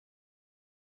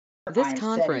This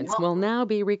conference will now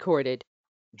be recorded.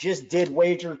 Just did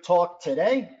WagerTalk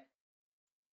today.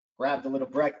 Grabbed a little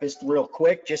breakfast real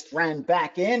quick, just ran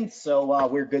back in, so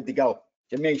we're good to go.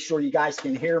 To make sure you guys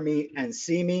can hear me and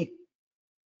see me.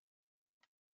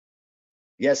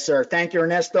 Yes, sir. Thank you,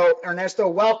 Ernesto. Ernesto,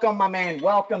 welcome, my man.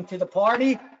 Welcome to the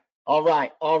party. All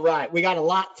right, all right. We got a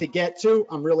lot to get to.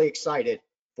 I'm really excited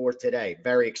for today.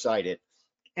 Very excited.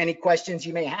 Any questions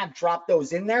you may have, drop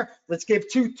those in there. Let's give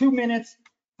two minutes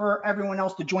for everyone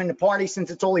else to join the party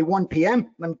since it's only 1 p.m.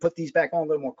 Let me put these back on a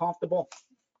little more comfortable.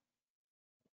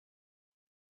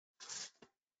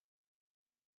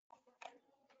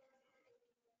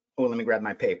 Oh, let me grab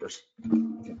my papers.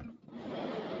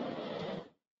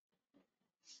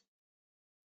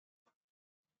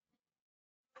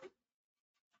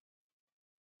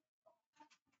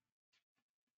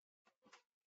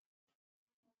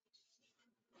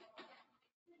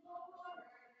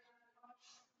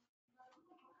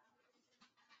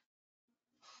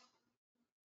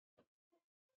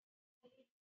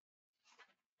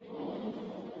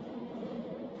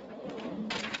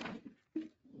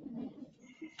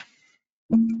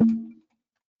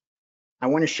 I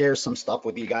want to share some stuff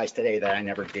with you guys today that I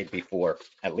never did before,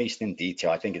 at least in detail.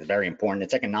 I think it's very important.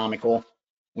 It's economical.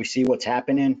 We see what's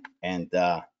happening, and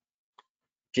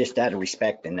just out of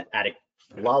respect and out of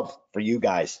love for you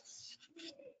guys,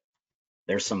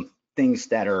 there's some things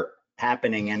that are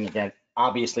happening and that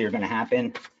obviously are going to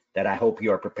happen that I hope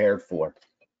you are prepared for.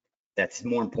 That's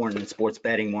more important than sports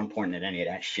betting, more important than any of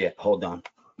that shit. Hold on.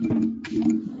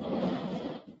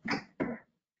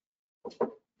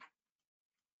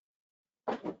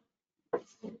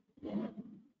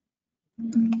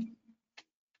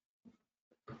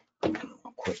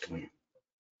 Quickly.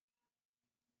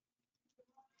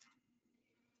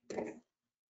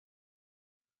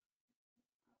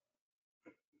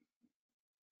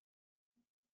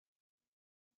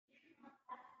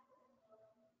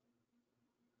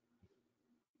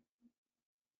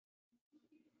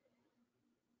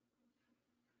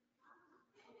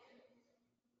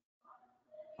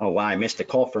 Oh, wow, I missed a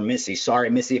call from Missy. Sorry,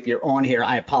 Missy, if you're on here,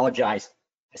 I apologize.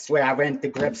 I swear I went to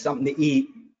grab something to eat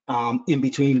in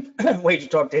between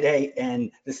WagerTalk today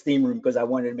and the steam room because I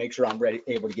wanted to make sure I'm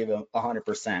able to give them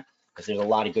 100% because there's a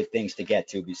lot of good things to get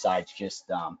to besides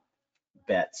just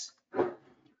bets.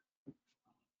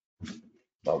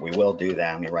 But we will do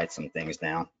that. Let me write some things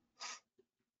down.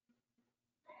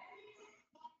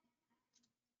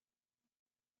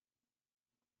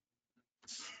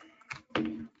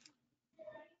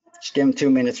 Just give them 2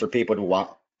 minutes for people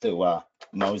to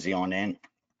mosey on in.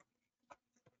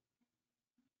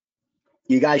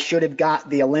 You guys should have got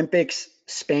the Olympics,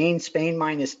 Spain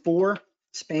 -4,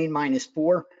 Spain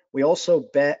 -4. We also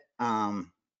bet the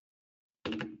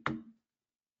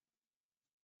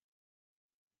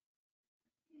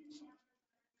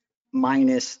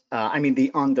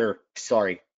under,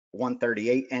 sorry,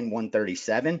 138 and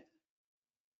 137.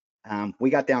 We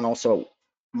got down also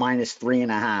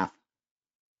 -3.5,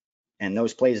 and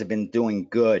those plays have been doing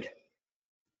good.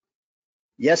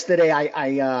 Yesterday,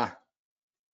 I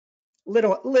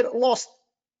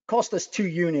cost us 2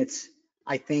 units,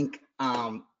 I think,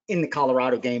 in the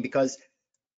Colorado game because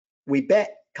we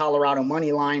bet Colorado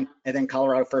money line and then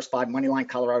Colorado first 5 money line,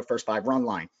 Colorado first 5 run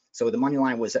line. So the money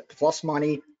line was at plus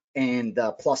money and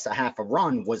plus a half a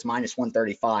run was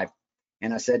 -135.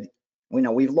 And I said,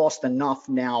 we've lost enough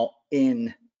now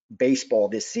in baseball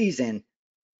this season.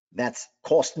 That's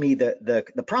cost me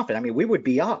the profit. I mean, we would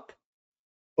be up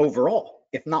overall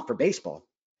if not for baseball.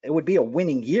 It would be a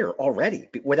winning year already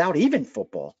without even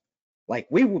football. Like,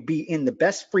 we would be in the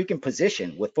best freaking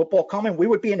position with football coming. We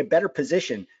would be in a better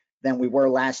position than we were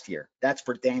last year. That's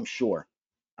for damn sure.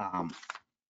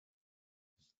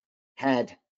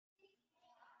 Had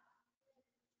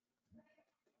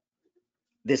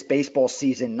this baseball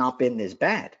season not been this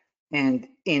bad. And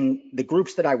in the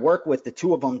groups that I work with, the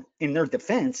 2 of them, in their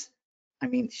defense, I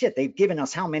mean, shit, they've given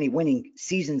us how many winning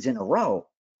seasons in a row?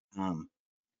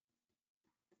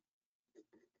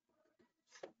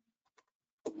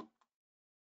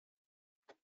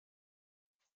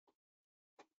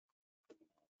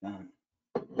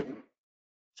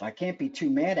 So I can't be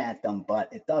too mad at them,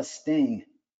 but it does sting.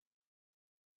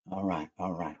 All right,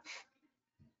 all right.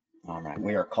 All right,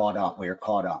 we are caught up. We are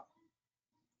caught up.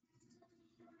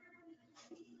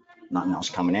 Nothing else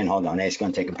coming in. Hold on. He's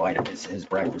going to take a bite of his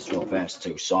breakfast real fast,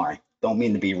 too. Sorry. Don't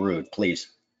mean to be rude.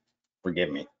 Please forgive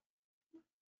me.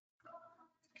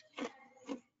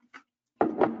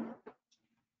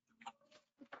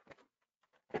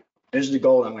 This is the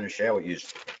goal I'm going to share with you.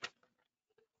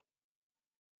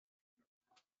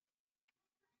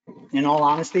 In all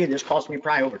honesty, this cost me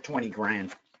probably over 20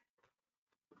 grand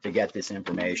to get this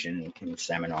information in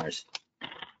seminars,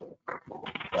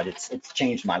 but it's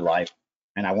changed my life,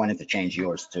 and I wanted to change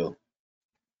yours too.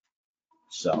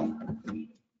 So,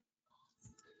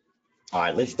 all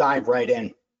right, let's dive right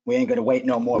in. We ain't gonna wait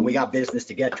no more. We got business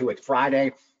to get to. It's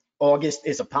Friday. August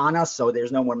is upon us, so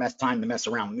there's no more time to mess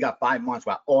around. We got 5 months.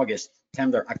 We got August,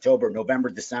 September, October, November,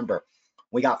 December.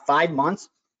 We got 5 months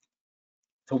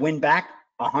to win back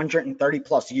 130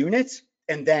 plus units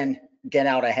and then get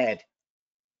out ahead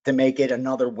to make it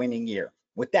another winning year.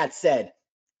 With that said,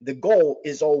 the goal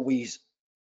is always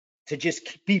to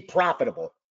just be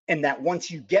profitable, and that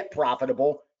once you get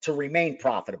profitable, to remain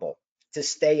profitable, to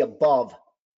stay above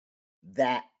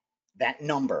that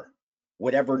number,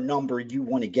 whatever number you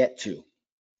want to get to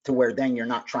where then you're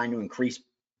not trying to increase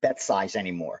bet size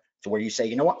anymore, to where you say,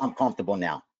 you know what, I'm comfortable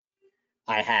now.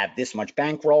 I have this much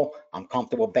bankroll. I'm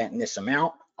comfortable betting this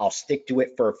amount. I'll stick to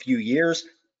it for a few years,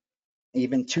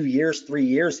 even 2 years, 3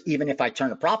 years. Even if I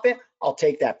turn a profit, I'll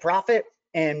take that profit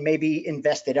and maybe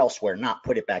invest it elsewhere, not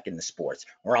put it back in the sports,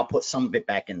 or I'll put some of it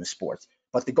back in the sports.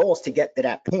 But the goal is to get to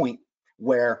that point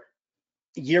where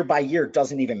year by year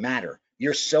doesn't even matter.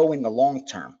 You're so in the long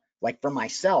term. Like for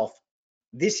myself,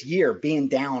 this year being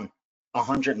down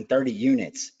 130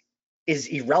 units is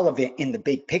irrelevant in the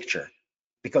big picture,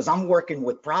 because I'm working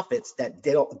with profits that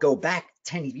they'll go back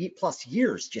 10 plus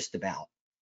years just about.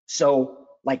 So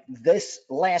like this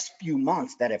last few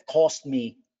months that have cost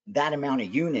me that amount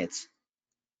of units,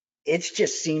 it's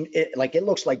just seemed like it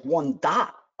looks like one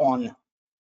dot on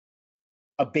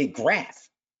a big graph.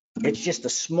 It's just a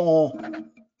small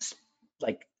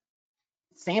like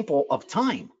sample of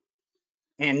time.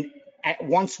 And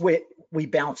once we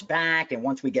bounce back, and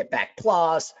once we get back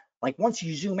plus, like once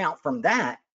you zoom out from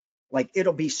that, like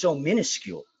it'll be so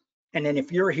minuscule. And then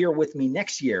if you're here with me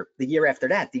next year, the year after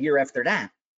that, the year after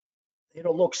that,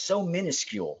 it'll look so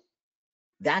minuscule.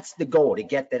 That's the goal, to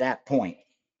get to that point.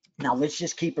 Now let's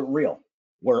just keep it real.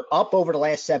 We're up over the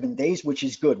last 7 days, which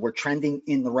is good. We're trending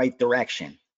in the right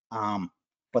direction.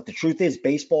 But the truth is,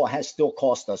 baseball has still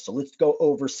cost us. So let's go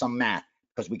over some math,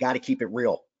 because we got to keep it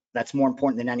real. That's more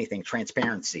important than anything,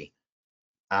 transparency.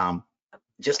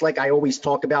 Just like I always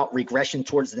talk about regression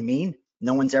towards the mean,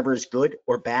 no one's ever as good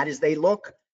or bad as they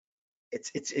look.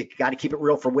 It got to keep it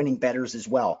real for winning bettors as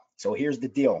well. So here's the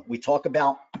deal. We talk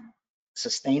about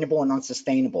sustainable and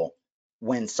unsustainable.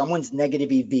 When someone's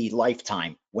negative EV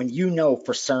lifetime, when you know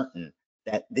for certain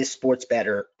that this sports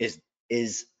bettor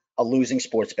is a losing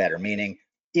sports bettor, meaning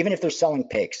even if they're selling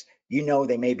picks, you know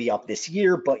they may be up this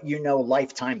year, but you know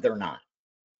lifetime they're not.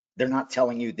 They're not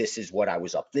telling you this is what I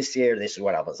was up this year, this is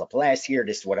what I was up last year,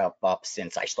 this is what I'm up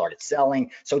since I started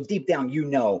selling. So deep down, you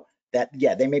know that,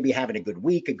 yeah, they may be having a good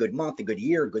week, a good month, a good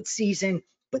year, a good season,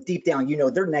 but deep down, you know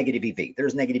they're negative EV. They're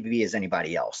as negative EV as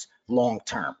anybody else long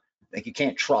term. Like you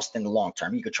can't trust in the long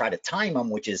term. You could try to time them,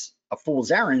 which is a fool's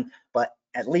errand, but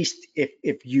at least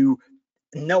if you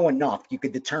know enough, you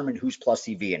could determine who's plus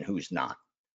EV and who's not.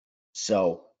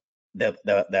 So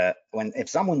if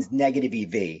someone's negative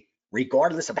EV,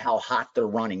 regardless of how hot they're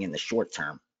running in the short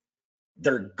term,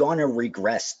 they're gonna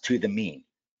regress to the mean.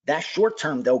 That short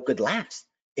term though could last.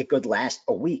 It could last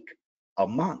a week, a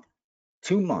month,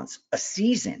 2 months, a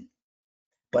season.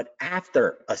 But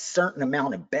after a certain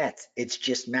amount of bets, it's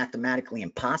just mathematically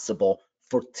impossible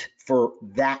for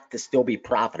that to still be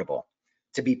profitable.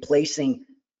 To be placing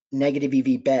negative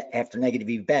EV bet after negative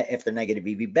EV bet after negative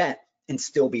EV bet and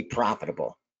still be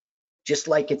profitable. Just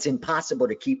like it's impossible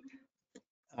to keep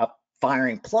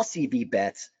firing plus EV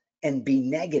bets and be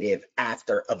negative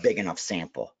after a big enough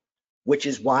sample, which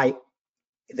is why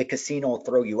the casino will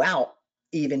throw you out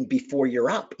even before you're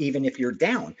up, even if you're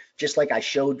down. Just like I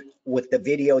showed with the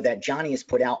video that Gianni has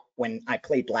put out when I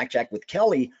played blackjack with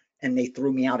Kelly and they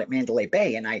threw me out at Mandalay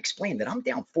Bay, and I explained that I'm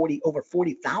down over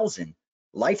 40,000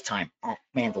 lifetime at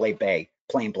Mandalay Bay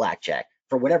playing blackjack.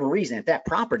 For whatever reason, at that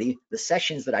property, the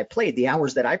sessions that I played, the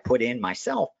hours that I put in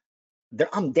myself,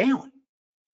 I'm down.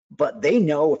 But they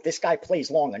know if this guy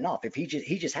plays long enough, if he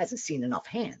just hasn't seen enough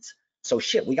hands. So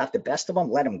shit, we got the best of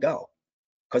him, let him go.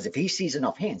 Because if he sees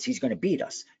enough hands, he's going to beat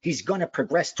us. He's going to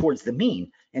progress towards the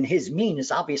mean. And his mean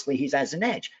is obviously he has an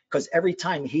edge, because every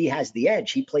time he has the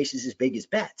edge, he places his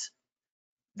biggest bets.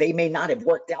 They may not have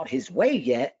worked out his way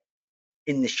yet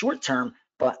in the short term,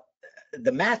 but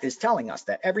the math is telling us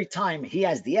that every time he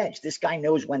has the edge, this guy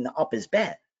knows when the up is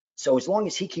bet. So as long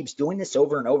as he keeps doing this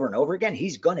over and over and over again,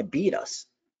 he's going to beat us.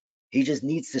 He just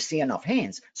needs to see enough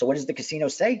hands. So what does the casino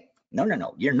say? No,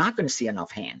 you're not going to see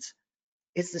enough hands.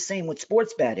 It's the same with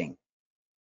sports betting.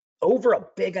 Over a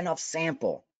big enough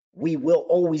sample, we will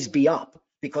always be up.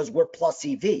 because we're plus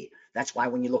EV. That's why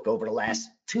when you look over the last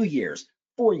 2 years,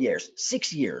 4 years,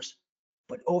 6 years,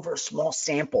 but over a small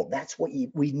sample, that's what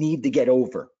we need to get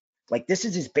over. Like, this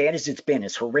is as bad as it's been,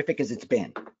 as horrific as it's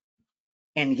been.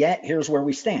 And yet, here's where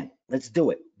we stand. Let's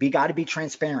do it. We got to be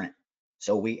transparent.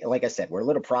 So like I said, we're a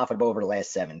little profitable over the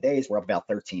last 7 days. We're up about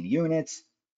 13 units.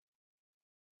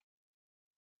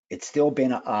 It's still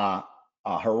been a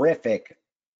horrific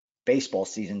baseball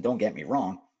season, don't get me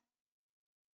wrong.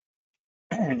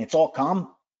 And it's all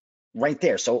come right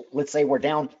there. So let's say we're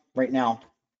down right now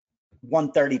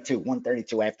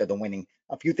 132 after the winning.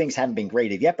 A few things haven't been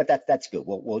graded yet, but that's good.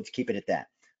 We'll just keep it at that.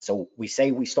 So we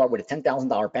say we start with a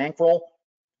 $10,000 bankroll.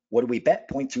 What do we bet?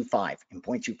 0.25 in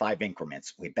 0.25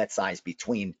 increments. We bet size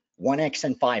between 1x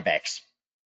and 5x.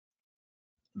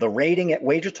 The rating at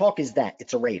WagerTalk is that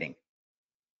it's a rating.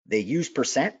 They use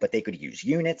percent, but they could use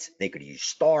units. They could use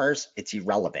stars. It's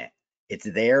irrelevant. It's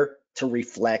there to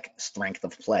reflect strength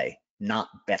of play, not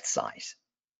bet size.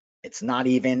 It's not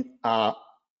even a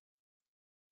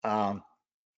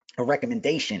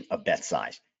recommendation of bet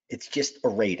size. It's just a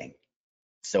rating.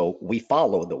 So we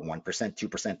follow the 1%, 2%,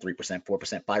 3%,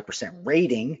 4%, 5%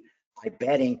 rating by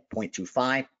betting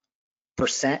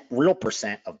 0.25%, real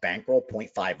percent of bankroll,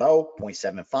 0.50,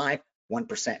 0.75,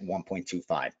 1%, and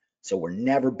 1.25. So we're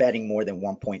never betting more than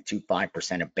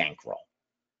 1.25% of bankroll.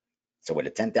 So with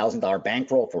a $10,000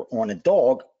 bankroll, if we're on a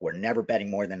dog, we're never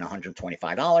betting more than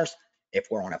 $125. If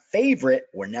we're on a favorite,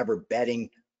 we're never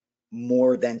betting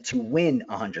more than to win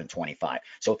 125.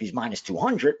 So if he's minus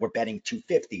 200, we're betting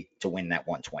 250 to win that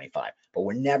 125. But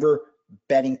we're never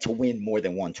betting to win more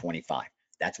than 125.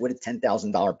 That's with a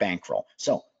 $10,000 bankroll.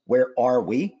 So where are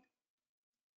we?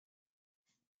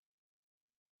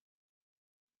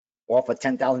 Off a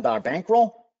 $10,000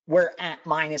 bankroll, we're at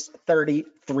minus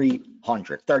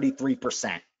 3,300,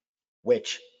 33%,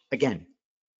 which again,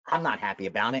 I'm not happy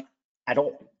about it at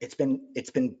all. It's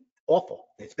been awful.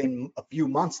 It's been a few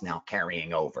months now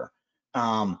carrying over.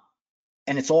 And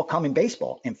it's all come in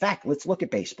baseball. In fact, let's look at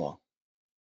baseball.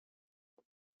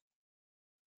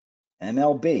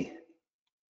 MLB,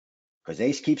 because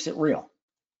Ace keeps it real.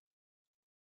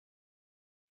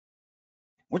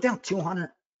 We're down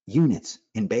 200 units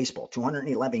in baseball,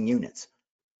 211 units.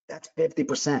 That's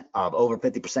 50% of over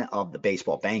 50% of the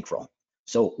baseball bankroll.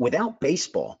 So without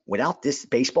baseball, without this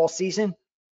baseball season,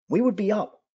 we would be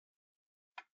up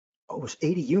over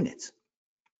 80 units,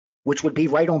 which would be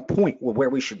right on point with where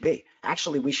we should be.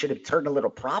 Actually, we should have turned a little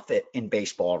profit in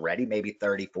baseball already, maybe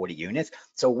 30, 40 units.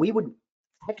 So we would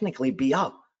technically be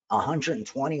up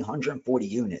 120, 140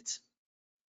 units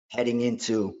heading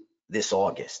into this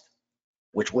August,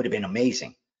 which would have been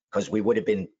amazing because we would have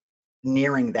been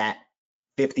nearing that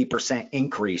 50%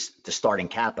 increase to starting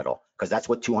capital, because that's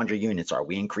what 200 units are.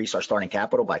 We increase our starting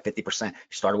capital by 50%. You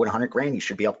started with 100 grand, you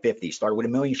should be up 50. You started with $1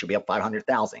 million, you should be up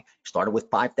 500,000. You started with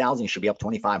 5,000, you should be up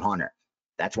 2,500.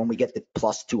 That's when we get the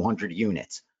plus 200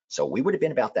 units. So we would have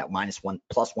been about that minus one,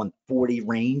 plus 140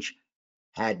 range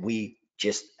had we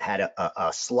just had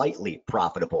a slightly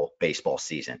profitable baseball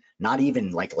season. Not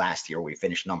even like last year we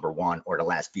finished #1, or the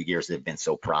last few years that have been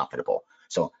so profitable.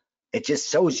 So it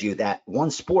just shows you that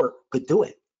one sport could do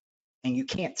it, and you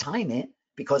can't time it,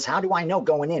 because how do I know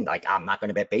going in? Like, I'm not going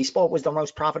to bet baseball was the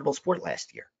most profitable sport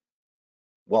last year.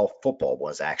 Well, football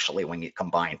was actually, when you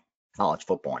combine college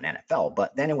football and NFL,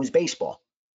 but then it was baseball.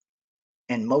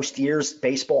 And most years,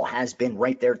 baseball has been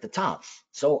right there at the top.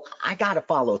 So I got to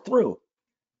follow through.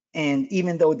 And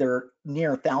even though they're near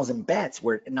 1,000 bets,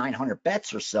 we're at 900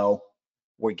 bets or so,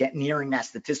 we're nearing that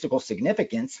statistical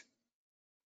significance.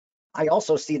 I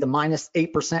also see the minus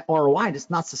 8% ROI. That's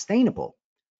not sustainable.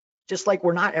 Just like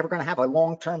we're not ever going to have a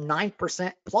long-term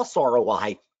 9% plus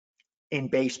ROI in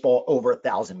baseball over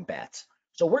 1,000 bets.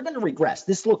 So we're going to regress.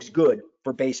 This looks good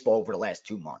for baseball over the last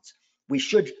 2 months. We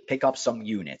should pick up some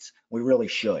units. We really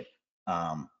should.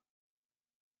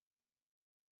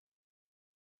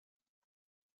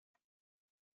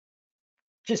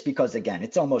 Just because, again,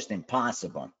 it's almost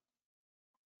impossible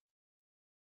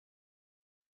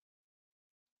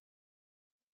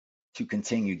to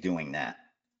continue doing that.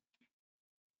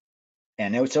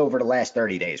 And it's over the last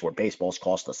 30 days where baseball's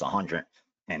cost us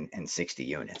 160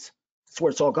 units. That's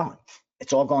where it's all gone.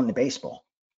 It's all gone to baseball.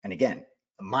 And again,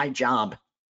 my job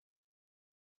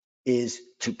is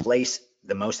to place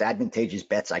the most advantageous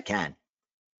bets I can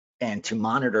and to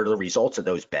monitor the results of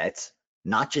those bets,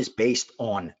 not just based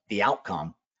on the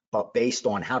outcome, but based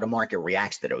on how the market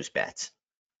reacts to those bets.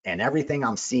 And everything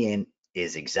I'm seeing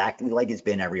is exactly like it's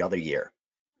been every other year.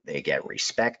 They get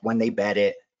respect when they bet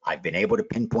it. I've been able to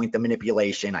pinpoint the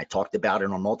manipulation. I talked about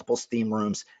it on multiple steam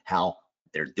rooms, how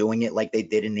they're doing it like they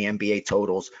did in the NBA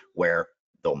totals, where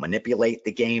They'll manipulate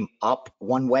the game up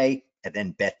one way and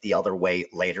then bet the other way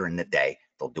later in the day.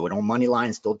 They'll do it on money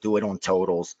lines. They'll do it on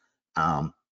totals,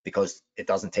 because it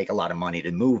doesn't take a lot of money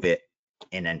to move it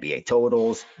in NBA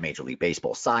totals, Major League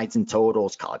Baseball sides and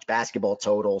totals, college basketball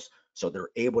totals. So they're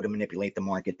able to manipulate the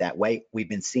market that way. We've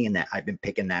been seeing that. I've been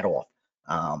picking that off.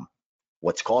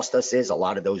 What's cost us is a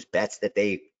lot of those bets that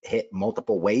they hit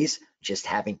multiple ways just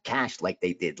haven't cashed like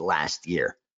they did last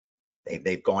year.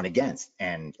 They've gone against.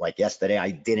 And like yesterday,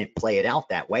 I didn't play it out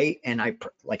that way. And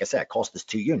like I said, it cost us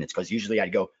 2 units, because usually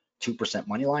I'd go 2%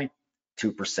 money line,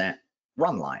 2%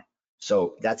 run line.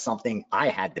 So that's something I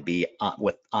had to be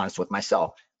honest with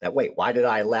myself. That wait, why did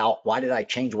I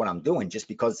change what I'm doing just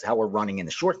because how we're running in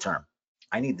the short term?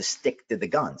 I need to stick to the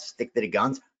guns,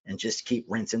 and just keep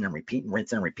rinsing and repeating,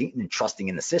 and trusting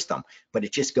in the system. But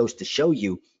it just goes to show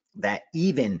you that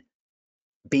even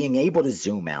being able to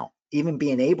zoom out, even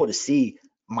being able to see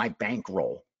my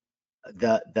bankroll,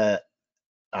 the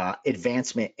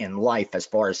advancement in life as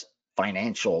far as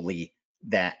financially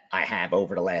that I have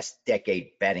over the last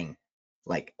decade betting,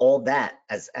 like all that,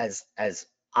 as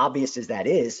obvious as that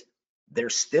is,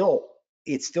 it's still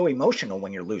emotional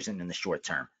when you're losing in the short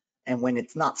term. And when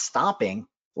it's not stopping,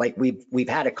 like we've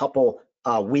had a couple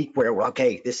week where we're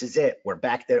okay, this is it, we're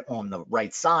back there on the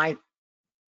right side,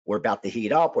 we're about to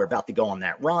heat up, we're about to go on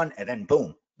that run, and then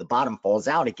boom, the bottom falls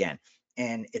out again.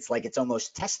 And it's like it's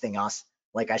almost testing us,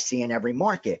 like I see in every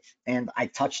market. And I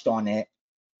touched on it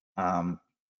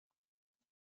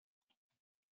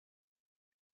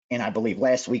in, I believe,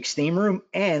 last week's Steam Room,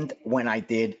 and when I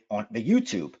did on the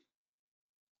YouTube.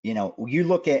 You know, you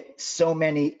look at so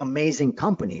many amazing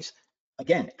companies.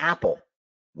 Again, Apple,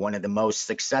 one of the most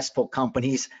successful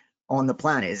companies on the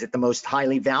planet. Is it the most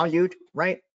highly valued,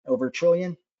 right? Over $1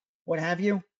 trillion, what have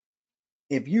you?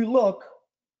 If you look,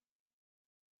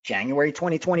 January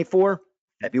 2024,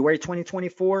 February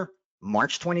 2024,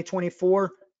 March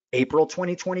 2024, April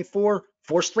 2024,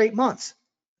 4 straight months,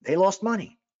 they lost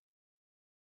money.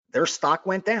 Their stock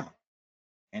went down.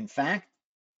 In fact,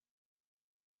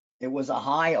 it was a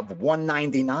high of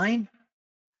 199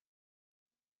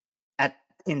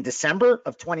 in December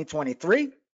of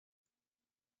 2023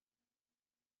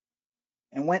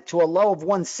 and went to a low of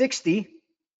 160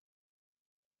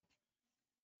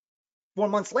 4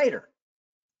 months later,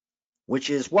 which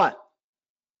is what?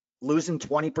 Losing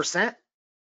 20%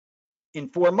 in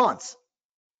 4 months.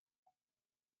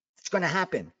 It's going to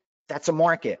happen. That's a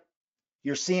market.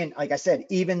 You're seeing, like I said,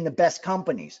 even the best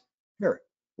companies. Here,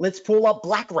 let's pull up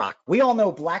BlackRock. We all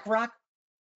know BlackRock.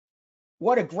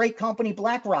 What a great company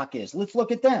BlackRock is. Let's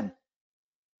look at them.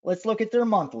 Let's look at their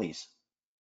monthlies.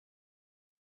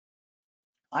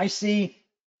 I see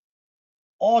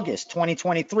August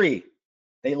 2023,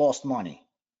 they lost money.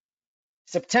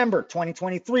 September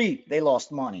 2023, they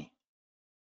lost money.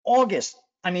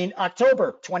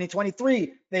 October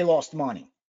 2023, they lost money.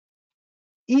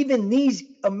 Even these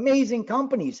amazing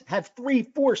companies have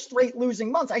 3-4 straight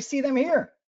losing months. I see them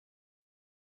here.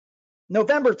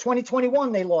 November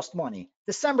 2021, they lost money.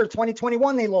 December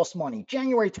 2021, they lost money.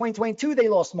 January 2022, they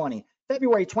lost money.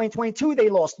 February 2022, they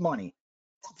lost money.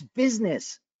 That's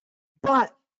business.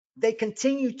 But they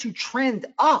continue to trend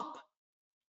up,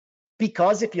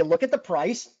 because if you look at the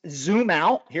price, zoom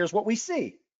out, here's what we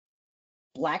see.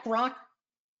 BlackRock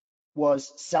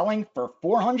was selling for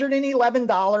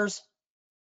 $411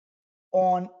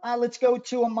 on, let's go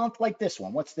to a month like this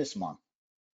one. What's this month?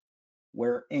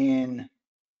 We're in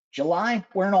July,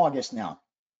 we're in August now.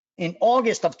 In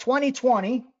August of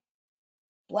 2020,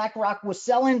 BlackRock was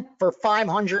selling for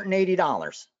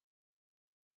 $580.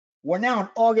 We're now in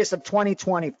August of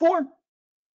 2024,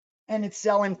 and it's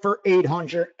selling for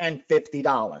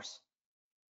 $850.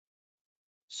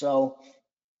 So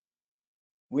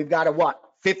we've got a what?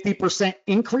 50%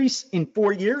 increase in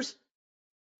 4 years?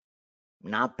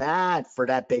 Not bad for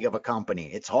that big of a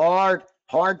company. It's hard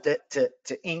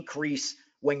to increase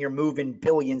when you're moving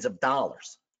billions of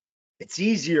dollars. It's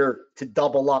easier to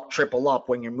double up, triple up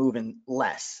when you're moving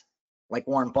less, like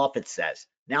Warren Buffett says.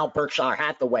 Now Berkshire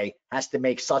Hathaway has to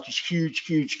make such huge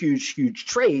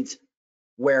trades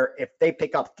where if they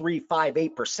pick up 3, 5,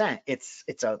 8%,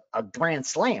 it's a grand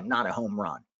slam, not a home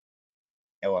run.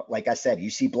 Like I said,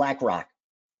 you see BlackRock,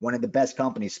 one of the best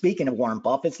companies. Speaking of Warren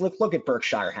Buffett's, look at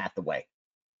Berkshire Hathaway.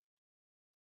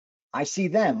 I see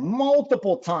them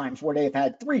multiple times where they've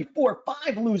had 3, 4,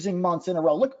 5 losing months in a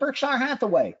row. Look at Berkshire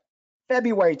Hathaway,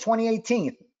 February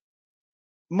 2018,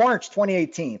 March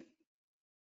 2018,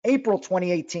 April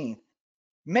 2018,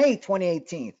 May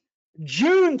 2018,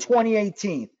 June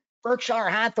 2018. Berkshire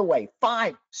Hathaway,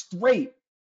 5 straight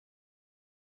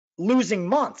losing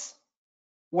months,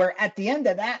 where at the end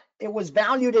of that It was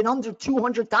valued at under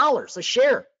 $200 a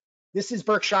share. This is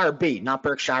Berkshire B, not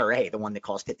Berkshire A, the one that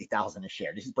costs $50,000 a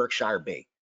share. This is Berkshire B.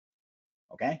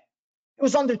 Okay, it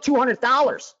was under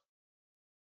 $200.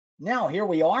 Now here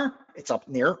we are. It's up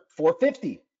near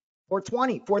 450,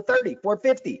 420, 430,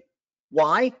 450.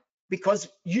 Why? Because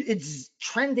it's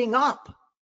trending up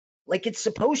like it's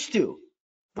supposed to.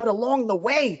 But along the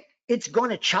way, it's going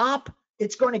to chop.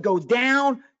 It's going to go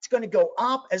down. It's going to go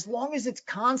up. As long as it's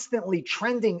constantly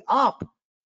trending up,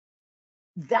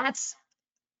 that's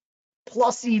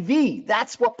plus EV.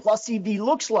 That's what plus EV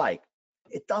looks like.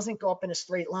 It doesn't go up in a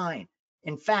straight line.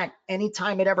 In fact,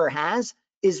 anytime it ever has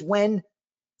is when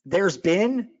there's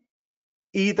been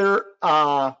either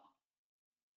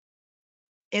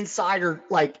insider,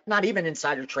 like not even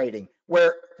insider trading,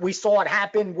 where we saw it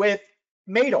happen with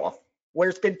Madoff, where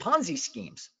it's been Ponzi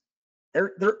schemes.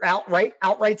 They're outright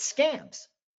scams.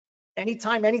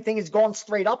 Anytime anything has gone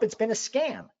straight up, it's been a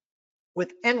scam.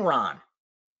 With Enron,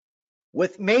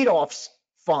 with Madoff's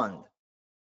fund,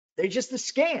 they're just a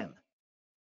scam.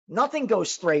 Nothing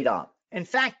goes straight up. In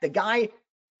fact, the guy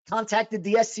contacted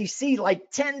the SEC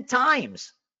like 10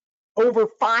 times over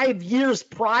 5 years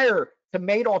prior to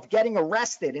Madoff getting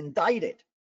arrested, indicted.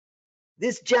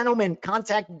 This gentleman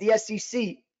contacted the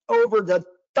SEC over the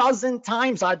dozen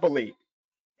times, I believe,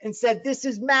 and said, this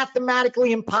is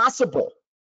mathematically impossible.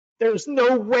 There's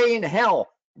no way in hell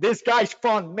this guy's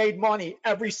fund made money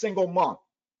every single month,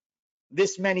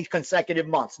 this many consecutive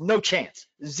months. No chance.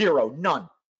 Zero. None.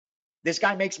 This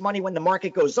guy makes money when the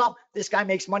market goes up. This guy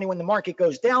makes money when the market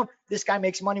goes down. This guy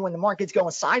makes money when the market's going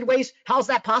sideways. How's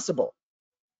that possible?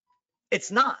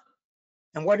 It's not.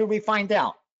 And what did we find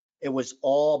out? It was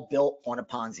all built on a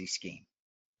Ponzi scheme.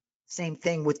 Same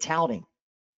thing with touting.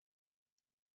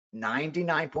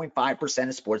 99.5%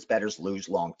 of sports bettors lose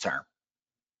long term.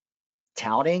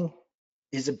 Touting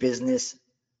is a business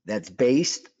that's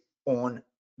based on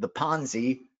the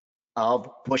Ponzi of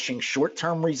pushing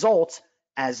short-term results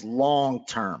as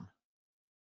long-term,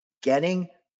 getting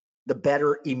the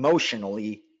bettor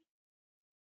emotionally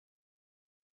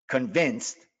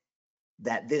convinced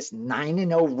that this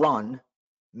 9-0 run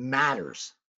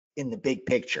matters in the big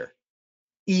picture,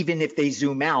 even if they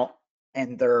zoom out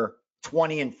and they're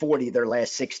 20-40 their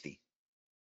last 60.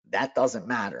 That doesn't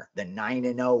matter. The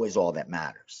 9-0 is all that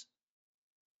matters.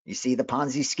 You see the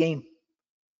Ponzi scheme?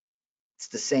 It's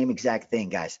the same exact thing,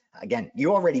 guys. Again,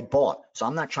 you already bought, so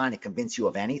I'm not trying to convince you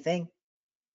of anything.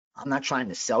 I'm not trying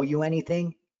to sell you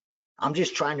anything. I'm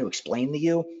just trying to explain to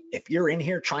you, if you're in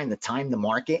here trying to time the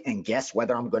market and guess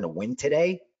whether I'm going to win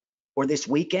today or this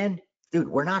weekend, dude,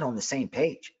 we're not on the same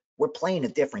page. We're playing a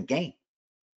different game.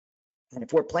 And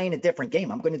if we're playing a different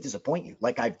game, I'm going to disappoint you,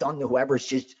 like I've done to whoever's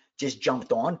just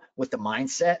jumped on with the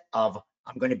mindset of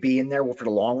I'm going to be in there for the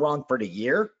long run for the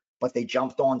year, but they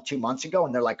jumped on 2 months ago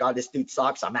and they're like, oh, this dude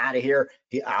sucks. I'm out of here.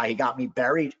 He got me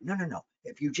buried. No.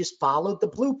 If you just followed the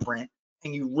blueprint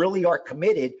and you really are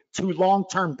committed to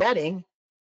long-term betting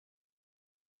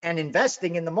and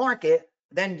investing in the market,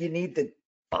 then you need to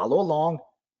follow along,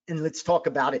 and let's talk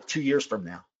about it 2 years from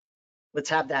now. Let's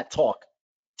have that talk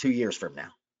 2 years from now.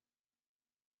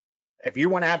 If you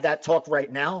want to have that talk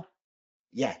right now,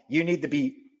 yeah, you need to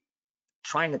be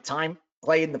trying to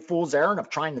playing the fool's errand of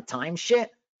trying to time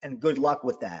shit, and good luck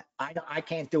with that. I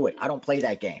can't do it. I don't play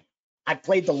that game. I've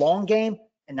played the long game,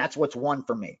 and that's what's won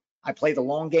for me. I play the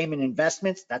long game in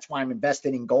investments. That's why I'm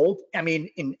invested in gold. I mean,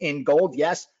 in gold,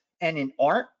 yes, and in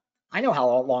art. I know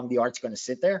how long the art's going to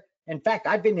sit there. In fact,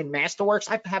 I've been in Masterworks.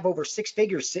 I have over 6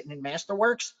 figures sitting in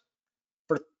Masterworks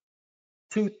for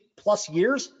 2+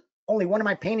 years. Only one of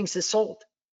my paintings is sold.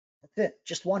 That's it,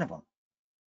 just one of them.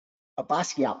 A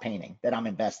Basquiat painting that I'm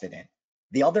invested in.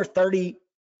 The other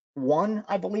 31,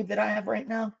 I believe, that I have right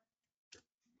now,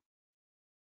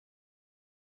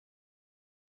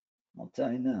 I'll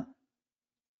tell you now.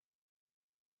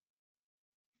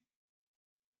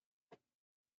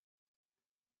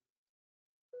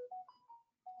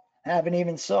 Haven't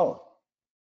even sold.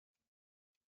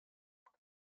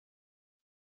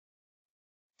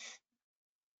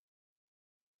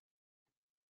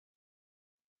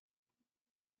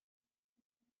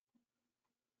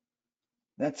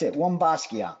 That's it, one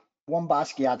Basquiat. One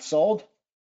Basquiat sold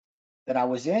that I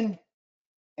was in,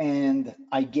 and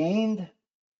I gained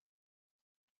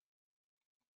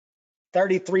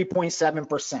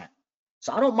 33.7%.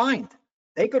 So I don't mind.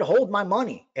 They could hold my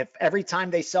money if every time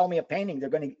they sell me a painting, they're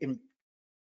going to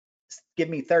give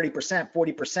me 30%,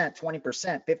 40%,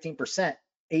 20%, 15%,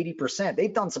 80%.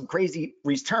 They've done some crazy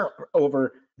return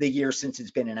over the years since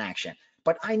it's been in action.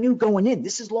 But I knew going in,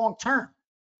 this is long term.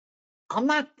 I'm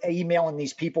not emailing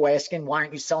these people asking, why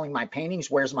aren't you selling my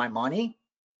paintings? Where's my money?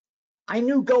 I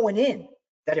knew going in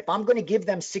that if I'm going to give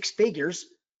them 6 figures,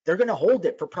 they're going to hold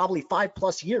it for probably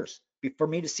 5+ years for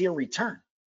me to see a return.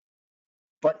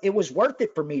 But it was worth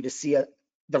it for me to see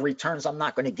the returns I'm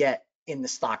not going to get in the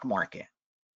stock market,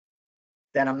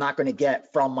 that I'm not going to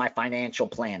get from my financial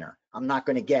planner. I'm not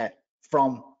going to get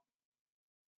from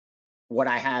what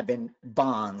I have in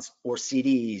bonds or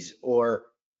CDs or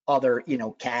other,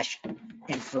 cash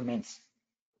instruments,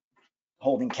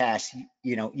 holding cash,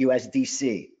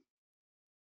 USDC.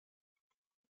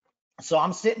 So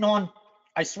I'm sitting on,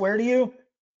 I swear to you,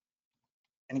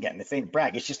 and again, this ain't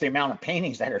brag, it's just the amount of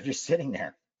paintings that are just sitting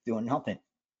there doing nothing.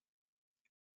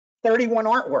 31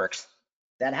 artworks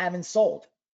that haven't sold,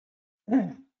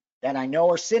 that I know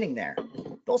are sitting there.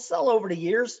 They'll sell over the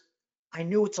years. I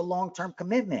knew it's a long-term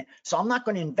commitment. So I'm not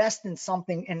going to invest in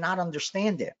something and not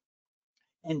understand it.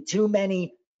 And too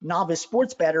many novice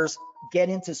sports bettors get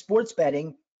into sports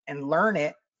betting and learn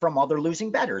it from other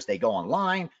losing bettors. They go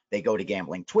online, they go to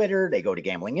gambling Twitter, they go to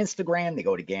gambling Instagram, they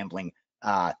go to gambling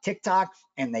TikTok,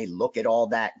 and they look at all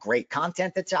that great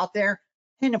content that's out there.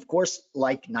 And of course,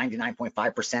 like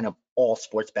 99.5% of all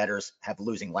sports bettors have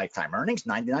losing lifetime earnings,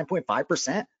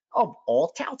 99.5% of all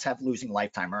touts have losing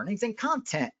lifetime earnings, and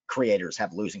content creators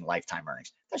have losing lifetime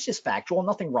earnings. That's just factual,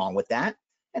 nothing wrong with that.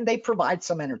 And they provide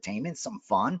some entertainment, some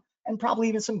fun, and probably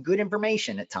even some good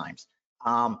information at times.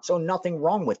 So nothing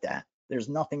wrong with that. There's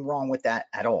nothing wrong with that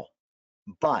at all.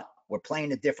 But we're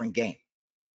playing a different game.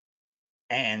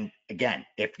 And again,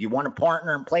 if you want to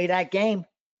partner and play that game,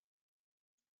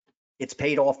 it's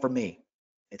paid off for me.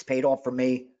 It's paid off for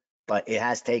me, but it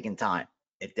has taken time.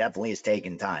 It definitely has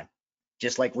taken time.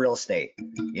 Just like real estate.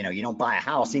 You don't buy a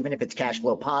house, even if it's cash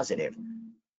flow positive,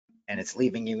 and it's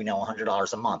leaving you,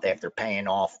 $100 a month after paying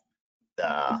off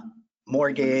the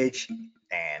mortgage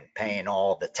and paying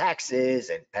all the taxes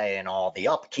and paying all the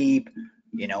upkeep,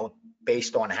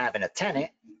 based on having a tenant,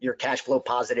 you're cash flow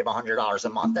positive $100 a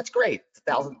month. That's great.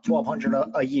 $1,000,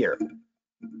 $1,200 a year.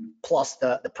 Plus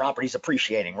the property's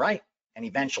appreciating, right? And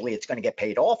eventually it's going to get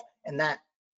paid off, and that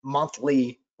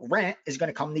monthly rent is going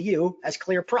to come to you as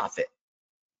clear profit.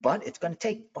 But it's going to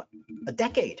take a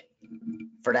decade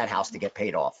for that house to get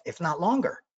paid off, if not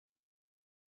longer.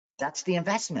 That's the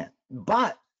investment.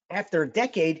 But after a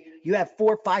decade, you have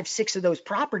 4, 5, 6 of those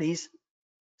properties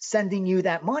sending you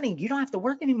that money. You don't have to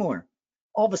work anymore.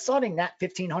 All of a sudden, that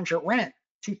 $1,500 rent,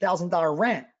 $2,000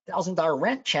 rent, $1,000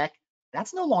 rent check,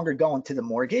 that's no longer going to the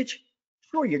mortgage.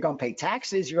 Sure, you're going to pay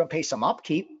taxes, you're going to pay some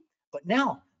upkeep, but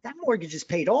now that mortgage is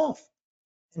paid off.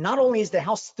 Not only is the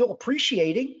house still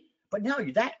appreciating, but now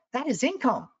that is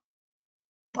income.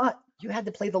 But you had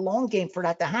to play the long game for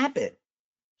that to happen.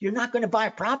 You're not going to buy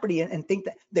a property and think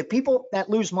that the people that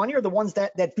lose money are the ones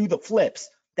that do the flips,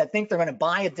 that think they're going to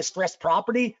buy a distressed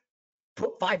property,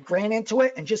 put $5,000 into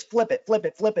it and just flip it.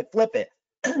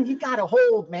 You got to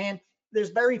hold, man. There's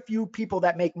very few people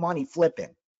that make money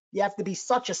flipping. You have to be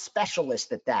such a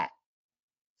specialist at that.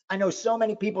 I know so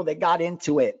many people that got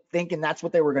into it thinking that's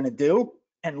what they were going to do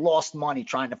and lost money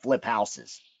trying to flip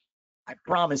houses. I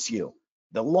promise you,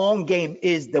 the long game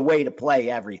is the way to play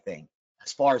everything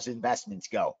as far as investments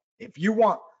go. If you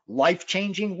want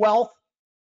life-changing wealth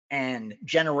and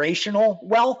generational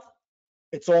wealth,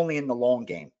 it's only in the long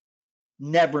game,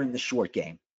 never in the short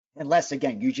game. Unless,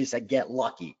 again, you just get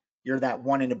lucky. You're that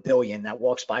 1 in a billion that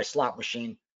walks by a slot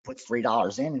machine, puts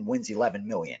 $3 in and wins 11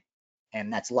 million.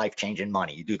 And that's life-changing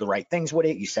money. You do the right things with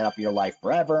it. You set up your life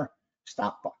forever.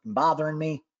 Stop fucking bothering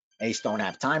me. Ace don't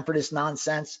have time for this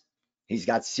nonsense. He's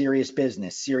got serious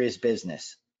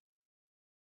business.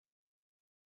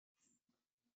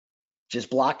 Just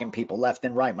blocking people left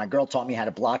and right. My girl taught me how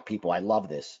to block people. I love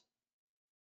this.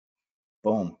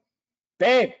 Boom.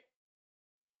 Babe,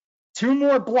 2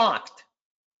 more blocked.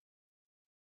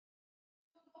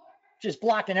 Just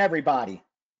blocking everybody.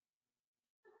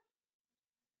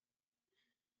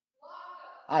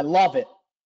 I love it.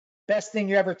 Best thing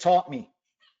you ever taught me.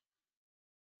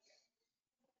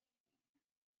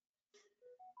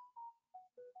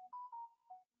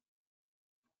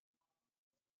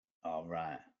 All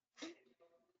right.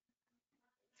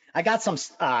 I got some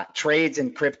trades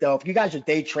in crypto. If you guys are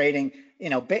day trading,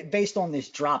 based on this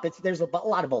drop, there's a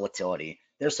lot of volatility.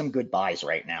 There's some good buys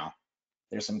right now.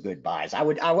 There's some good buys. I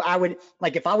would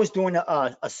like, if I was doing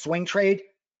a swing trade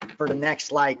for the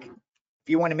next, like, if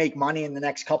you want to make money in the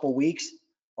next couple weeks,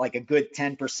 like a good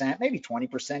 10%, maybe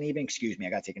 20% even. Excuse me, I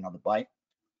gotta take another bite.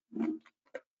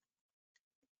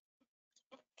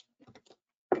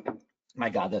 My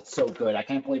God, that's so good. I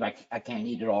can't believe I can't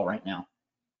eat it all right now.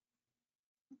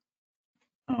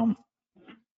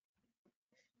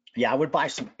 Yeah, I would buy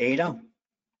some ADA,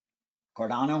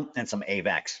 Cardano, and some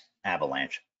AVAX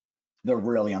Avalanche. They're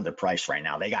really underpriced right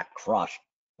now. They got crushed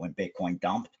when Bitcoin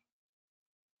dumped.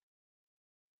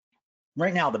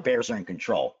 Right now, the bears are in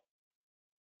control.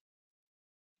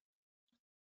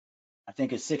 I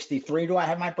think it's 63. Do I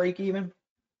have my break even?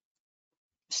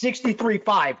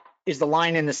 63.5 is the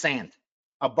line in the sand.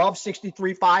 Above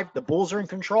 63.5, the bulls are in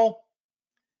control.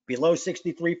 Below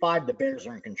 63.5, the bears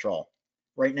are in control.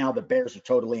 Right now, the bears are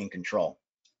totally in control.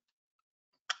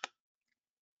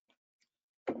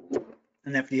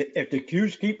 And if the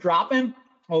Qs keep dropping,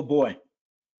 oh boy.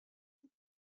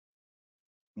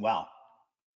 Wow.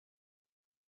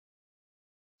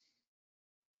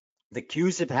 The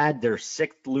Qs have had their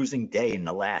 6th losing day in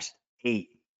the last 8.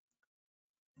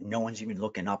 No one's even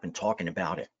looking up and talking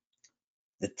about it.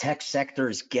 The tech sector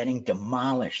is getting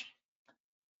demolished.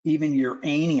 Even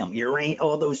uranium,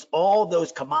 all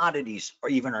those commodities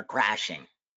are crashing.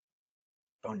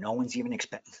 So no one's even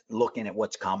looking at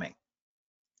what's coming.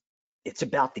 It's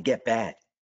about to get bad,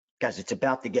 guys. It's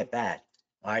about to get bad.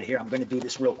 All right, here, I'm going to do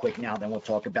this real quick now, then we'll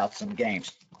talk about some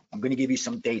games. I'm going to give you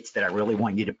some dates that I really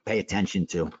want you to pay attention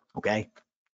to, okay?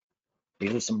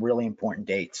 These are some really important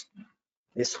dates.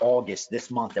 This August, this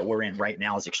month that we're in right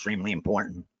now is extremely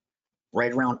important.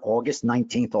 Right around August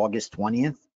 19th, August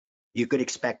 20th, you could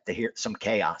expect to hear some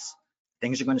chaos.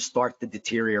 Things are going to start to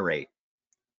deteriorate.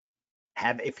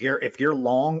 If you're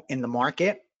long in the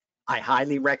market, I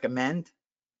highly recommend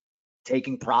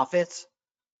taking profits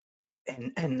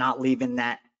and not leaving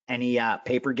any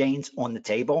paper gains on the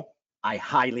table. I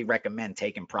highly recommend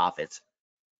taking profits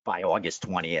by August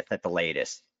 20th at the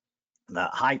latest. The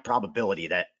high probability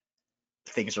that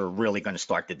things are really going to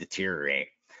start to deteriorate.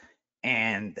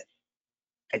 And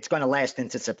it's going to last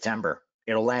into September.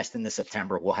 It'll last into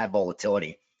September. We'll have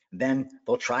volatility. Then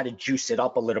they'll try to juice it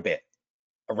up a little bit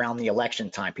around the election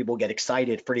time. People get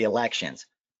excited for the elections.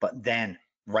 But then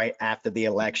right after the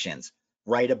elections,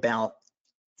 right about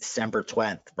December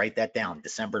 10th, write that down,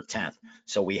 December 10th.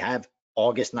 So we have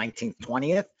August 19th,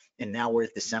 20th, and now we're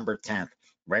at December 10th.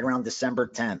 Right around December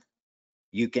 10th,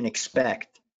 you can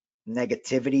expect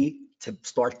negativity to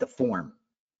start to form.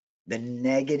 The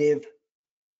negative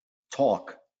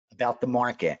talk about the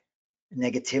market,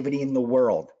 negativity in the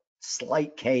world,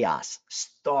 slight chaos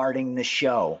starting the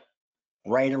show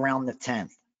right around the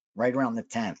 10th,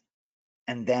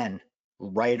 and then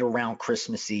right around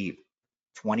Christmas Eve,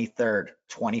 23rd,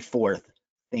 24th,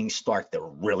 things start to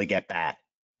really get bad,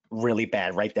 really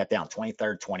bad. Write that down,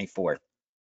 23rd, 24th.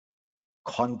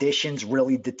 Conditions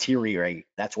really deteriorate.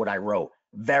 That's what I wrote.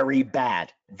 Very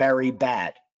bad, very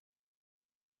bad.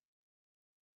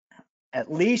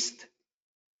 At least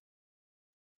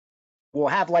we'll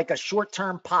have like a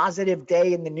short-term positive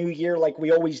day in the new year like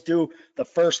we always do. The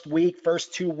first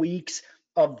 2 weeks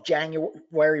of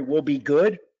January will be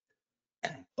good.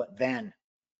 But then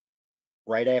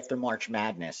right after March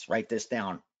Madness, write this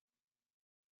down.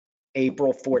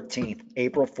 April 14th,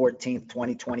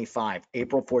 2025,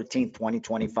 April 14th,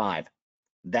 2025.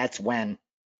 That's when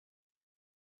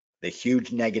the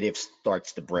huge negative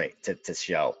starts to break, to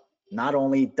show. Not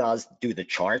only do the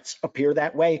charts appear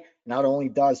that way, not only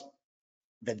does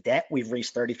the debt, we've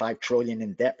reached 35 trillion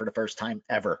in debt for the first time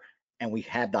ever. And we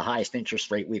had the highest interest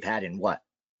rate we've had in what,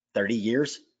 30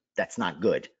 years? That's not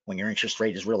good. When your interest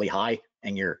rate is really high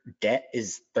and your debt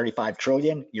is 35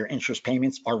 trillion, your interest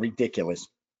payments are ridiculous.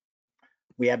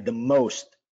 We have the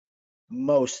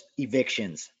most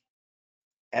evictions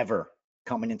ever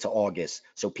coming into August.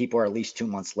 So people are at least 2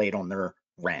 months late on their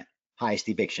rent. Highest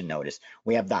eviction notice.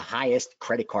 We have the highest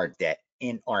credit card debt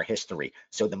in our history.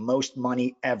 So the most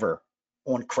money ever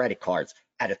on credit cards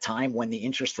at a time when the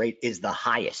interest rate is the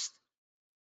highest.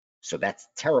 So that's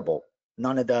terrible.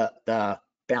 None of the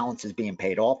balance is being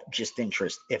paid off, just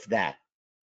interest, if that.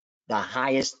 The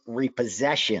highest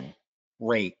repossession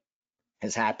rate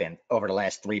has happened over the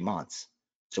last 3 months.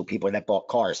 So people that bought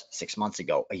cars 6 months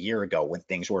ago, a year ago, when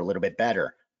things were a little bit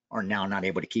better, are now not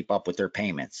able to keep up with their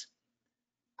payments.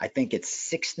 I think it's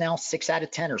 6 out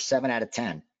of 10 or 7 out of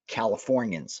 10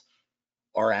 Californians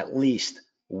are at least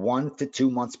 1 to 2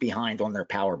 months behind on their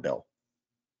power bill.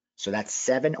 So that's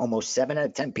almost 7 out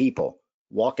of 10 people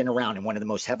walking around in one of the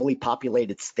most heavily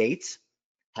populated states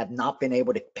have not been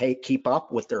able to keep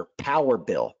up with their power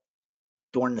bill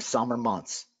during the summer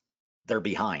months. They're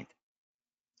behind.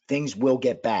 Things will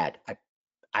get bad.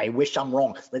 I wish I'm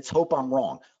wrong. Let's hope I'm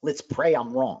wrong. Let's pray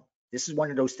I'm wrong. This is one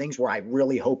of those things where I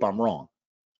really hope I'm wrong,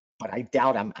 but I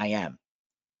doubt I am.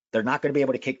 They're not going to be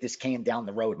able to kick this can down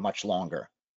the road much longer.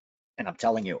 And I'm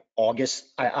telling you,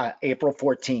 April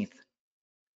 14th,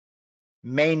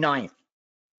 May 9th,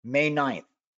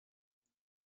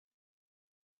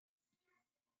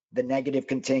 the negative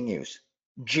continues.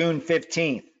 June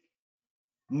 15th,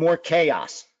 more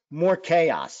chaos, more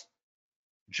chaos.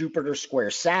 Jupiter square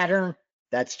Saturn,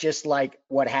 that's just like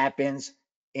what happens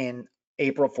in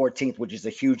April 14th, which is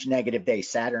a huge negative day.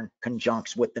 Saturn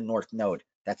conjuncts with the North Node.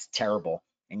 That's terrible.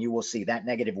 And you will see that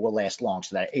negative will last long.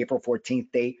 So that April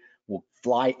 14th date will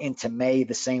fly into May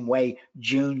the same way.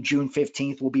 June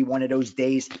 15th will be one of those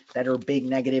days that are big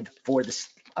negative for the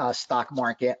stock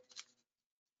market.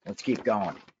 Let's keep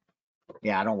going.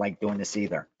 Yeah, I don't like doing this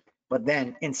either. But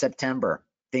then in September,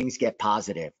 things get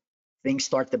positive. Things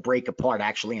start to break apart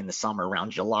actually in the summer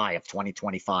around July of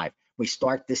 2025. We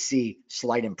start to see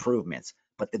slight improvements,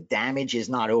 but the damage is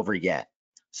not over yet.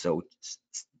 So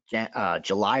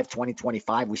July of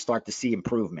 2025, we start to see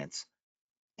improvements.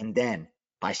 And then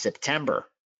by September,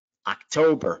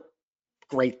 October,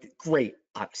 great.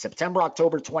 September,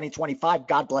 October 2025,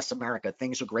 God bless America.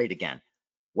 Things are great again.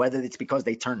 Whether it's because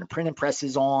they turn the printing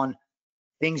presses on,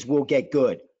 things will get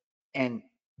good. And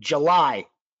July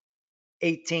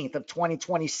 18th of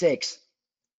 2026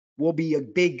 will be a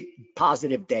big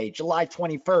positive day. July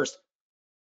 21st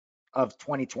of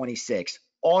 2026,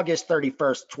 August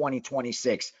 31st,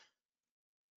 2026,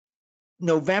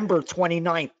 November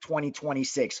 29th,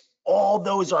 2026. All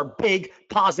those are big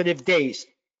positive days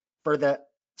for the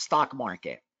stock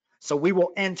market. So we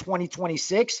will end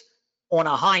 2026 on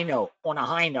a high note,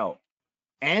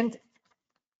 and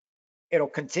it'll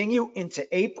continue into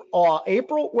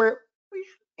April where,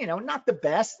 not the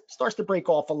best, starts to break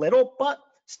off a little, but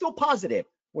still positive.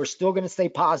 We're still going to stay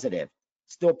positive,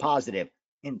 still positive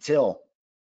until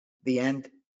the end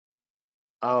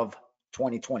of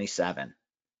 2027,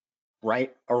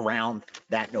 right around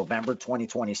that November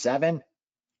 2027.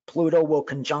 Pluto will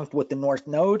conjunct with the North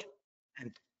Node,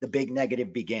 and the big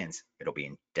negative begins. It'll be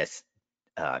in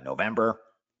November,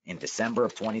 in December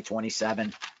of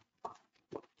 2027.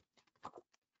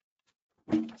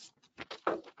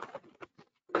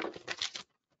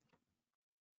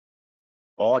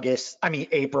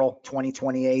 April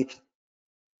 2028,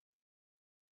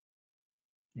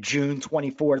 June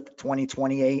 24th,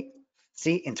 2028.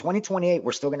 See, in 2028,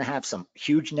 we're still going to have some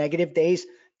huge negative days,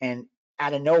 and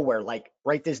out of nowhere, like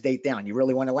write this date down. You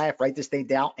really want to laugh? Write this date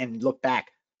down and look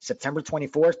back. September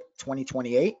 24th,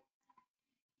 2028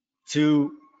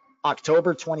 to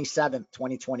October 27th,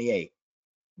 2028.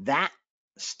 That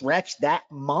stretch, that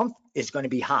month is going to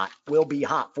be hot, will be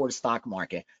hot for the stock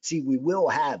market. See, we will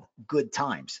have good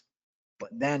times, but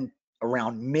then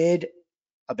around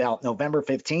about November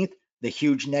 15th, the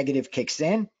huge negative kicks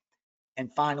in.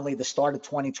 And finally, the start of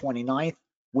 2029,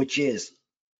 which is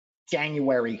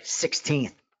January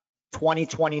 16th,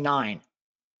 2029,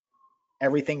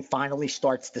 everything finally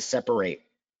starts to separate.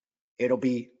 It'll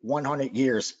be 100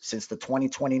 years since the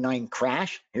 2029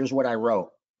 crash. Here's what I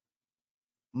wrote.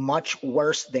 Much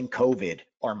worse than COVID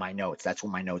are my notes. That's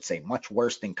what my notes say. Much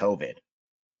worse than COVID.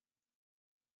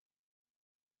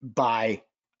 By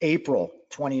April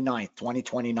 29th,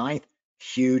 2029,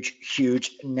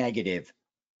 huge negative.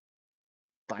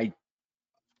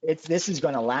 This is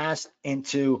going to last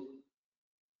into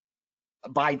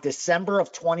by December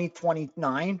of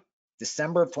 2029,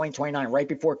 right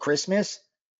before Christmas.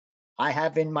 I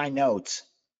have in my notes,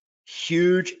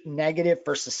 huge negative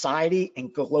for society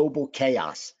and global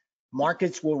chaos.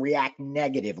 Markets will react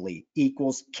negatively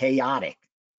equals chaotic.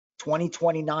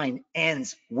 2029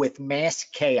 ends with mass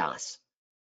chaos.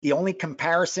 The only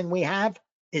comparison we have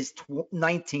is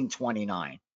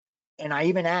 1929. And I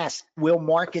even asked, will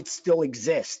markets still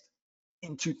exist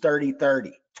into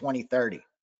 2030?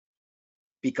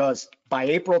 Because by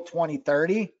April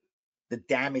 2030, the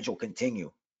damage will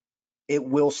continue. It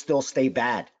will still stay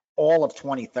bad all of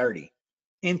 2030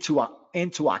 into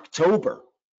October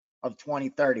of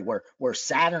 2030, where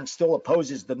Saturn still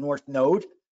opposes the North Node.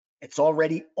 It's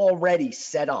already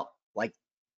set up like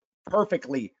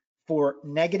perfectly for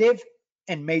negative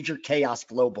and major chaos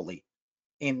globally.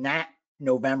 In that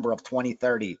November of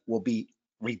 2030 will be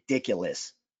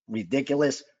ridiculous. We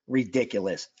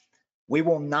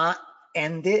will not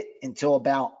end it until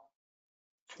about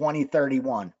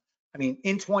 2031. In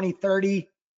 2030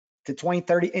 to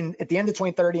 2030, at the end of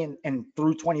 2030 and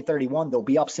through 2031, there'll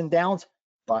be ups and downs,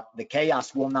 but the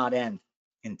chaos will not end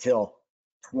until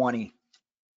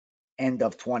end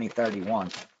of 2031.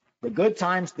 The good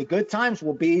times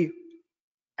will be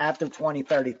after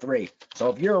 2033. So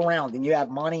if you're around and you have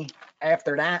money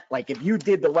after that, like if you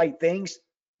did the right things,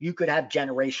 you could have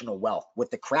generational wealth. With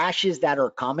the crashes that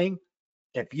are coming,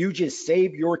 if you just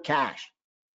save your cash,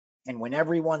 and when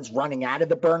everyone's running out of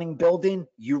the burning building,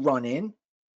 you run in.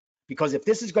 Because if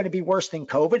this is going to be worse than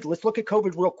COVID, let's look at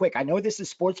COVID real quick. I know this is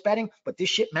sports betting, but this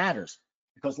shit matters.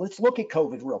 Because let's look at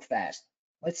COVID real fast.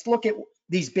 Let's look at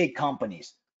these big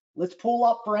companies. Let's pull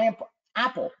up for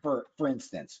Apple, for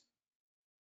instance.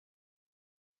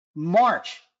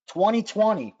 March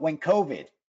 2020, when COVID,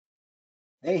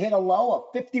 they hit a low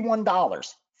of $51.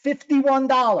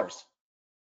 $51.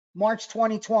 March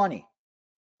 2020.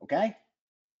 Okay.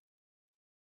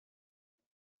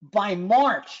 By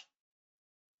March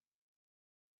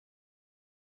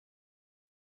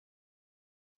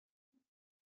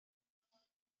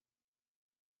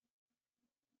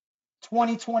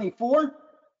 2024,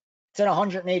 it's at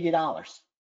 $180.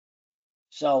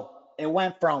 So it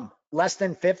went from less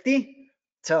than 50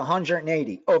 to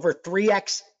 180, over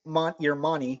 3x your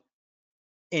money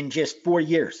in just 4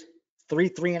 years,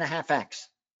 3.5x.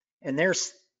 And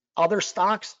there's other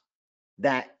stocks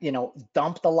that,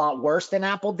 dumped a lot worse than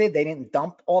Apple did. They didn't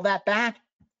dump all that bad.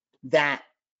 That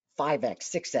 5x,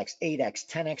 6x, 8x,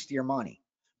 10x to your money.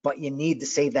 But you need to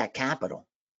save that capital.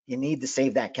 You need to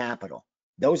save that capital.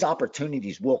 Those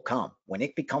opportunities will come when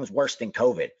it becomes worse than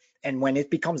COVID. And when it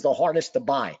becomes the hardest to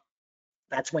buy,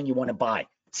 that's when you want to buy.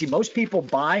 See, most people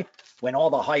buy when all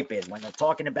the hype is, when they're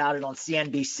talking about it on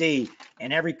CNBC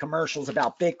and every commercial's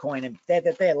about Bitcoin and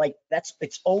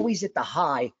it's always at the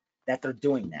high that they're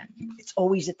doing that. It's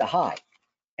always at the high.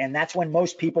 And that's when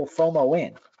most people FOMO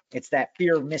in. It's that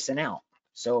fear of missing out.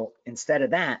 So instead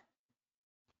of that,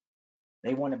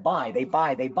 they want to buy, they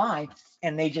buy,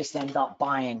 and they just end up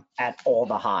buying at all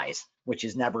the highs, which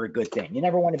is never a good thing. You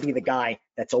never want to be the guy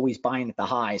that's always buying at the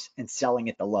highs and selling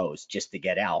at the lows just to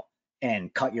get out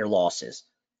and cut your losses.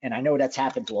 And I know that's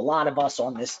happened to a lot of us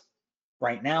on this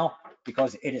right now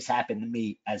because it has happened to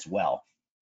me as well.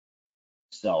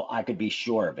 So I could be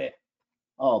sure of it.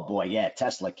 Oh boy, yeah,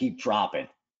 Tesla keep dropping.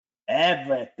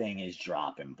 Everything is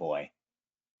dropping, boy.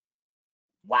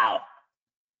 Wow.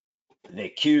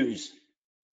 The Qs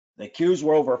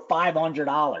were over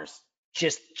 $500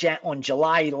 just on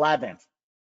July 11th.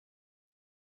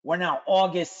 We're now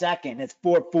August 2nd. It's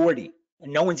 440.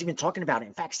 And no one's even talking about it.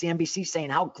 In fact, CNBC is saying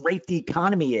how great the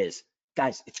economy is.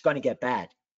 Guys, it's going to get bad.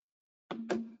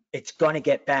 It's going to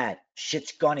get bad.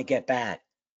 Shit's going to get bad.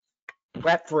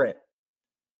 Prep for it.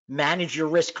 Manage your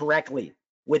risk correctly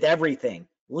with everything.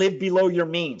 Live below your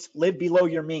means. Live below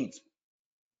your means.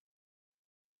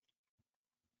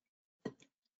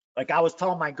 Like I was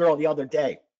telling my girl the other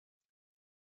day,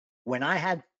 when I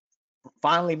had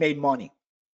finally made money,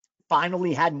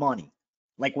 finally had money,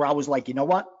 like where I was like, you know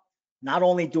what? Not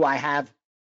only do I have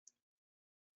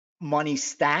money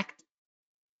stacked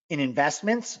in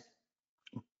investments,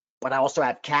 but I also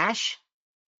have cash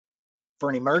for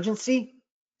an emergency.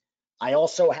 I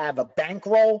also have a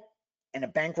bankroll and a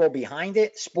bankroll behind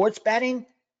it, sports betting,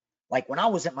 like when I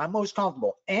was at my most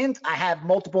comfortable. And I have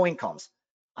multiple incomes.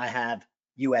 I have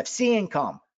UFC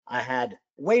income. I had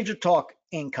WagerTalk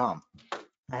income.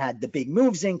 I had the big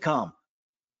moves income.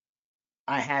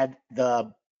 I had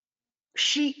the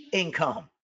sheet income.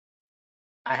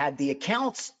 I had the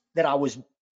accounts that I was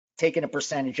taking a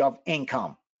percentage of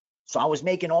income. So I was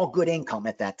making all good income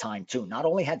at that time too. Not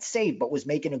only had saved, but was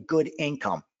making a good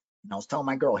income. And I was telling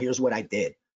my girl, here's what I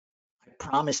did. I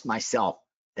promised myself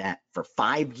that for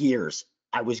 5 years,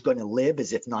 I was going to live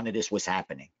as if none of this was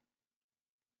happening.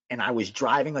 And I was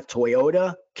driving a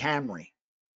Toyota Camry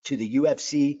to the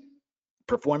UFC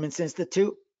Performance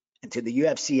Institute and to the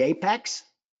UFC Apex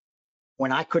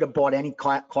when I could have bought any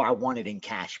car I wanted in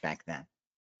cash back then.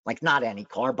 Like not any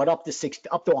car, but up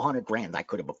to 100 grand I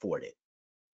could have afforded.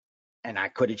 And I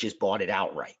could have just bought it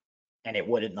outright and it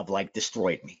wouldn't have like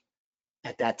destroyed me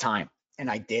at that time.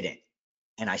 And I didn't.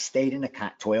 And I stayed in a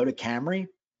Toyota Camry.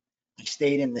 I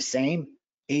stayed in the same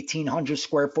 1,800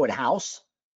 square foot house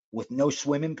with no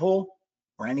swimming pool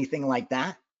or anything like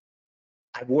that.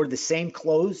 I wore the same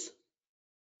clothes.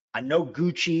 No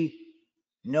Gucci,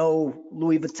 no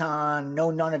Louis Vuitton,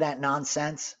 no none of that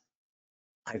nonsense.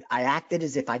 I acted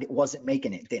as if I wasn't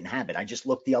making it, didn't have it. I just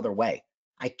looked the other way.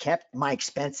 I kept my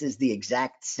expenses the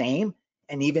exact same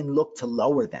and even looked to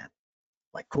lower them.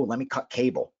 Like, cool, let me cut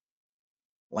cable.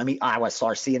 I was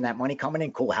start seeing that money coming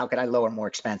in. Cool, how could I lower more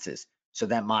expenses so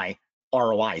that my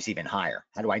ROI is even higher?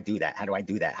 How do I do that? How do I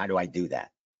do that? How do I do that?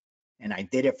 And I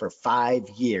did it for 5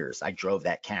 years. I drove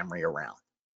that Camry around.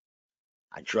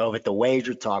 I drove it to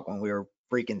WagerTalk when we were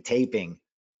freaking taping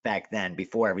back then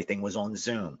before everything was on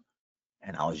Zoom.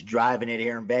 And I was driving it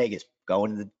here in Vegas,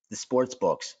 going to the sports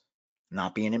books,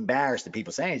 not being embarrassed. And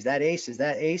people saying, is that Ace? Is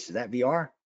that Ace? Is that VR?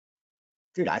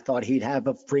 Dude, I thought he'd have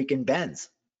a freaking Benz.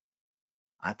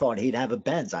 I thought he'd have a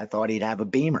Benz. I thought he'd have a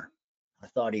Beamer. I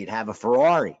thought he'd have a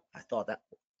Ferrari. I thought that,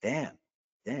 damn,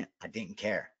 I didn't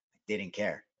care. I didn't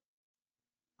care.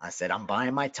 I said, I'm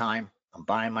buying my time. I'm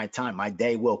buying my time. My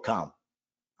day will come.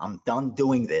 I'm done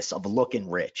doing this of looking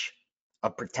rich.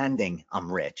 of pretending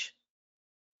I'm rich,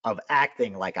 of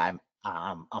acting like I'm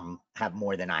have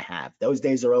more than I have. Those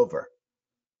days are over.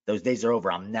 Those days are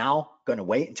over. I'm now going to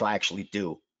wait until I actually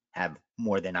do have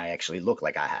more than I actually look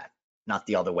like I have, not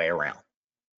the other way around.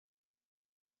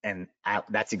 And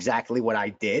that's exactly what I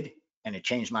did, and it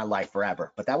changed my life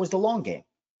forever. But that was the long game.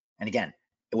 And again,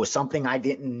 it was something I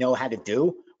didn't know how to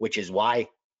do, which is why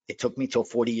it took me till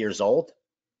 40 years old.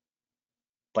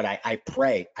 But I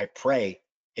pray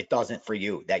it doesn't for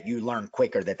you, that you learn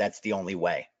quicker that that's the only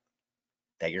way,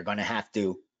 that you're going to have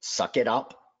to suck it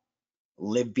up,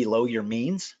 live below your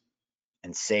means,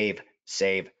 and save,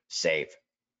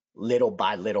 little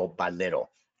by little by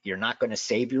little. You're not going to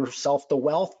save yourself the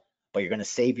wealth, but you're going to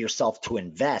save yourself to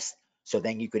invest, so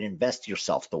then you could invest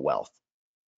yourself the wealth.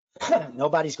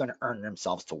 Nobody's going to earn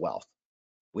themselves to wealth.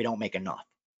 We don't make enough.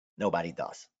 Nobody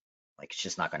does. Like, it's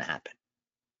just not going to happen.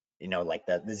 You know, like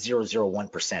the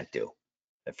 0.001% do.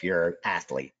 If you're an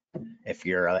athlete, if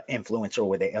you're an influencer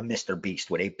with a Mr.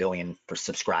 Beast with 8 billion for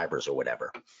subscribers or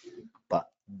whatever. But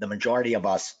the majority of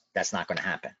us, that's not going to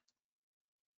happen.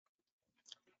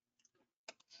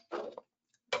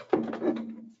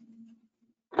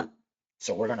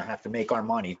 So we're going to have to make our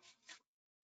money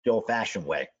the old-fashioned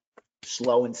way,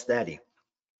 slow and steady,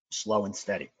 slow and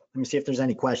steady. Let me see if there's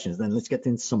any questions. Then let's get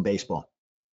into some baseball.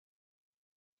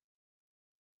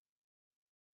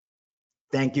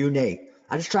 Thank you, Nate.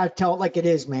 I just try to tell it like it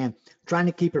is, man. I'm trying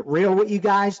to keep it real with you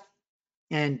guys.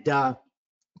 And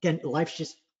again, life's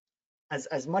just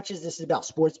as much as this is about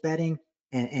sports betting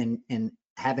and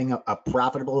having a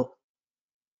profitable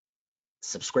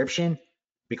subscription,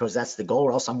 because that's the goal,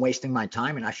 or else I'm wasting my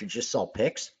time and I should just sell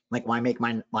picks. Like, why make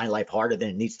my life harder than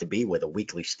it needs to be with a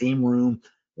weekly steam room,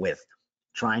 with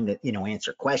trying to, you know,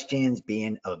 answer questions,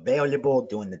 being available,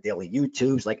 doing the daily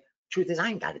YouTubes. Like, truth is, I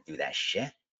ain't got to do that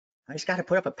shit. I just got to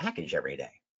put up a package every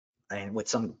day and with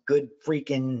some good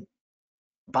freaking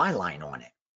byline on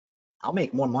it. I'll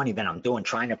make more money than I'm doing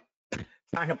trying to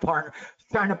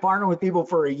partner with people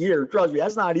for a year. Trust me,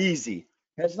 that's not easy.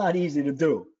 That's not easy to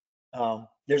do.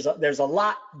 There's a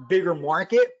lot bigger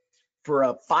market for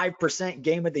a 5%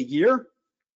 game of the year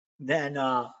than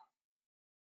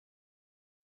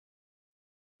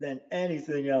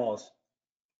anything else.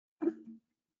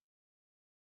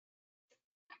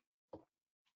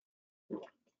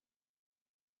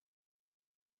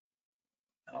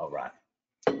 All right.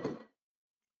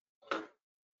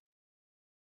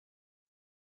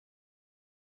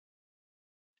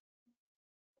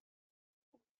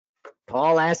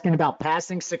 Paul asking about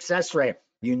passing success rate.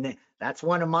 That's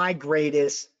one of my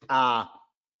greatest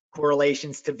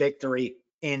correlations to victory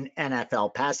in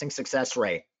NFL, passing success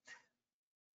rate.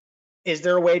 Is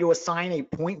there a way to assign a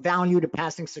point value to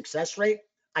passing success rate?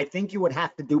 I think you would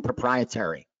have to do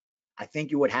proprietary. I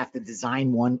think you would have to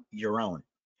design one your own,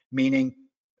 meaning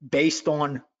based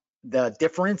on the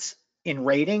difference in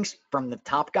ratings from the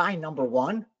top guy, number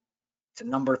 1 to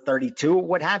number 32,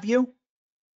 what have you,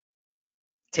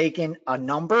 taking a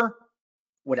number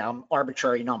with an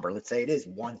arbitrary number. Let's say it is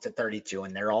 1 to 32,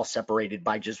 and they're all separated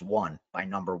by just 1, by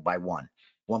number by 1,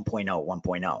 1.0,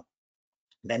 1.0.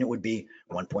 Then it would be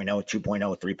 1.0,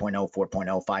 2.0, 3.0,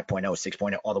 4.0, 5.0,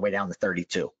 6.0, all the way down to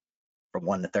 32, from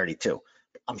 1 to 32.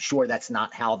 I'm sure that's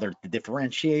not how they're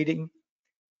differentiating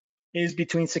is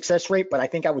between success rate, but I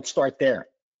think I would start there,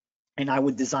 and I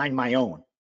would design my own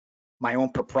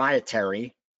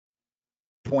proprietary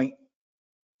point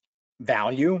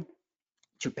value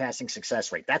to passing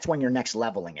success rate. That's when you're next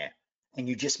leveling it, and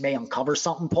you just may uncover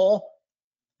something, Paul,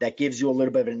 that gives you a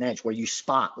little bit of an edge where you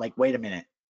spot, like, wait a minute,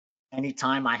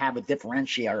 anytime I have a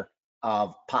differentiator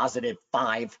of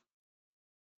 +5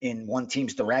 in one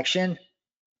team's direction,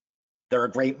 they're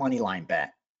a great money line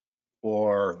bet,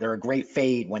 or they're a great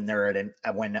fade when they're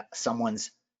when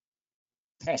someone's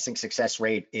passing success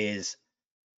rate is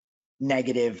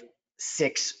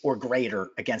 -6 or greater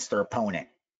against their opponent.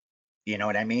 You know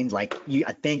what I mean? Like,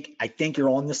 I think you're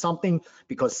on to something,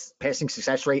 because passing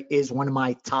success rate is one of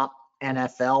my top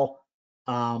NFL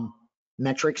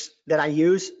metrics that I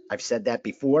use. I've said that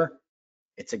before.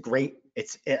 It's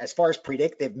as far as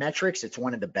predictive metrics, it's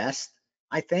one of the best,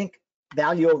 I think.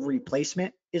 Value over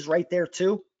replacement is right there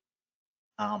too.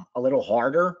 A little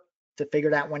harder to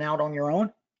figure that one out on your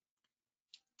own,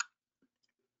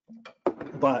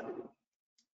 but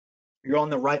you're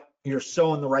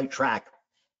so on the right track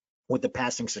with the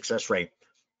passing success rate,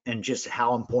 and just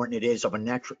how important it is of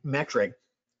a metric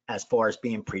as far as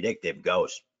being predictive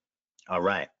goes. All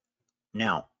right.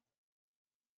 Now,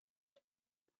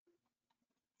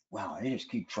 wow, they just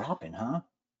keep dropping, huh?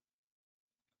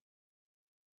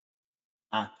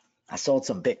 I sold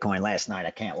some Bitcoin last night.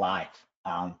 I can't lie.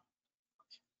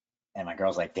 And my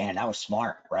girl's like, damn, that was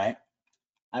smart, right?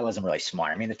 I wasn't really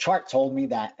smart. I mean, the chart told me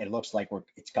that it looks like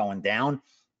it's going down,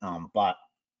 but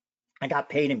I got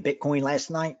paid in Bitcoin last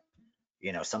night.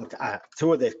 You know,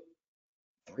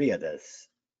 three of this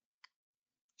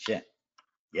shit.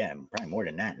 Yeah, probably more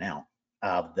than that now.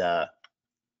 Of the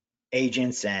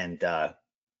agents and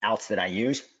outs that I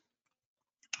use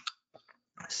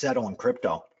settle in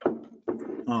crypto.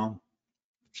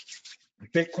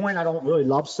 Bitcoin, I don't really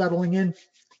love settling in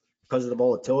because of the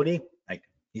volatility. Like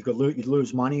you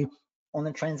lose money on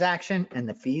the transaction and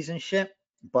the fees and shit.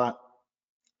 But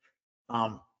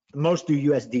most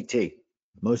do USDT,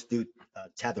 most do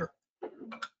Tether.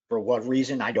 For what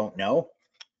reason, I don't know.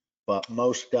 But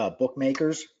most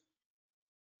bookmakers,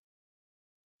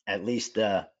 at least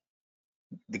the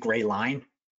gray line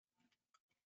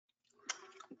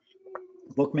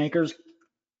bookmakers,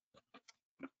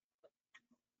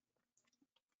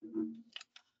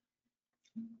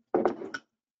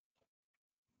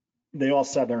 they all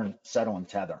settle in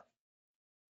Tether.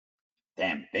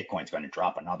 Damn, Bitcoin's going to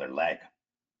drop another leg.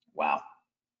 Wow.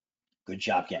 Good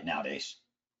job getting out, Ace.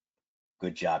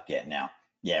 Good job getting out.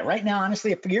 Yeah, right now,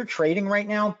 honestly, if you're trading right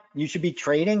now, you should be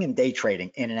trading and day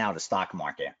trading in and out of the stock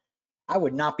market. I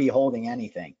would not be holding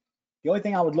anything. The only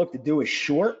thing I would look to do is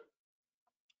short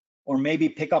or maybe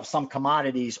pick up some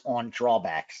commodities on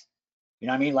drawbacks. You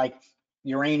know what I mean? Like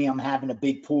uranium having a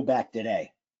big pullback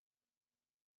today.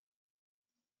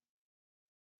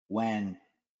 When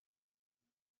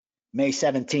May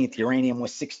 17th, uranium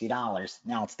was $60.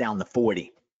 Now it's down to 40. You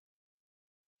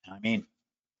know what I mean?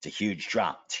 It's a huge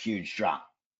drop. It's a huge drop.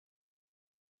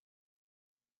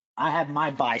 I have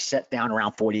my buy set down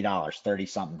around $40, 30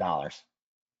 something dollars.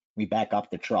 We back up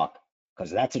the truck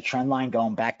because that's a trend line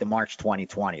going back to March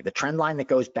 2020. The trend line that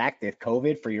goes back to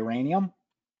COVID for uranium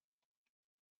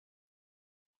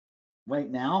right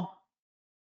now,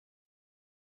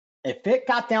 if it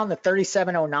got down to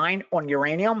 37.09 on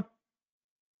uranium,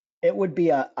 it would be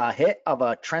a hit of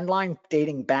a trend line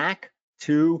dating back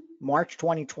to March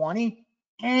 2020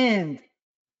 and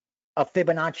a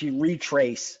Fibonacci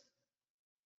retrace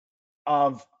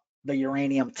of the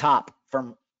uranium top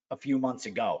from a few months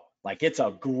ago. Like it's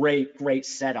a great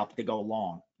setup to go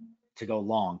long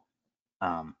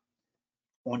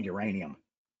on uranium.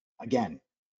 Again,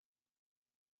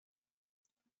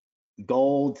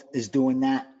 gold is doing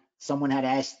that. Someone had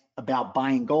asked about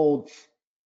buying gold,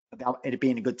 about it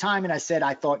being a good time, and I said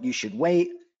I thought you should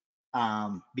wait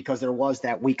because there was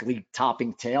that weekly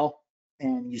topping tail,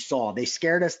 and you saw they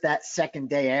scared us that second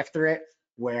day after it,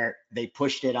 where they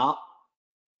pushed it up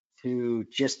to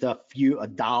just a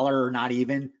dollar, not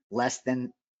even less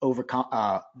than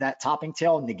overcome that topping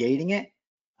tail, negating it.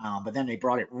 But then they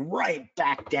brought it right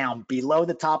back down below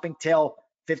the topping tail,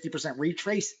 50%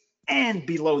 retrace, and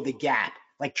below the gap.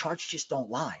 Like charts just don't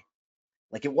lie.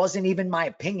 Like it wasn't even my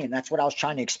opinion. That's what I was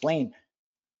trying to explain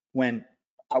when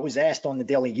I was asked on the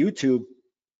daily YouTube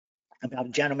about a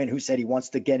gentleman who said he wants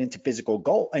to get into physical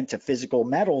gold, into physical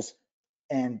metals,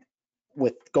 and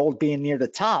with gold being near the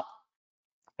top,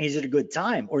 is it a good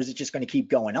time or is it just going to keep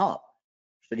going up?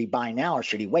 Should he buy now or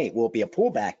should he wait? Will it be a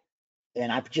pullback?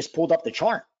 And I've just pulled up the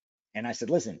chart and I said,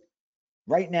 listen,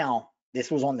 right now,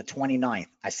 this was on the 29th.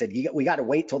 I said, we got to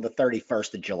wait till the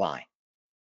 31st of July.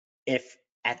 If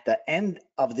at the end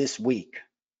of this week,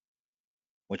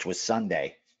 which was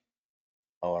Sunday,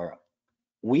 or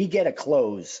we get a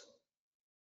close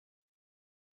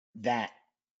that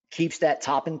keeps that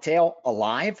top and tail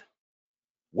alive,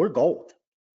 we're gold.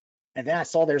 And then I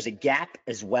saw there's a gap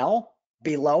as well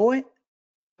below it.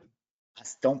 I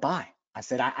said, don't buy. I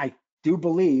said, I do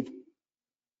believe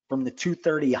from the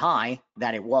 230 high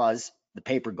that it was the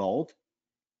paper gold,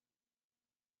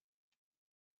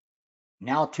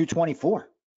 now 224.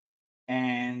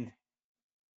 And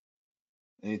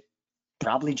it's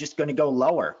probably just going to go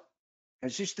lower.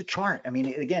 It's just the chart. I mean,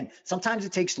 again, sometimes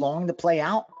it takes long to play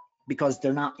out because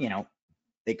they're not,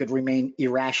 they could remain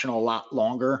irrational a lot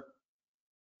longer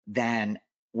than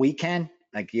we can.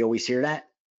 Like you always hear that.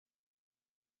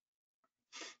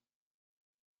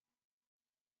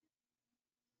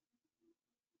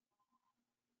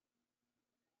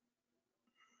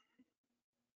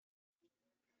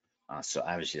 So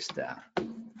I was just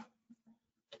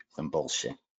some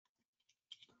bullshit.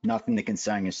 Nothing to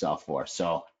concern yourself for.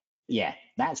 So yeah,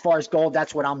 as far as gold,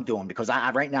 that's what I'm doing because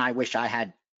I right now I wish I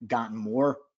had gotten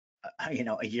more, a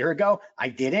year ago. I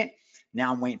didn't.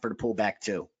 Now I'm waiting for the pullback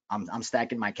too. I'm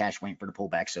stacking my cash waiting for the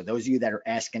pullback. So those of you that are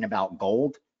asking about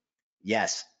gold,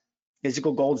 yes,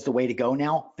 physical gold's the way to go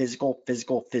now. Physical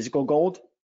gold.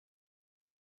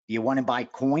 You want to buy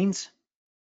coins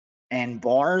and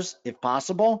bars if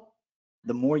possible.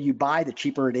 The more you buy, the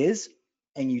cheaper it is.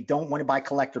 And you don't want to buy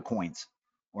collector coins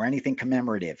or anything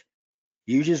commemorative.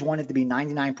 You just want it to be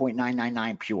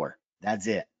 99.999 pure. That's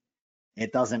it.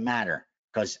 It doesn't matter,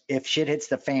 because if shit hits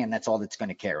the fan, that's all that's going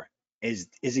to care. Is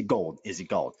it gold? Is it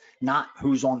gold? Not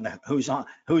who's on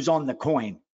the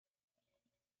coin.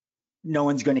 No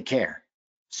one's going to care.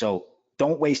 So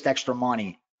don't waste extra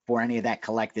money for any of that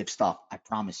collective stuff. I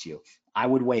promise you. I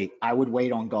would wait. I would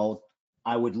wait on gold.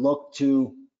 I would look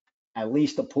to at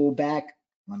least a pullback.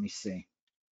 Let me see.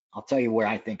 I'll tell you where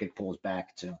I think it pulls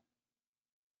back to.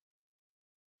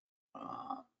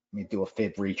 Let me do a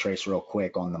fib retrace real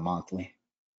quick on the monthly.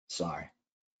 Sorry.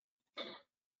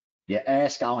 You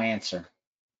ask, I'll answer.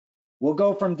 We'll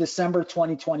go from December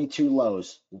 2022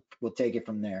 lows. We'll take it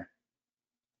from there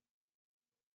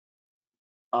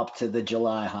up to the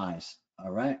July highs.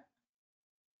 All right.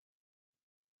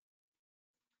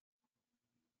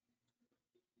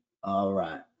 All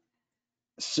right.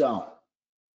 So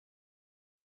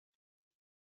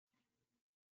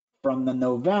from the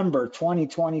November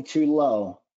 2022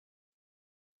 low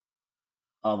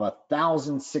of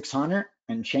 1,600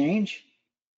 and change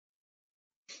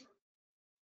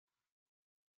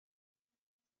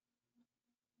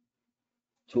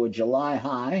to a July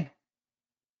high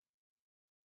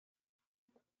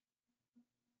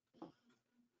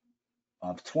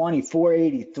of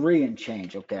 2,483 and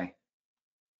change. Okay.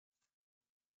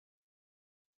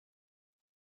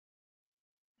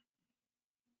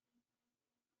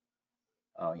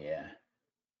 Oh yeah.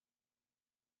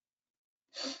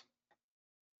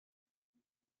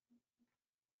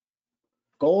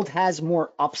 Gold has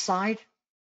more upside.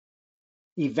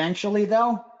 Eventually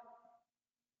though,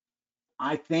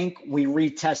 I think we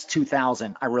retest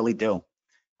 2,000. I really do.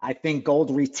 I think gold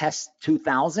retests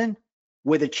 2,000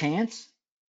 with a chance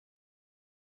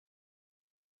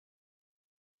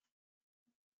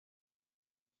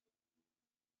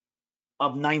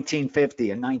of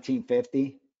 1950 and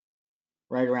 1950,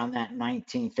 right around that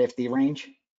 1950 range.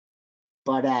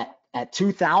 But at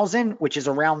 2,000, which is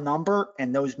a round number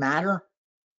and those matter,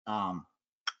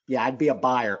 yeah, I'd be a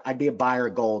buyer. I'd be a buyer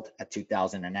of gold at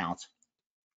 2,000 an ounce.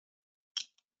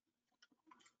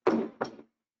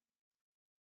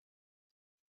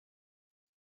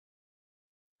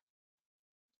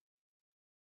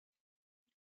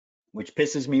 Which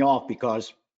pisses me off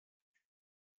because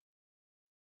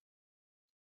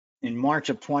in March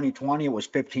of 2020, it was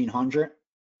 1,500.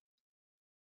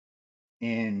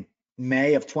 In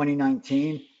May of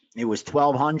 2019, it was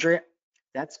 1,200.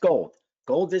 That's gold.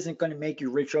 Gold isn't going to make you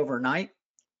rich overnight,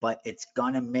 but it's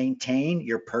going to maintain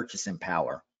your purchasing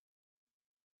power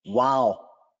while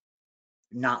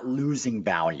not losing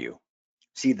value.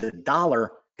 See, the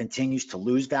dollar continues to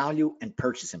lose value and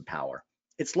purchasing power.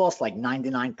 It's lost like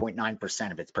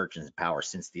 99.9% of its purchasing power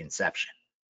since the inception.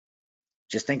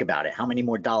 Just think about it. How many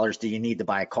more dollars do you need to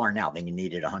buy a car now than you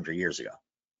needed 100 years ago?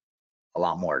 A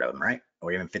lot more of them, right?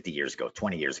 Or even 50 years ago,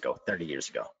 20 years ago, 30 years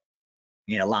ago.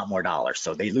 You need a lot more dollars.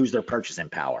 So they lose their purchasing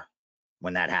power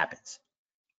when that happens.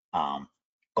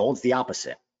 Gold's the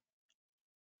opposite.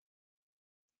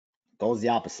 Gold's the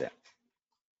opposite.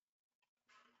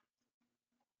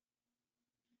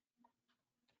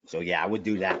 So yeah, I would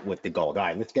do that with the gold. All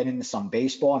right, let's get into some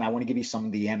baseball, and I want to give you some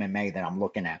of the MMA that I'm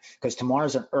looking at because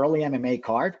tomorrow's an early MMA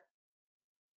card.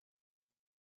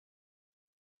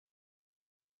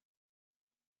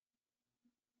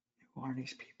 Who are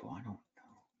these people? I don't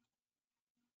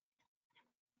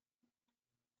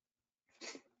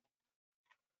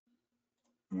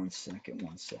know. One second.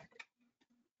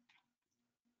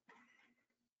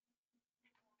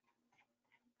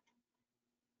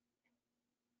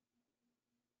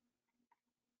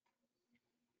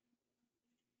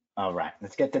 All right,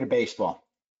 let's get to the baseball.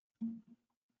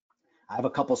 I have a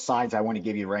couple sides I want to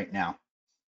give you right now.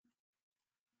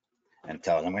 I'm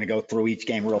going to go through each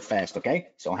game real fast, okay?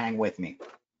 So hang with me.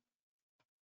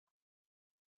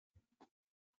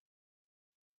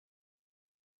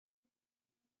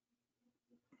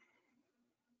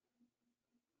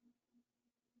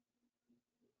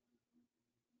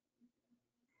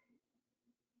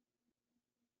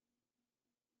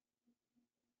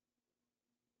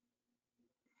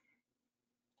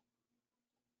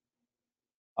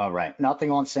 All right,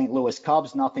 nothing on St. Louis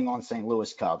Cubs, nothing on St.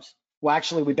 Louis Cubs. Well,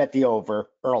 actually, we bet the over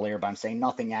earlier, but I'm saying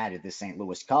nothing added to St.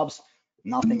 Louis Cubs.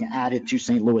 Nothing added to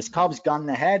St. Louis Cubs. Gun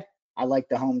the head. I like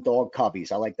the home dog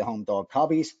Cubbies.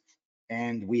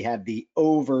 And we have the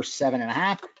over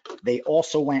 7.5. They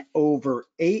also went over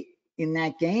 8 in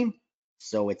that game.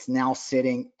 So it's now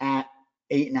sitting at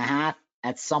 8.5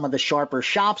 at some of the sharper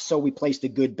shops. So we placed a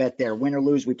good bet there. Win or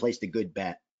lose, we placed a good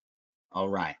bet. All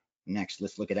right. Next,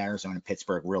 let's look at Arizona,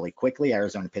 Pittsburgh really quickly.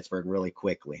 Arizona, Pittsburgh really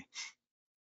quickly.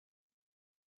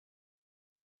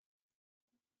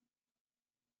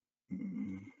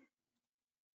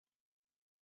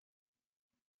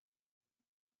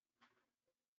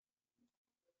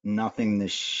 Nothing to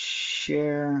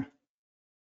share.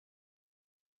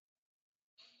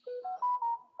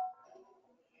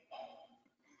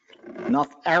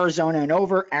 Arizona and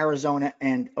over, Arizona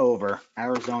and over.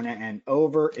 Arizona and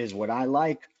over is what I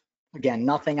like. Again,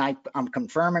 nothing I'm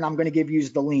confirming. I'm going to give you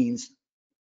the leans.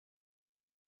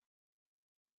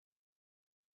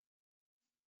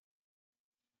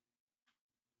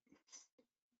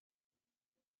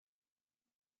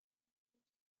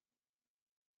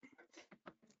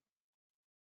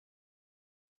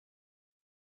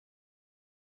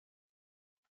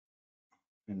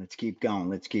 And let's keep going.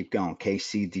 Let's keep going.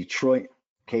 KC Detroit.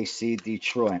 KC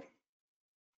Detroit.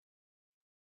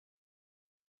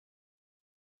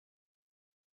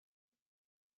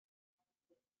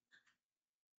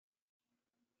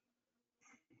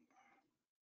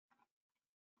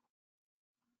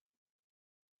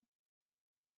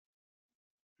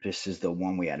 This is the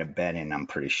one we had a bet in, I'm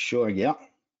pretty sure. Yep.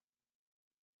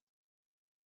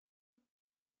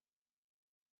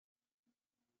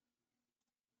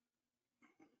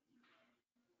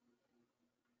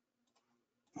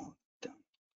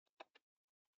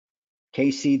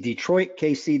 KC Detroit.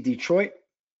 KC Detroit.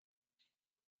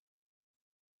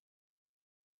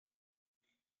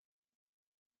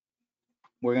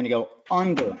 We're going to go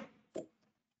under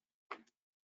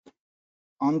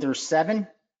 7,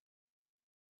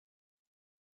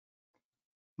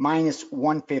 minus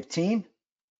 115.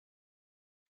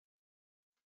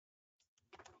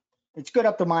 It's good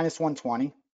up to minus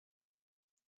 120.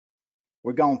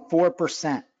 We're going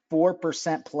 4%,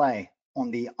 4% play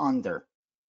on the under.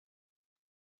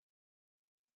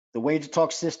 The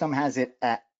WagerTalk system has it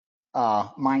at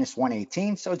minus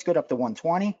 118, so it's good up to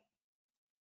 120.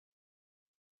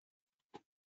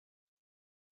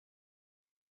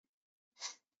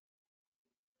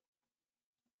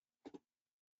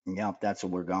 Yep, that's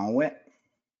what we're going with.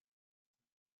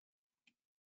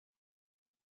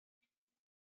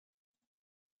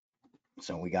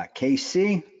 So we got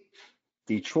KC,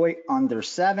 Detroit under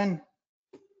 7.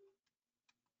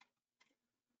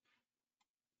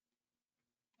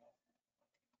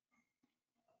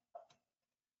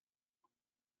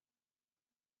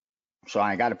 So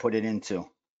I got to put it into.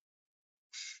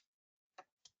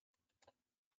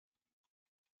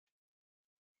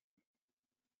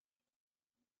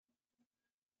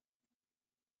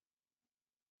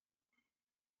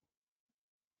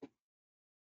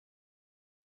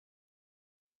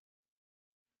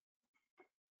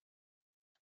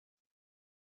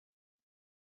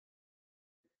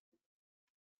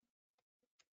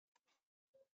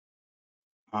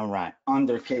 All right,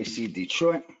 under KC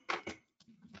Detroit.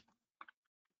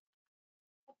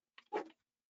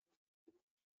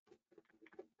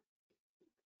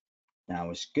 That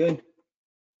was good.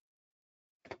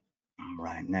 All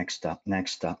right, next up,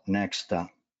 next up, next up.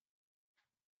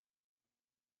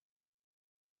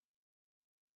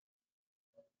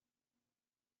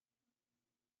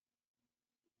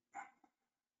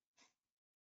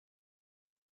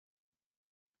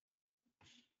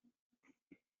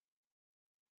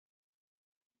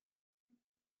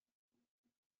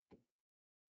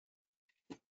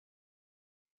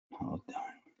 Hold on.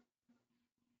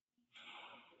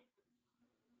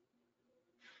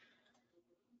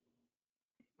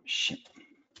 Shit.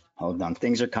 Hold on.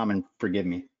 Things are coming. Forgive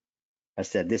me. I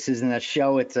said this isn't a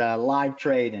show. It's a live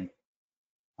trading.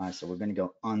 All right, so we're going to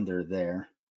go under there.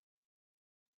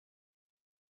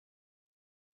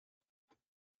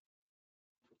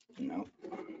 Nope.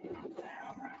 All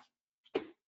right. Let's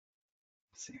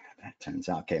see how that turns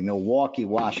out. Okay, Milwaukee,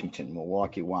 Washington.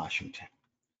 Milwaukee, Washington.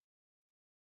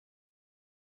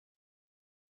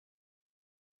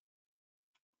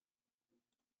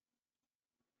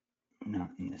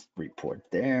 Not in this report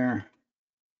there.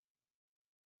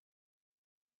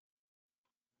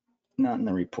 Not in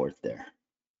the report there.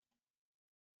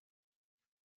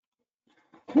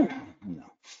 No.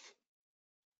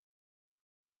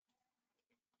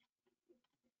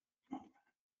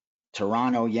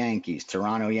 Toronto Yankees.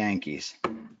 Toronto Yankees.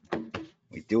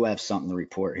 We do have something to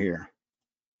report here.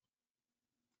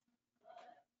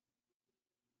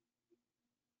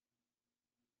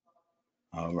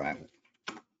 All right.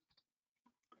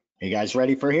 You guys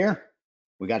ready for here?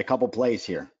 We got a couple plays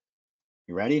here.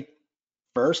 You ready?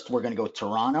 First, we're going to go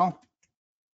Toronto,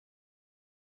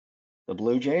 the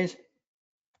Blue Jays.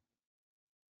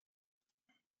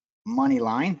 Money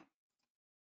line.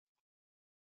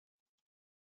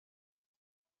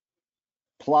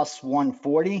 plus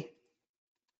 140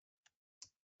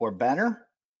 or better.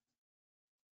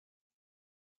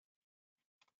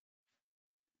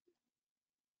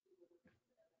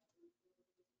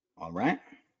 All right.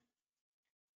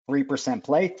 3%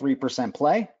 play, 3%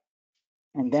 play.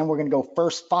 And then we're going to go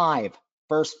first five.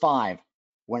 First five.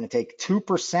 We're going to take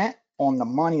 2% on the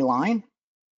money line.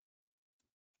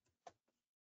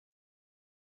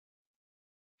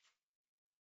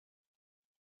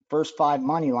 First five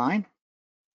money line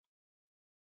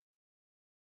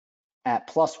at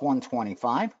plus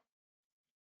 125.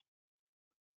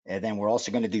 And then we're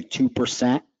also going to do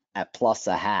 2% at plus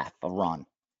a half a run.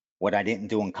 What I didn't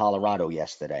do in Colorado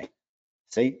yesterday.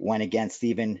 See, went against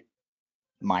even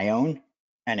my own,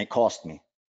 and it cost me.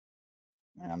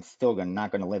 And I'm still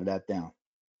not going to live that down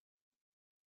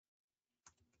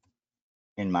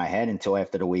in my head until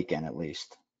after the weekend at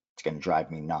least. It's going to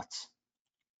drive me nuts.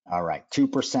 All right,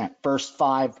 2%. First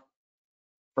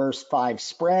five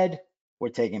spread. We're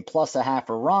taking plus a half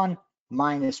a run,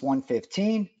 minus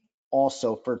 115,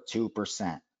 also for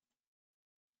 2%.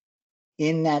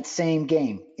 In that same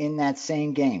game,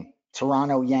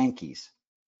 Toronto Yankees.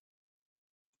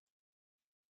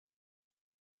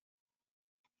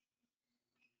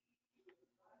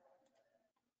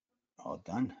 All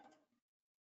done.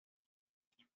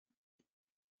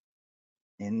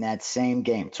 In that same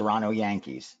game, Toronto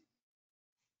Yankees.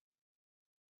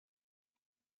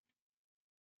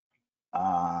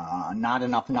 Not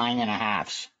enough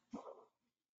 9.5s.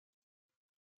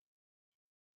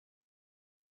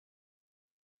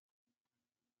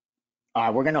 All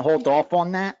right, we're going to hold off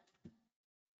on that.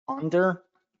 Under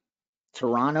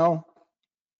Toronto,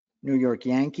 New York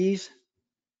Yankees.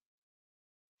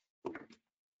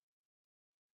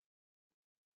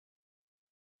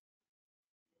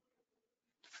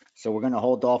 So we're going to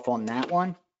hold off on that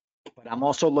one. But I'm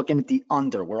also looking at the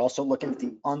under. We're also looking at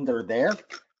the under there.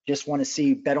 Just want to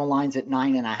see bettor lines at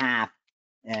 9.5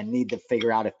 and need to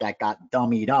figure out if that got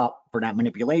dummied up for that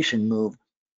manipulation move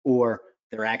or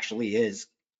there actually is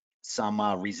some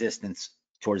resistance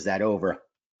towards that over.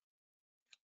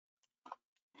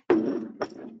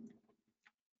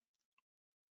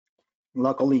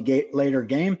 Luckily, later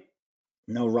game,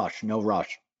 no rush, no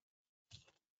rush.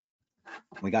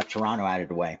 We got Toronto out of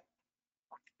the way.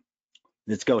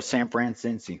 Let's go San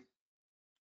Francisco.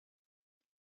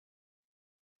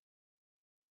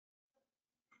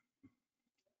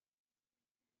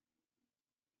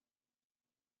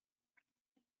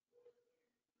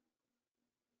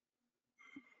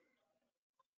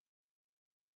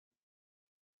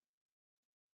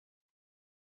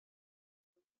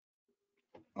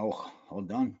 Oh,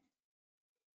 hold on.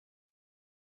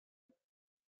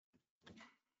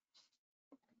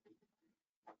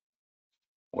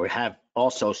 We have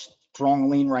also strong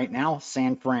lean right now,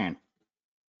 San Fran.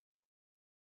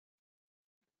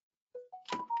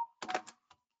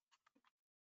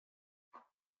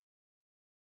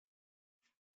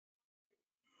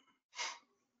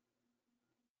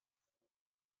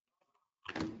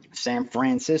 San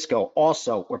Francisco,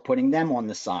 also, we're putting them on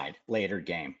the side later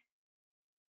game.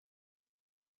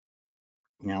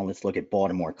 Now let's look at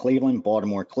Baltimore, Cleveland.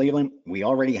 Baltimore, Cleveland. We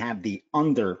already have the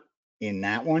under in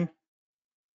that one,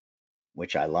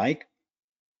 which I like.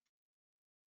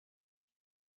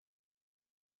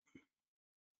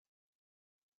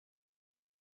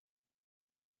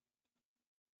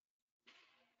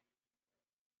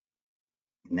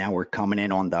 Now we're coming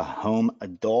in on the home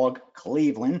dog,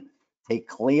 Cleveland. Take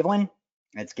Cleveland.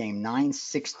 That's game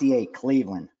 968,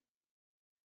 Cleveland.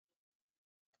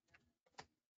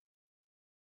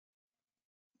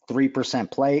 %3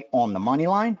 play on the money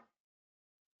line.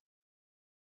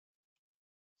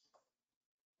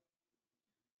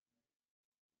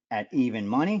 At even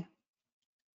money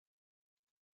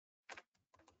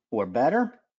or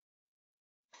better.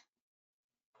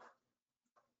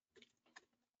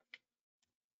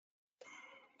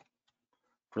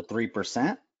 For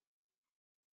 3%.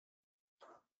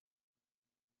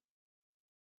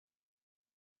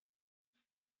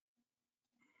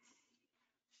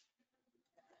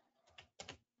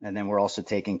 And then we're also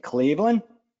taking Cleveland.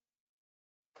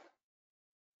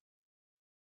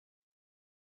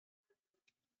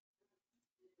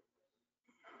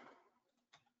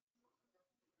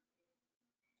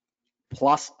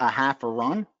 Plus a half a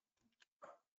run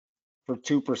for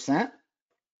 2%.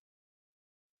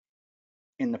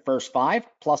 In the first five,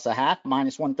 plus a half,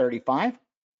 minus 135,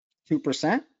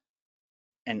 2%.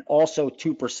 And also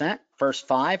 2%, first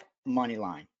five, money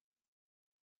line.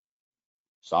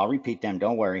 So I'll repeat them,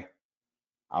 don't worry.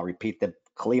 I'll repeat the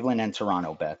Cleveland and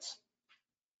Toronto bets.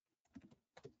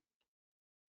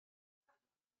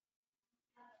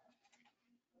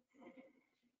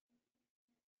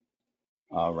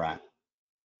 All right.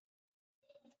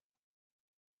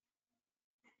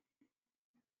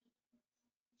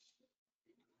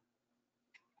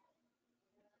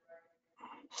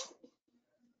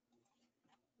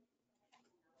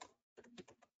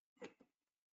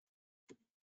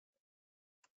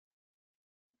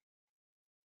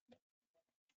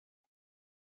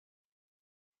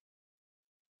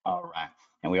 All right.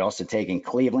 And we also taking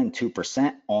Cleveland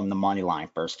 2% on the money line,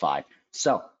 first five.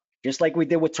 So just like we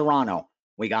did with Toronto,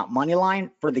 we got money line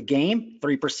for the game,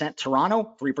 3%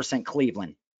 Toronto, 3%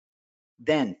 Cleveland.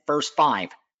 Then first five,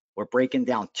 we're breaking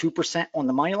down 2% on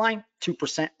the money line,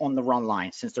 2% on the run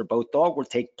line. Since they're both dog, we'll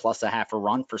take plus a half a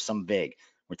run for some big.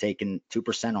 We're taking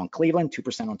 2% on Cleveland,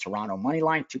 2% on Toronto money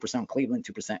line, 2% on Cleveland,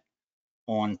 2%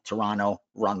 on Toronto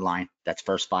run line. That's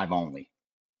first five only.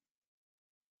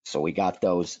 So we got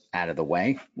those out of the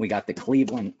way. We got the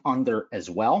Cleveland under as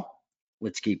well.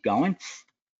 Let's keep going.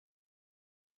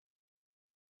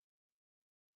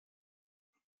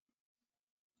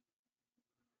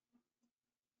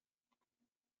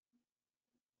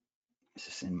 This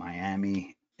is in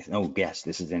Miami. Oh, guess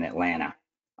this is in Atlanta.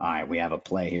 All right, we have a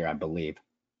play here, I believe.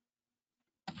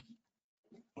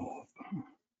 Oh.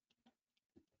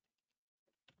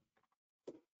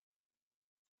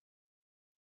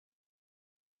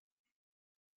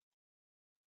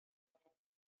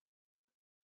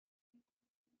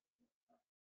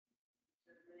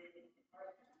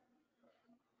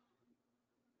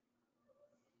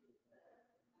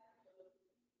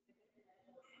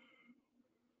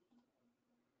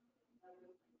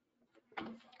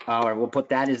 All right, we'll put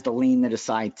that as the lean to the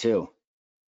side too.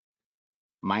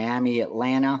 Miami,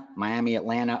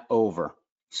 Atlanta over.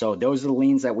 So those are the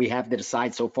leans that we have to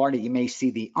decide so far. That you may see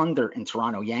the under in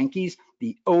Toronto Yankees,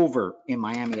 the over in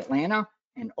Miami, Atlanta,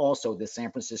 and also the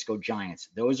San Francisco Giants.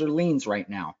 Those are leans right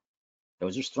now.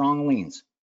 Those are strong leans.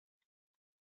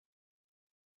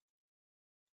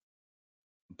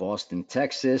 Boston,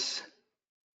 Texas.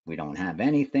 We don't have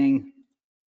anything.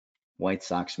 White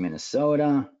Sox,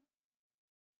 Minnesota.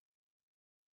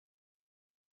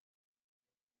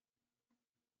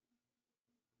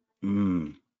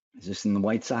 Is this in the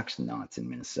White Sox? No, it's in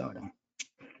Minnesota.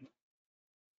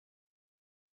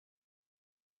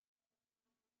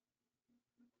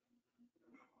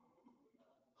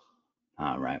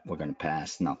 All right, we're going to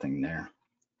pass. Nothing there.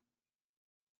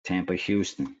 Tampa,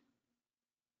 Houston.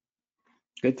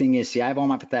 Good thing is, see, I have all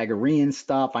my Pythagorean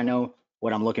stuff. I know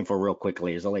what I'm looking for real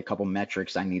quickly. There's only a couple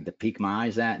metrics I need to peek my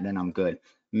eyes at, and then I'm good.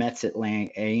 Mets, Atlanta,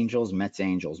 Angels, Mets,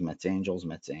 Angels, Mets, Angels,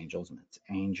 Mets, Angels, Mets,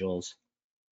 Angels.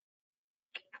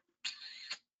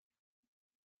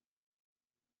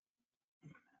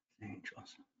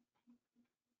 Angels.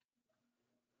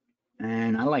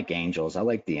 And I like Angels. I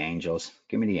like the Angels.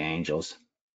 Give me the Angels.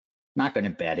 Not going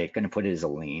to bet it. Going to put it as a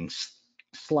lean.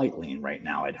 Slight lean right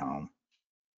now at home.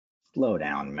 Slow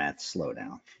down, Mets. Slow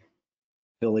down.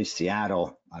 Philly,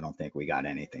 Seattle. I don't think we got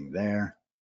anything there.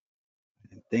 I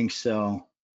didn't think so.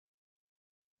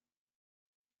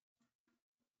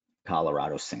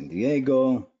 Colorado, San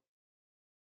Diego.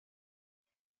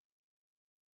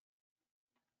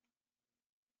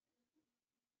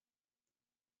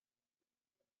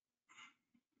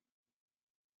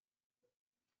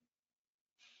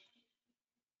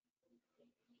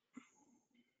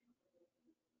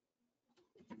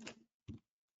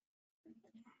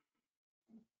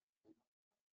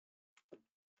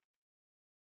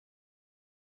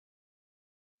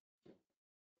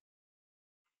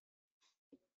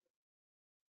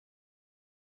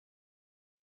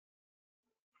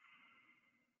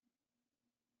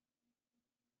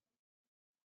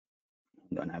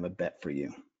 I'm going to have a bet for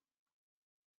you.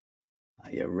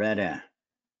 Are you ready?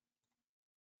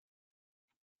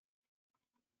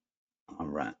 All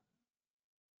right.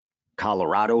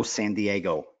 Colorado, San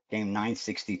Diego. Game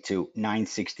 962.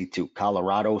 962.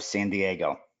 Colorado, San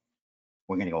Diego.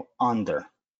 We're going to go under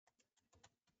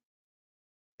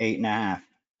 8.5.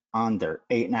 Under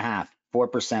 8.5.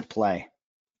 4% play.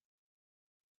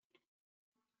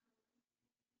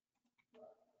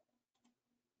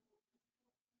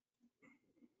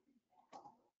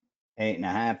 Eight and a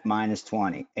half minus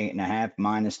 20. 8.5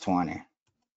 minus 20.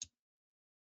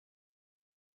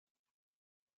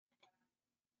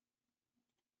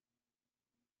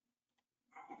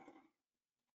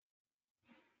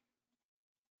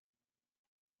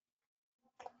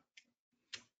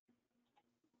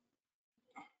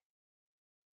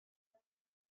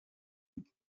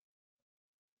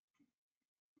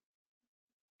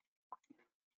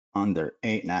 Under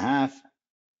 8.5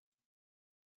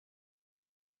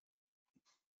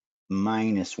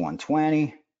 minus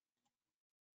 120.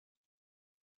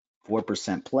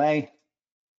 4% play.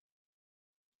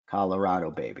 Colorado,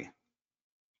 baby.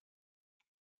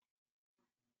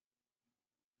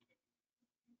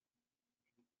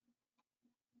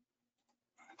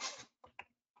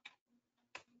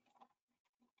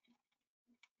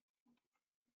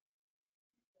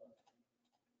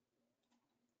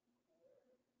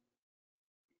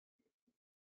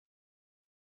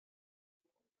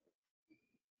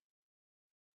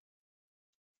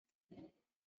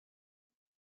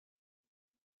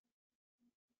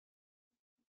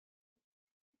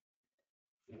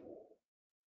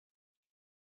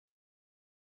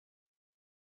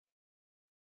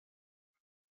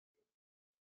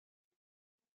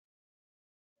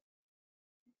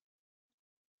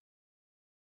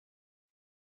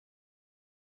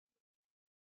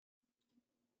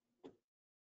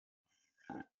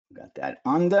 Got that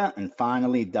under, and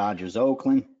finally Dodgers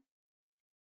Oakland.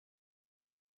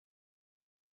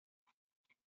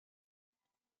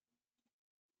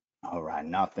 All right,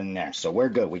 nothing there. So we're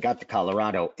good. We got the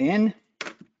Colorado in.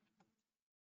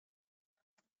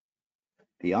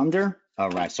 The under. All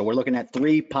right, so we're looking at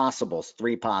three possibles.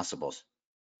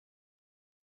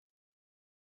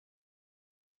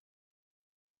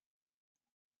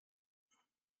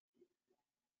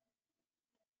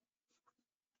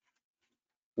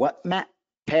 What, Matt?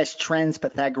 Past trends,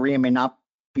 Pythagorean may not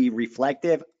be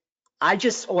reflective.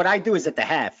 What I do is at the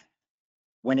half,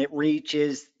 when it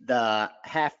reaches the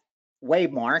halfway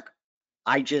mark,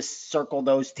 I just circle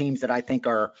those teams that I think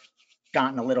are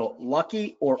gotten a little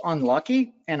lucky or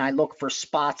unlucky, and I look for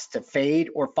spots to fade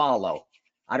or follow.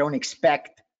 I don't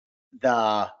expect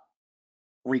the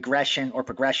regression or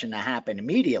progression to happen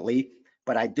immediately,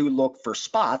 but I do look for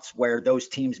spots where those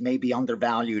teams may be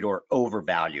undervalued or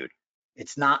overvalued.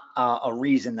 It's not a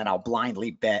reason that I'll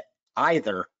blindly bet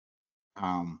either,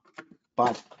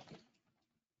 but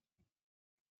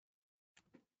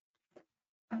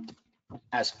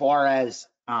as far as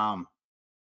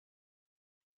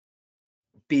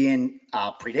being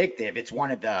predictive, it's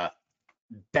one of the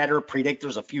better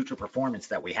predictors of future performance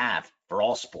that we have for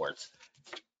all sports.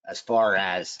 As far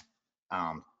as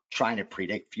trying to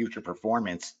predict future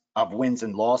performance of wins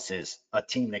and losses, a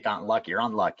team that got lucky or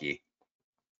unlucky.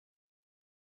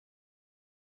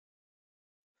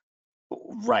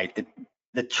 Right.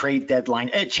 The trade deadline,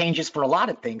 it changes for a lot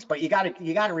of things, but you got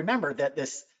to remember that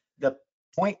the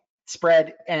point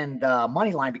spread and the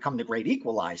money line become the great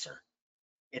equalizer.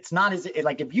 It's not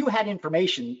like if you had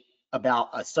information about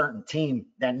a certain team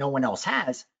that no one else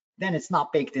has, then it's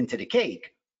not baked into the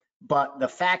cake. But the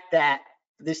fact that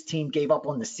this team gave up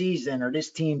on the season, or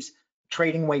this team's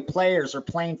trading away players or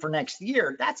playing for next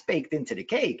year, that's baked into the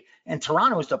cake. And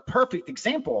Toronto is the perfect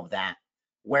example of that,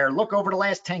 where look over the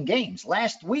last 10 games.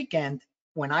 Last weekend,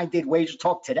 when I did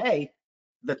WagerTalk today,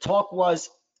 the talk was,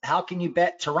 how can you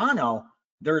bet Toronto?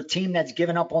 They're a team that's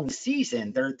given up on the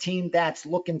season. They're a team that's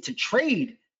looking to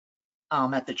trade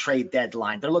at the trade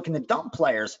deadline. They're looking to dump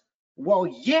players. Well,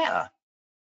 yeah,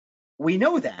 we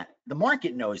know that. The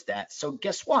market knows that. So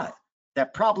guess what?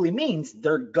 That probably means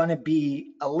they're going to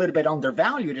be a little bit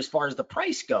undervalued as far as the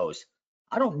price goes.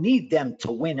 I don't need them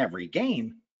to win every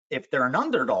game if they're an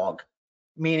underdog,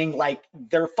 meaning like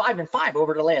they're 5-5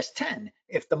 over the last 10.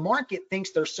 If the market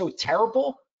thinks they're so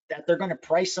terrible that they're going to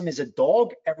price them as a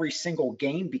dog every single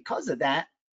game because of that,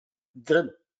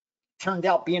 they're turned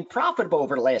out being profitable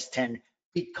over the last 10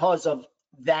 because of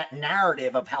that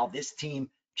narrative of how this team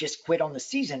just quit on the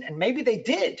season. And maybe they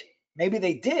did.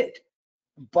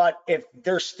 But if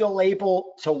they're still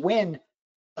able to win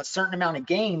a certain amount of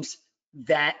games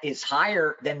that is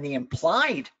higher than the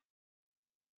implied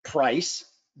price,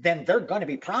 then they're going to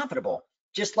be profitable.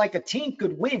 Just like a team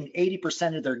could win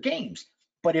 80% of their games.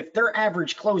 But if their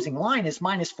average closing line is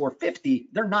minus 450,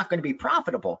 they're not going to be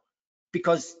profitable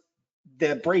because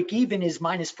the break even is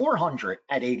minus 400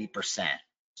 at 80%.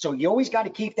 So you always got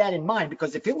to keep that in mind,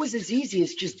 because if it was as easy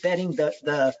as just betting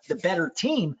the better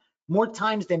team, more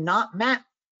times than not, Matt,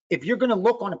 if you're going to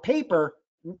look on a paper,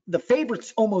 the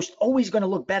favorite's almost always going to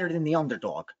look better than the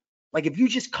underdog. Like if you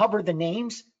just cover the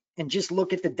names and just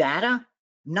look at the data,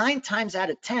 9 times out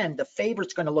of 10, the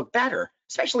favorite's going to look better,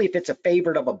 especially if it's a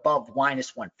favorite of above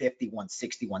minus 150,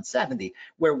 160, 170,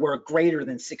 where we're greater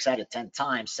than 6 out of 10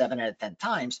 times, 7 out of 10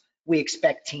 times. We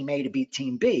expect team A to beat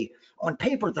team B. On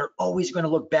paper, they're always going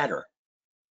to look better.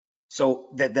 So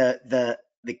the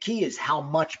key is how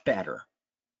much better.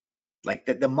 Like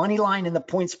the money line and the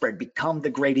point spread become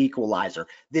the great equalizer.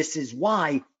 This is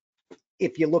why,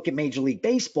 if you look at Major League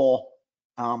Baseball,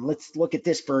 let's look at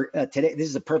this for today. This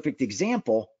is a perfect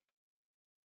example.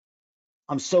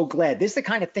 I'm so glad. This is the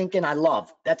kind of thinking I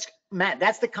love. That's Matt.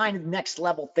 That's the kind of next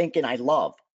level thinking I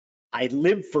love. I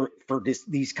live for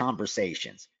these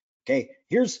conversations. Okay,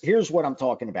 here's what I'm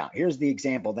talking about. Here's the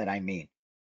example that I mean.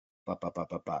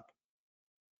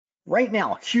 Right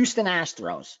now, Houston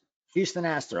Astros,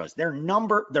 they're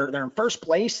in first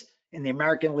place in the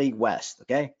American League West.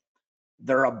 Okay,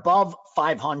 they're above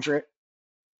 500.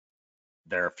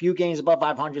 They're a few games above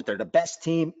 500. They're the best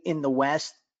team in the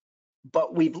West,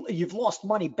 but you've lost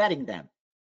money betting them.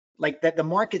 Like that, the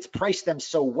market's priced them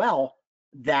so well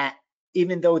that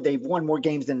even though they've won more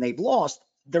games than they've lost,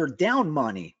 they're down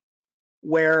money.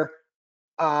 Where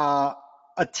a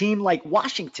team like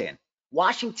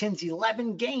Washington's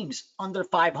 11 games under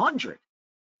 500.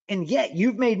 And yet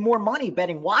you've made more money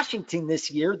betting Washington this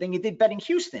year than you did betting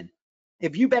Houston.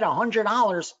 If you bet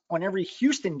 $100 on every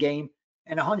Houston game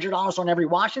and $100 on every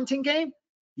Washington game,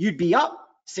 you'd be up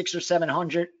 600 or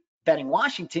 700 betting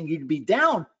Washington. You'd be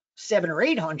down 700 or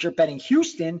 800 betting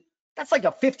Houston. That's like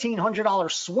a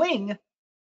 $1,500 swing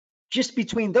just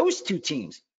between those two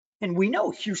teams. And we know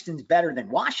Houston's better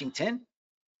than Washington,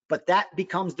 but that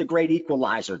becomes the great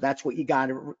equalizer. That's what you got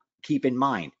to keep in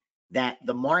mind, that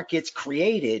the market's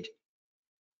created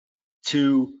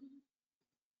to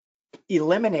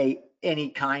eliminate any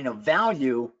kind of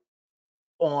value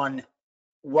on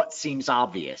what seems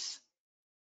obvious.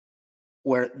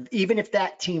 Where even if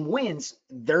that team wins,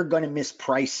 they're going to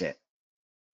misprice it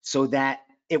so that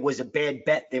it was a bad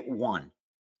bet that won.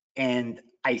 And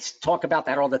I talk about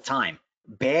that all the time.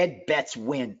 Bad bets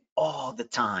win all the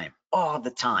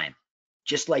time,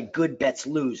 just like good bets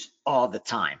lose all the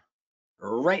time.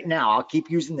 Right now, I'll keep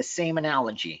using the same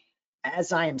analogy.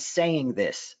 As I am saying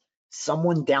this,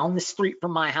 someone down the street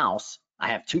from my house, I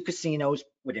have 2 casinos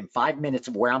within 5 minutes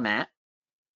of where I'm at.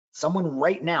 Someone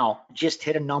right now just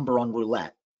hit a number on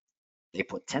roulette. They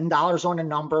put $10 on a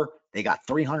number. They got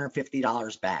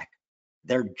 $350 back.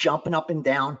 They're jumping up and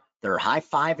down. They're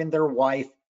high-fiving their wife,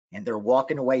 and they're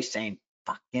walking away saying,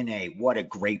 fucking A, what a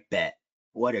great bet.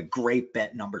 What a great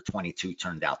bet number 22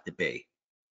 turned out to be.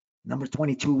 Number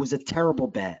 22 was a terrible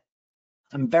bet.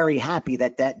 I'm very happy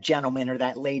that that gentleman or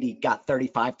that lady got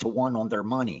 35-1 on their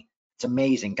money. It's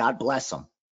amazing. God bless them.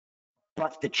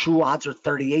 But the true odds are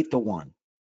 38-1.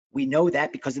 We know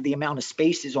that because of the amount of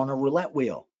spaces on a roulette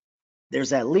wheel.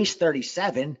 There's at least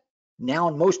 37. Now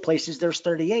in most places there's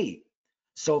 38.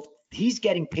 So if he's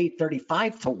getting paid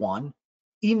 35-1,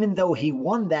 even though he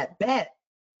won that bet,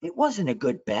 it wasn't a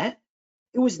good bet.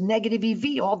 It was negative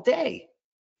EV all day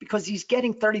because he's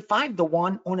getting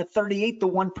 35-1 on a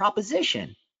 38-1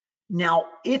 proposition. Now,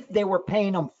 if they were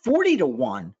paying him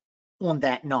 40-1 on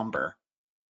that number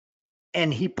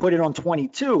and he put it on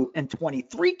 22 and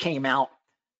 23 came out,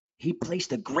 he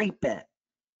placed a great bet,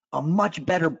 a much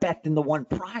better bet than the one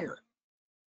prior.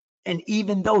 And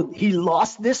even though he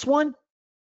lost this one,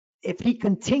 if he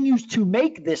continues to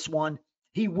make this one,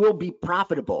 he will be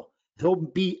profitable. He'll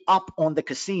be up on the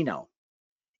casino.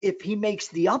 If he makes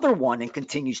the other one and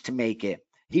continues to make it,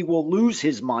 he will lose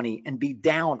his money and be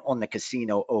down on the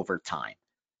casino over time.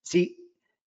 See,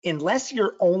 unless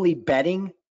you're only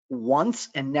betting once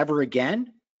and never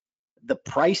again, the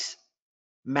price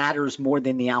matters more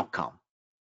than the outcome.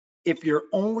 If you're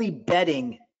only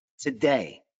betting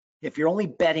today, if you're only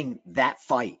betting that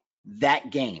fight, that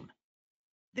game,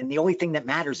 then the only thing that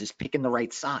matters is picking the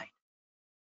right side.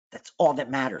 That's all that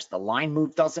matters. The line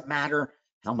move doesn't matter.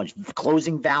 How much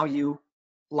closing value,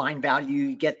 line value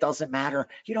you get doesn't matter.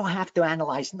 You don't have to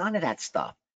analyze none of that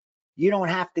stuff. You don't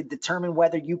have to determine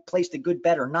whether you placed a good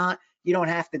bet or not. You don't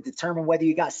have to determine whether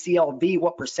you got CLV,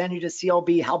 what percentage of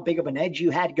CLV, how big of an edge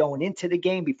you had going into the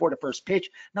game before the first pitch.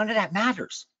 None of that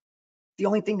matters. The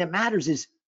only thing that matters is,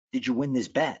 did you win this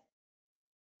bet?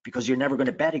 Because you're never going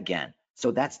to bet again.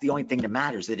 So that's the only thing that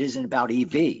matters. It isn't about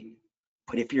EV.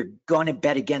 But if you're going to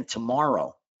bet again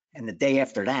tomorrow and the day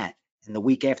after that and the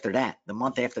week after that, the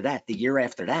month after that, the year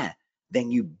after that,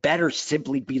 then you better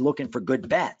simply be looking for good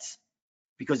bets.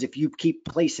 Because if you keep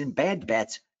placing bad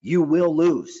bets, you will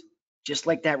lose. Just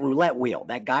like that roulette wheel,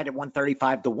 that guy that won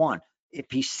 35-1. If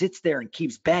he sits there and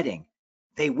keeps betting,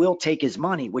 they will take his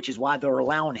money, which is why they're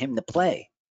allowing him to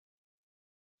play.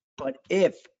 But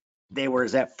if they were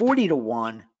at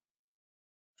 40-1,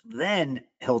 then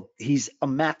he's a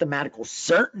mathematical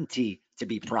certainty to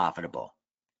be profitable.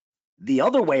 The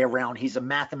other way around, he's a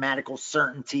mathematical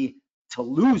certainty to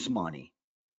lose money.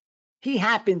 He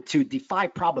happened to defy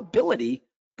probability,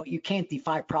 but you can't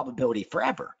defy probability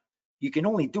forever. You can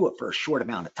only do it for a short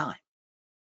amount of time.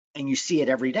 And you see it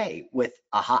every day with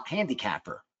a hot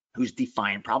handicapper who's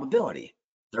defying probability.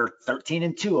 They're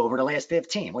 13-2 over the last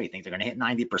 15. What do you think? They're going to hit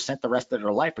 90% the rest of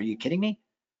their life? Are you kidding me?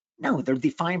 No, they're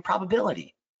defying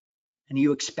probability. And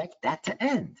you expect that to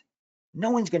end.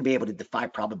 No one's going to be able to defy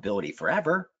probability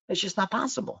forever. It's just not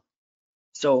possible.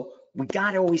 So we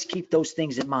got to always keep those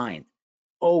things in mind.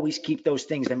 Always keep those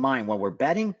things in mind when we're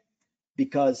betting,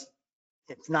 because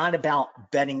it's not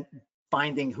about betting,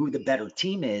 finding who the better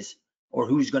team is or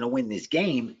who's going to win this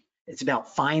game. It's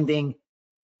about finding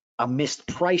a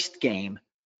mispriced game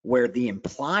where the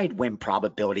implied win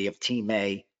probability of team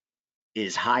A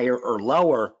is higher or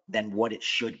lower than what it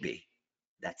should be.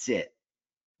 That's it.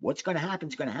 What's going to happen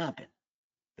is going to happen.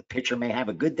 The pitcher may have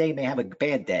a good day, may have a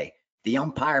bad day. The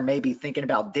umpire may be thinking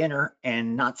about dinner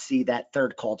and not see that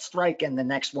third called strike, and the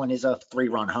next one is a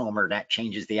 3-run homer that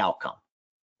changes the outcome.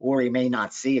 Or he may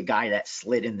not see a guy that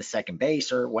slid in the second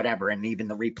base or whatever, and even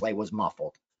the replay was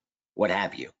muffled, what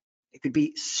have you. It could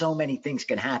be so many things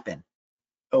can happen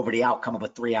over the outcome of a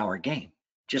 3-hour game.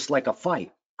 Just like a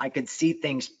fight, I could see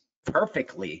things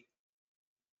perfectly,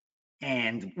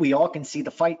 and we all can see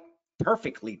the fight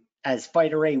perfectly as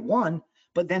fighter A won,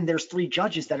 but then there's 3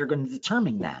 judges that are going to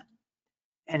determine that.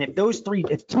 And if 2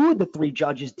 of the 3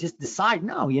 judges just decide,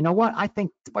 no, you know what, I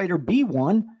think fighter B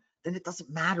won, then it doesn't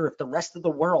matter if the rest of the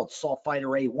world saw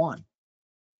fighter A won.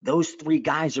 Those 3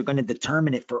 guys are going to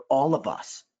determine it for all of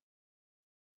us.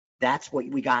 That's what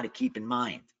we got to keep in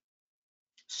mind.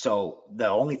 So the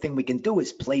only thing we can do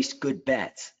is place good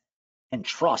bets and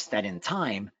trust that in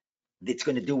time, it's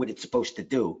going to do what it's supposed to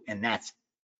do, and that's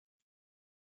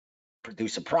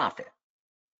produce a profit.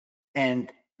 And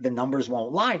the numbers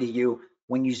won't lie to you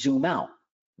when you zoom out.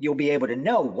 You'll be able to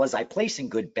know, was I placing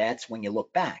good bets when you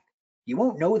look back? You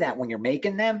won't know that when you're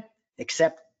making them,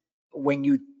 except when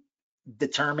you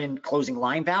determine closing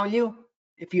line value,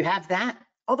 if you have that.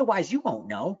 Otherwise, you won't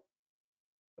know.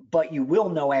 But you will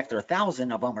know after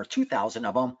 1,000 of them or 2,000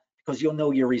 of them, because you'll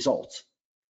know your results.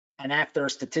 And after a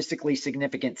statistically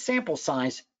significant sample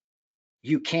size,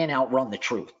 you can't outrun the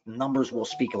truth. The numbers will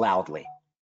speak loudly.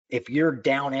 If you're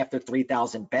down after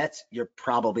 3,000 bets, you're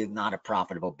probably not a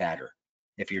profitable bettor.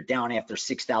 If you're down after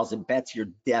 6,000 bets, you're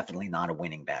definitely not a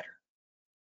winning bettor.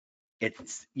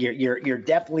 You're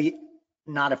definitely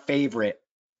not a favorite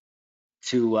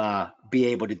to be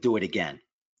able to do it again,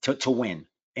 to win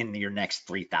in your next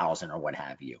 3,000 or what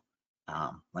have you.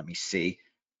 Let me see.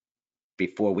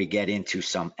 Before we get into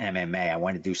some MMA, I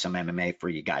want to do some MMA for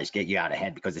you guys, get you out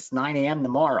ahead, because it's 9 a.m.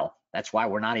 tomorrow. That's why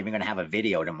we're not even going to have a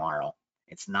video tomorrow.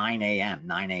 It's 9 a.m.,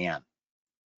 9 a.m.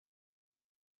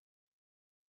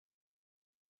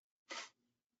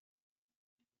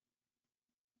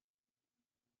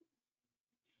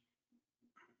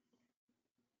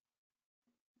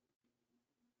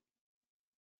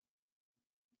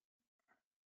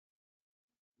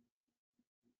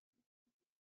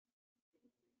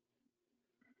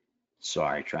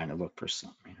 Sorry, trying to look for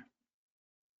something.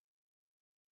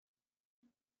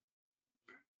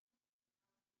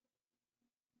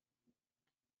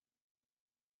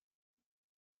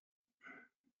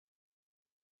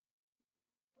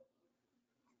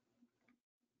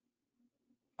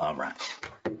 All right.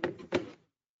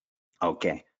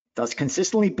 Okay. Does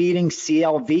consistently beating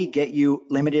CLV get you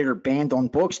limited or banned on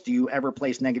books? Do you ever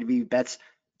place negative EV bets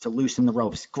to loosen the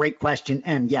ropes? Great question.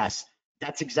 And yes,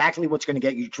 that's exactly what's going to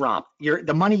get you dropped.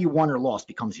 The money you won or lost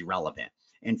becomes irrelevant.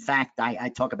 In fact, I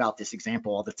talk about this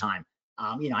example all the time.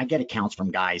 I get accounts from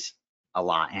guys a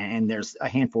lot, and there's a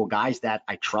handful of guys that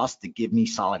I trust to give me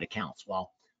solid accounts.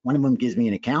 Well, one of them gives me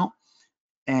an account,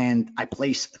 and I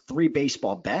place 3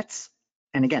 baseball bets.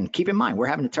 And again, keep in mind, we're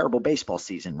having a terrible baseball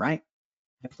season, right?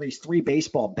 I place 3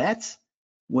 baseball bets.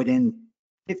 Within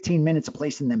 15 minutes of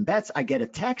placing them bets, I get a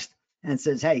text and it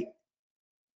says, hey,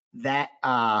 that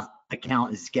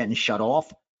account is getting shut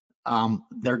off.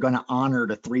 They're going to honor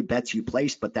the 3 bets you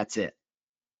placed, but that's it.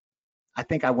 I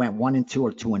think I went 1-2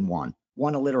 or 2-1.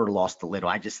 Won a little or lost a little.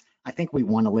 I think we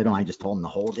won a little. I just told him to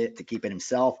hold it to keep it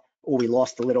himself. Or we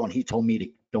lost a little and he told me to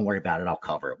don't worry about it. I'll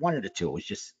cover it. 1 of the 2. It was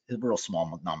just a real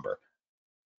small number.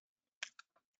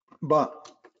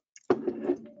 But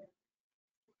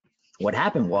what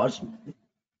happened was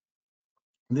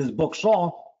this book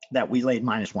saw that we laid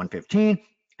 -115,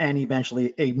 and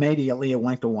eventually immediately it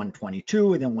went to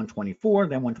 122, and then 124,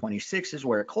 then 126 is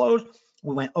where it closed.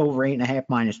 We went over 8.5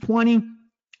 -20.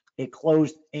 It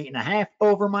closed 8.5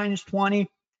 over -20.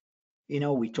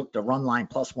 We took the run line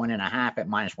plus 1.5 at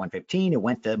 -115. It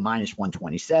went to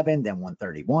 -127, then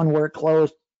 131 where it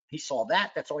closed. He saw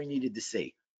that. That's all he needed to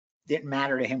see. Didn't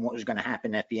matter to him what was going to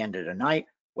happen at the end of the night.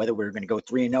 Whether we were going to go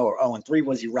 3-0 or 0-3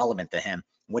 was irrelevant to him.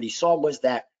 What he saw was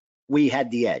that we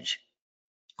had the edge.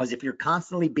 Because if you're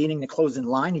constantly beating the closing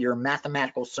line, you're a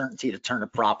mathematical certainty to turn a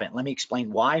profit. Let me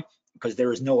explain why, because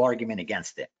there is no argument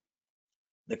against it.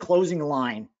 The closing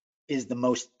line is the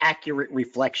most accurate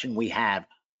reflection we have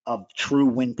of true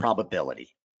win probability.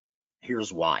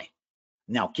 Here's why.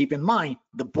 Now, keep in mind,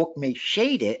 the book may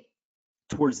shade it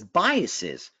towards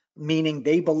biases, meaning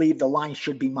they believe the line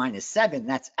should be -7.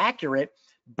 That's accurate,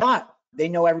 but they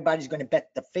know everybody's going to bet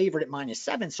the favorite at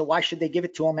 -7. So why should they give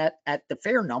it to them at the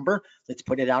fair number? Let's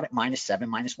put it out at -7,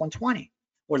 -120,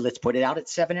 or let's put it out at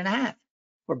 7.5,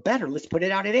 or better, let's put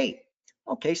it out at 8.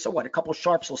 Okay, so what? A couple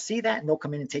sharps will see that and they'll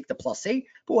come in and take the +8,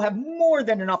 but we'll have more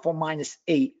than enough on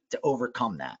 -8 to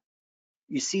overcome that.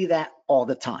 You see that all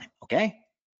the time, okay?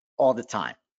 All the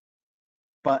time.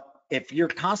 But if you're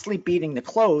constantly beating the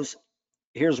close,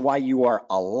 here's why you are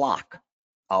a lock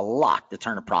to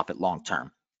turn a profit long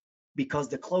term. Because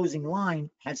the closing line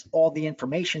has all the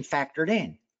information factored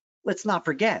in. Let's not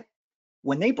forget,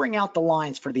 when they bring out the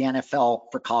lines for the NFL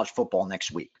for college football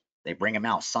next week, they bring them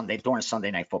out Sunday during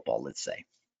Sunday Night Football, let's say.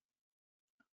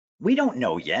 We don't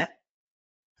know yet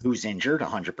who's injured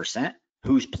 100%,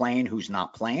 who's playing, who's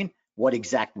not playing, what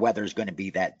exact weather is going to be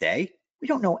that day. We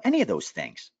don't know any of those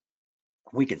things.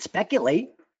 We can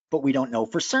speculate, but we don't know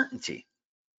for certainty.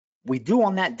 We do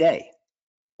on that day.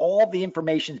 All the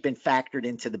information's been factored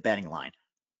into the betting line.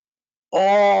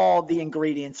 All the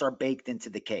ingredients are baked into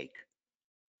the cake,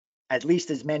 at least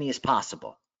as many as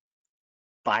possible.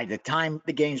 By the time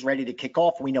the game's ready to kick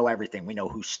off, we know everything. We know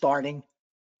who's starting.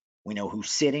 We know who's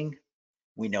sitting.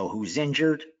 We know who's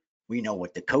injured. We know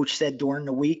what the coach said during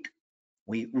the week.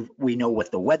 We know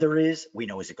what the weather is. We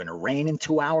know, is it going to rain in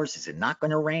 2 hours? Is it not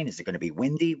going to rain? Is it going to be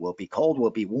windy? Will it be cold? Will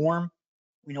it be warm?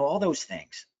 We know all those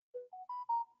things.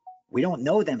 We don't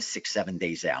know them 6-7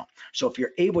 days out. So if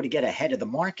you're able to get ahead of the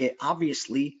market,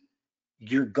 obviously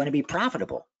you're going to be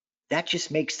profitable. That just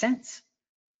makes sense.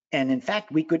 And in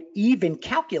fact, we could even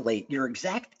calculate your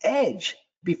exact edge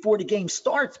before the game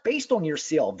starts based on your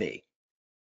CLV.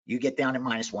 You get down at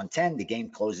 -110, the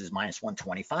game closes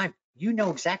 -125. You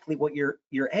know exactly what your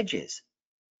edge is.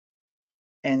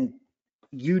 And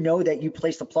you know that you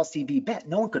placed a plus EV bet.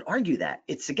 No one could argue that.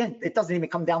 It's, again, it doesn't even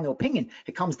come down to opinion.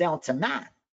 It comes down to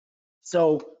math.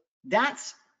 So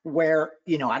that's where,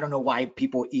 I don't know why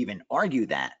people even argue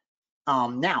that.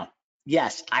 Now,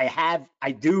 yes, I have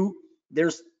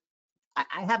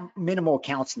minimal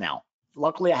accounts now.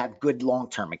 Luckily, I have good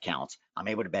long-term accounts. I'm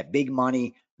able to bet big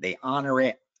money. They honor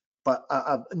it. But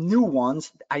new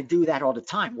ones, I do that all the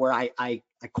time where I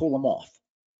cool them off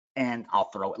and I'll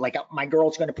throw it. Like my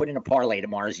girl's going to put in a parlay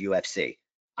tomorrow's UFC.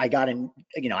 I got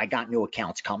new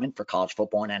accounts coming for college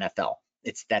football and NFL.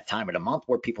 It's that time of the month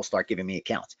where people start giving me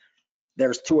accounts.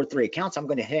 There's 2 or 3 accounts I'm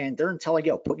going to hand her and tell her,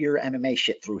 yo, put your MMA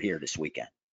shit through here this weekend,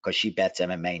 because she bets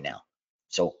MMA now.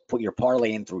 So put your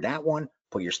parlay in through that one,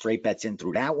 put your straight bets in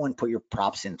through that one, put your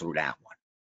props in through that one.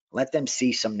 Let them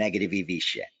see some negative EV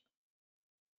shit.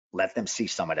 Let them see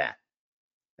some of that.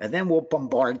 And then we'll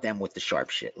bombard them with the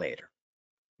sharp shit later.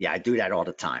 Yeah, I do that all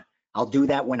the time. I'll do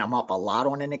that when I'm up a lot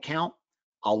on an account.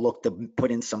 I'll look to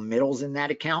put in some middles in that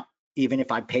account. Even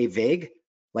if I pay vig,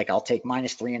 like I'll take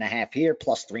 -3.5 here,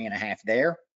 +3.5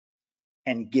 there,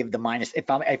 and give the minus. If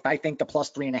I think the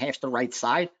 +3.5 is the right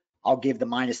side, I'll give the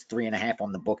 -3.5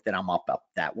 on the book that I'm up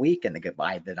that week, and the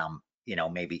guy that I'm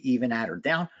maybe even at or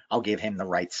down, I'll give him the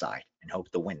right side and hope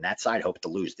to win that side, hope to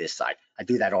lose this side. I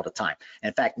do that all the time.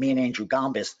 In fact, me and Andrew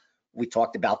Gombis, we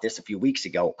talked about this a few weeks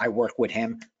ago. I work with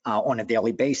him on a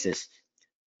daily basis.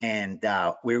 And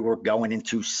we were going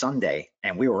into Sunday,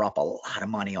 and we were up a lot of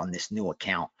money on this new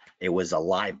account. It was a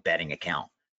live betting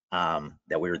account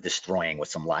that we were destroying with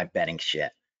some live betting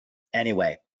shit.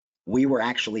 Anyway, we were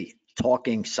actually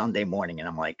talking Sunday morning, and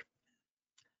I'm like,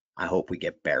 I hope we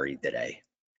get buried today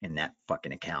in that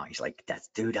fucking account. He's like,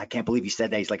 dude, I can't believe you said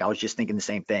that. He's like, I was just thinking the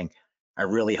same thing. I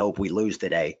really hope we lose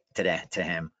today to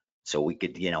him so we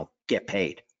could, get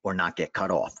paid or not get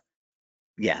cut off.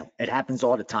 Yeah, it happens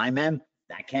all the time, man.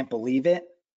 I can't believe it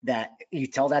that you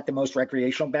tell that to most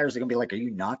recreational bettors. They're gonna be like, are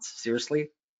you nuts? Seriously?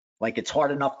 Like, it's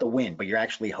hard enough to win, but you're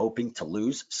actually hoping to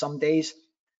lose some days.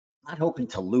 Not hoping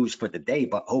to lose for the day,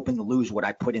 but hoping to lose what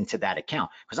I put into that account.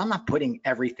 Because I'm not putting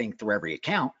everything through every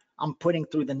account. I'm putting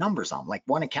through the numbers on. Like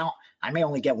one account, I may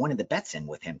only get one of the bets in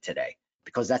with him today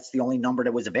because that's the only number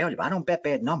that was available. I don't bet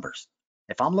bad numbers.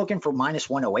 If I'm looking for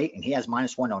 -108 and he has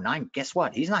 -109, guess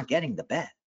what? He's not getting the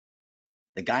bet.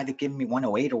 The guy that gave me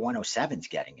 108 or 107 is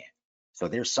getting it. So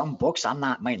there's some books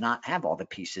might not have all the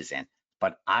pieces in,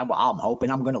 but I'm hoping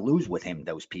I'm going to lose with him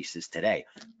those pieces today.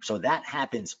 So that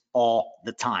happens all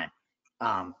the time.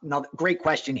 Another great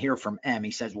question here from M.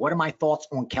 He says, what are my thoughts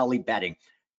on Kelly betting?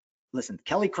 Listen,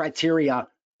 Kelly criteria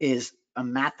is a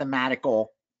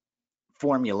mathematical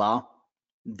formula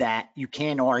that you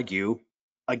can't argue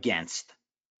against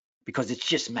because it's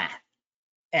just math.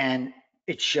 And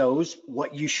it shows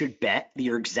what you should bet,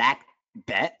 your exact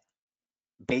bet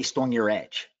based on your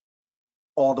edge.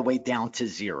 all the way down to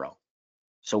 0.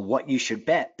 So what you should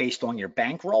bet based on your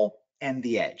bankroll and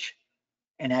the edge.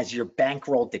 And as your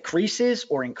bankroll decreases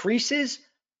or increases,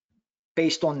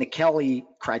 based on the Kelly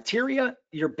criteria,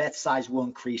 your bet size will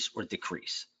increase or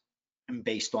decrease, and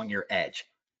based on your edge.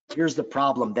 Here's the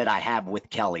problem that I have with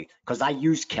Kelly, because I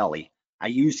use Kelly. I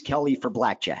use Kelly for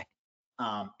blackjack.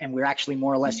 And we're actually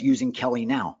more or less using Kelly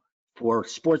now for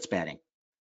sports betting.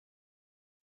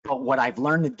 But what I've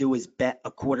learned to do is bet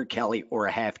a quarter Kelly or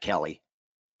a half Kelly,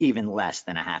 even less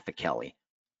than a half a Kelly.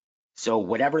 So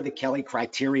whatever the Kelly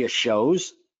criteria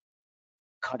shows,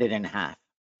 cut it in half.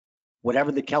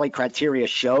 Whatever the Kelly criteria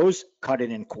shows, cut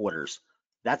it in quarters.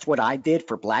 That's what I did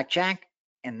for blackjack,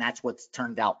 and that's what's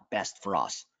turned out best for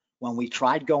us. When we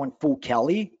tried going full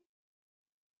Kelly,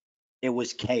 it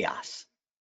was chaos.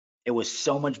 It was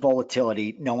so much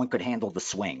volatility, no one could handle the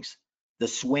swings. The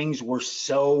swings were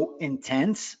so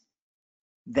intense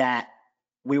that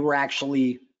we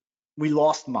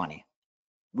lost money.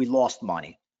 We lost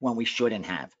money when we shouldn't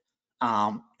have.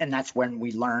 And that's when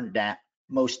we learned that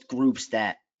most groups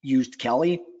that used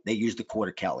Kelly, they used a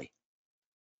quarter Kelly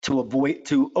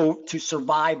to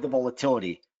survive the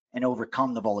volatility and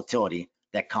overcome the volatility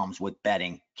that comes with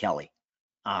betting Kelly.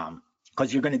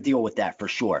 Because you're going to deal with that for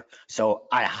sure. So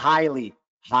I highly,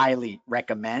 highly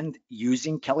recommend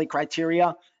using Kelly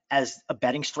criteria as a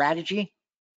betting strategy,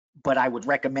 but I would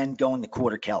recommend going the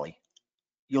quarter Kelly.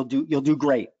 You'll do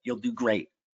great. You'll do great.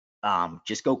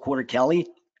 Just go quarter Kelly.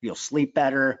 You'll sleep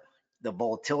better. The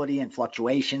volatility and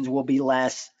fluctuations will be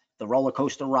less. The roller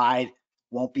coaster ride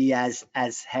won't be as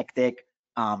hectic.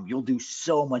 You'll do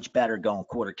so much better going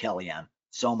quarter Kelly on.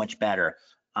 So much better.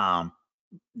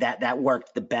 That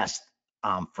worked the best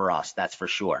for us. That's for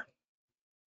sure.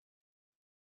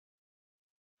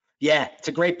 Yeah, it's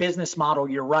a great business model.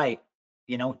 You're right.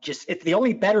 You know, just it's the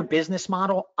only better business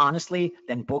model, honestly,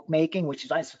 than bookmaking, which is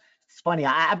nice. It's funny.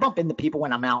 I bump into people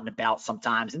when I'm out and about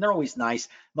sometimes, and they're always nice.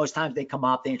 Most times they come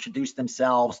up, they introduce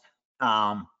themselves.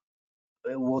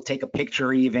 We'll take a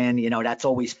picture even, you know, that's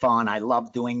always fun. I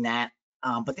love doing that.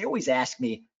 But they always ask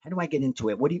me, how do I get into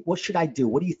it? What should I do?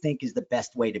 What do you think is the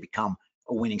best way to become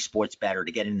a winning sports bettor,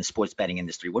 to get in the sports betting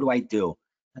industry? What do I do?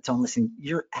 I tell them, listen,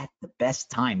 you're at the best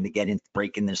time to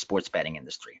break in the sports betting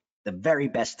industry. The very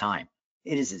best time.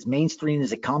 It is as mainstream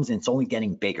as it comes, and it's only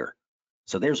getting bigger.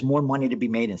 So there's more money to be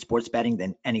made in sports betting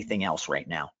than anything else right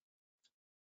now.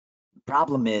 The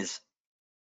problem is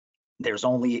there's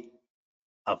only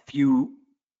a few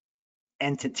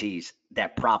entities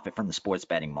that profit from the sports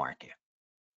betting market.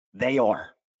 They are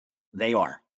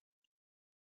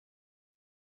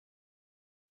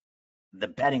the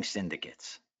betting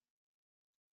syndicates.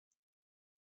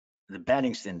 The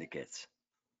betting syndicates.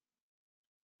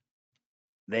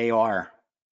 They are,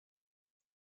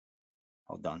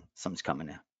 hold on, something's coming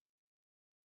in.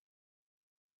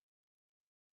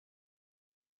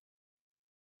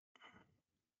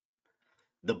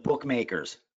 The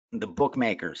bookmakers, and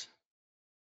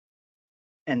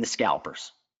the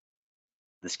scalpers.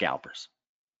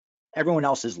 Everyone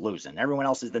else is losing. Everyone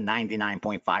else is the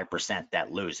 99.5%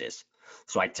 that loses.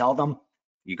 So I tell them,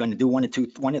 you're going to do one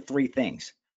of three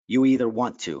things. You either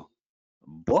want to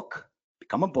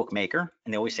become a bookmaker,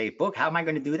 and they always say, book, how am I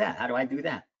going to do that? How do I do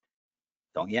that?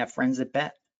 Don't you have friends that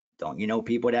bet? Don't you know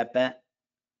people that bet?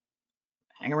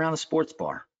 Hang around a sports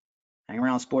bar, hang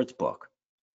around a sports book.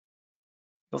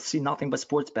 You'll see nothing but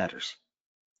sports bettors.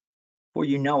 Before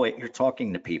you know it, you're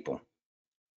talking to people.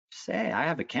 Say, I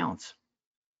have accounts.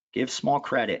 Give small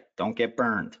credit. Don't get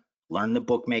burned. Learn the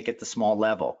bookmake at the small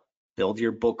level. Build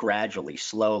your book gradually,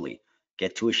 slowly.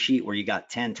 Get to a sheet where you got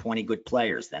 10, 20 good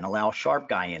players. Then allow a sharp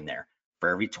guy in there. For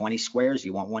every 20 squares,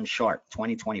 you want one sharp.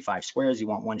 20, 25 squares, you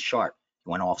want one sharp. You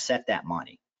want to offset that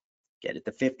money. Get it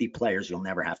to 50 players, you'll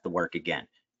never have to work again.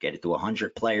 Get it to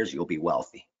 100 players, you'll be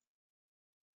wealthy.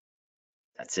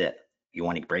 That's it. You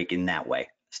want to break in that way.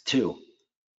 It's two.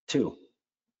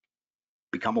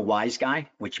 Become a wise guy,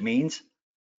 which means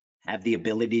have the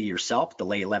ability yourself to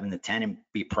lay 11 to 10 and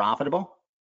be profitable.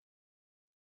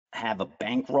 Have a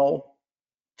bankroll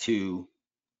to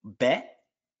bet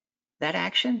that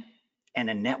action and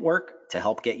a network to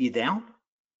help get you down.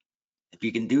 If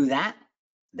you can do that,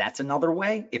 that's another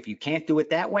way. If you can't do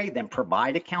it that way, then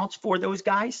provide accounts for those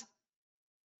guys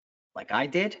like I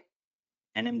did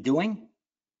and am doing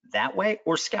that way,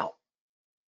 or scalp.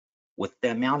 With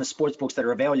the amount of sports books that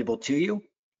are available to you,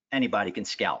 anybody can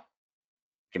scalp.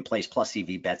 Can place plus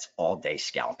EV bets all day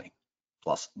scalping.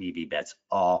 Plus EV bets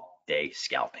all day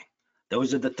scalping.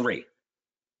 Those are the three.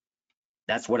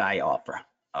 That's what I offer.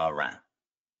 All right.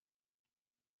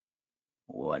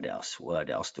 What else? What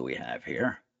else do we have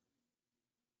here?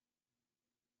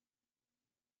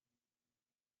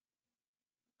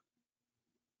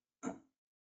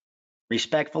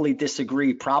 Respectfully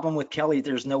disagree. Problem with Kelly,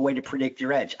 there's no way to predict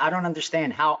your edge. I don't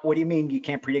understand how, what do you mean you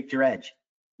can't predict your edge,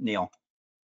 Neil?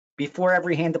 Before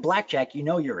every hand of blackjack, you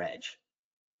know your edge.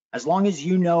 As long as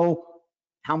you know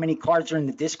how many cards are in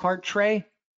the discard tray,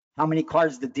 how many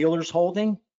cards the dealer's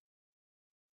holding,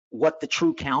 what the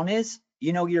true count is,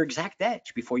 you know your exact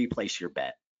edge before you place your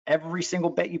bet. Every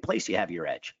single bet you place, you have your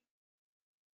edge.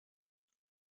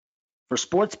 For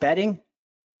sports betting,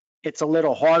 it's a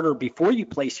little harder before you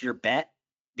place your bet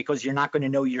because you're not going to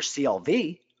know your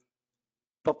CLV.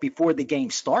 But before the game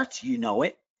starts, you know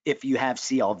it if you have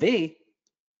CLV.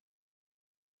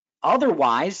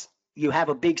 Otherwise, you have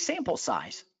a big sample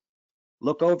size.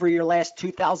 Look over your last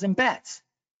 2,000 bets.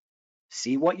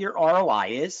 See what your ROI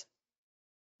is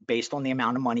based on the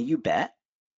amount of money you bet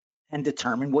and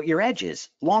determine what your edge is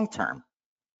long term.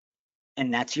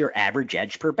 And that's your average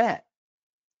edge per bet.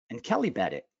 And Kelly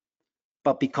bet it.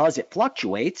 But because it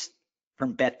fluctuates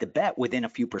from bet to bet within a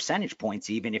few percentage points,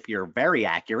 even if you're very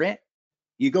accurate,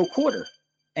 you go quarter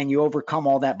and you overcome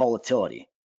all that volatility.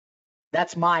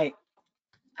 That's my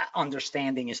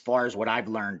understanding as far as what I've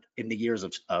learned in the years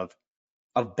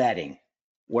of betting,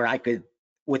 where I could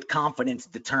with confidence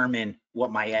determine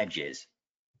what my edge is.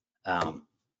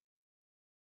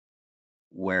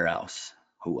 Where else?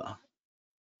 Who else?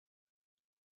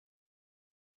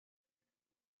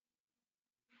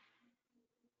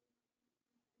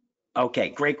 Okay,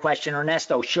 great question,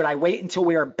 Ernesto. Should I wait until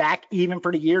we are back even for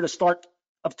the year to start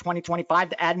of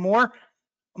 2025 to add more?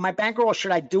 My bankroll,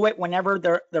 should I do it whenever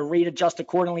the rate adjusts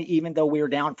accordingly, even though we are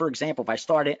down? For example, if I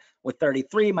started with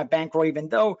 33, my bankroll, even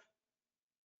though,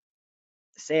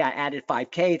 say I added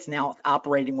 5K, it's now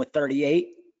operating with 38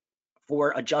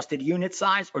 for adjusted unit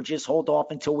size, or just hold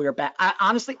off until we are back?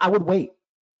 Honestly, I would wait.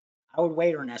 I would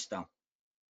wait, Ernesto.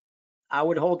 I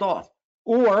would hold off.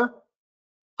 Or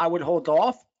I would hold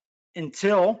off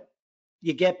until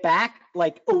you get back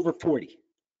like over 40.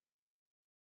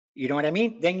 You know what I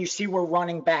mean? Then you see we're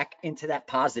running back into that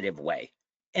positive way,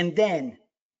 and then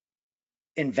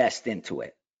invest into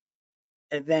it,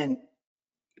 and then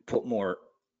put more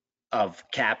of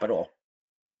capital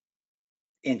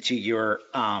into your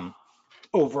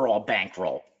overall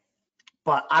bankroll.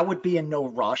 But I would be in no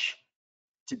rush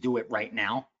to do it right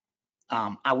now.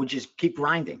 I would just keep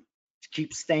grinding,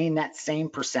 keep staying that same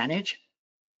percentage.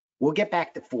 We'll get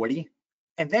back to 40,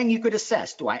 and then you could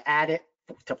assess, do I add it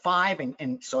to 5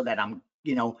 and so that I'm,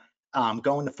 you know,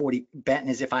 going to 40, betting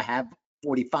as if I have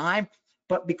 45.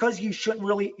 But because you shouldn't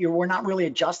really, we're not really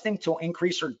adjusting to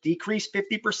increase or decrease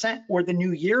 50% or the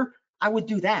new year, I would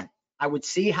do that. I would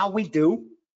see how we do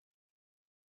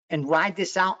and ride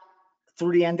this out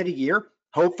through the end of the year.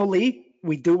 Hopefully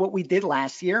we do what we did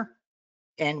last year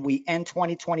and we end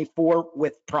 2024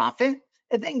 with profit,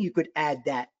 and then you could add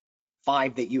that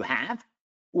 5 that you have,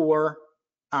 or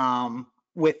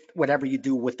with whatever you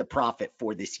do with the profit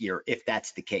for this year, if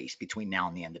that's the case between now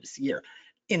and the end of this year.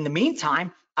 In the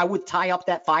meantime, I would tie up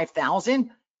that 5,000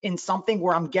 in something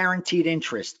where I'm guaranteed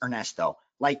interest, Ernesto.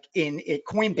 Like in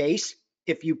Coinbase,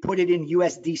 if you put it in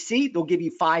USDC, they'll give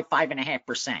you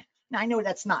 5.5%. Now I know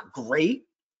that's not great,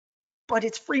 but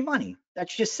it's free money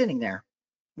that's just sitting there.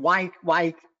 Why,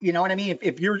 you know what I mean?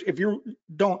 If you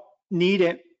don't need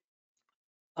it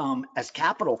as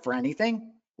capital for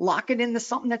anything, lock it into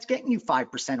something that's getting you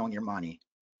 5% on your money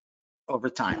over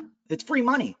time. It's free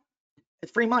money.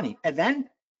 It's free money. And then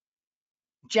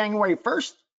January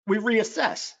 1st, we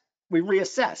reassess.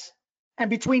 And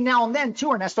between now and then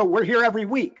too, Ernesto, we're here every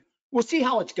week. We'll see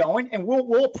how it's going, and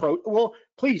we'll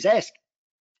please ask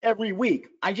every week.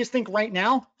 I just think right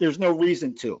now there's no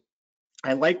reason to.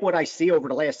 I like what I see over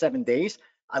the last 7 days.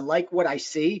 I like what I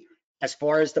see as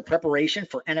far as the preparation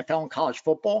for NFL and college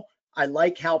football. I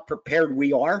like how prepared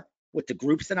we are with the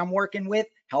groups that I'm working with,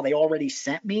 how they already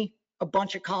sent me a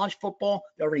bunch of college football.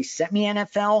 They already sent me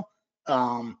NFL.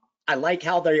 I like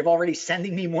how they're already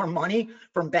sending me more money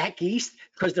from back east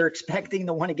because they're expecting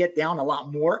to want to get down a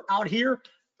lot more out here.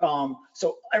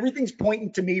 So everything's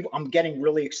pointing to me. I'm getting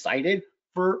really excited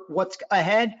for what's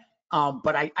ahead.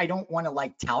 But I don't want to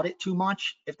like tout it too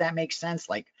much, if that makes sense.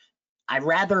 Like, I'd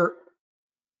rather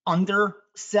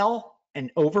undersell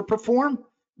and overperform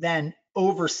than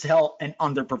oversell and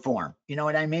underperform. You know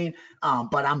what I mean?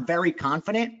 But I'm very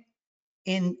confident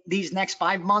in these next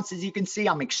 5 months. As you can see,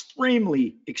 I'm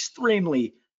extremely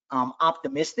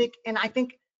optimistic. And I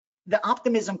think the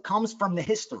optimism comes from the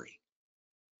history.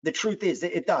 The truth is,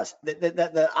 it does.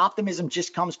 The optimism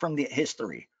just comes from the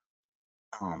history.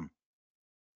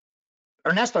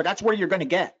 Ernesto, that's where you're going to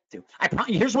get to.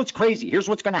 Here's what's crazy. Here's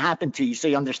what's going to happen to you, so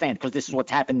you understand, because this is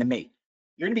what's happened to me.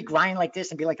 You're going to be grinding like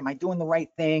this and be like, am I doing the right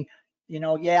thing?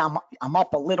 yeah, I'm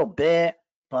up a little bit,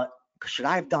 but should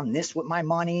I have done this with my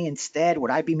money instead?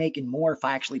 Would I be making more if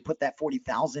I actually put that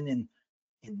 40,000 in?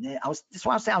 This is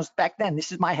what I was saying. I was back then.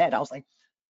 This is my head. I was like,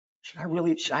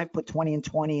 should I put 20 and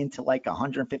 20 into like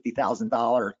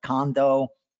 $150,000 condo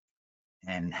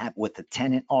and have with the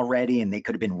tenant already, and they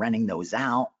could have been renting those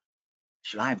out?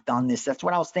 Should I have done this? That's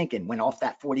what I was thinking. When off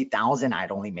that 40,000,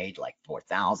 I'd only made like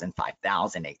 4,000,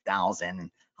 5,000,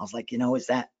 8,000. I was like, is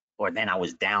that, or then I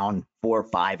was down 4,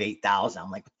 5, 8,000. I'm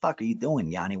like, what the fuck are you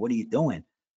doing, Gianni? What are you doing?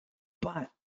 But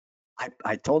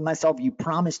I told myself, you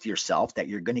promised yourself that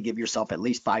you're going to give yourself at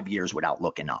least 5 years without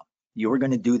looking up. You were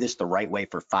going to do this the right way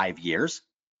for 5 years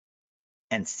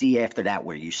and see after that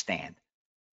where you stand.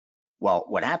 Well,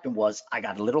 what happened was I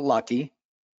got a little lucky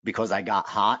because I got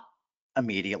hot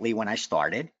immediately when I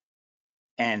started.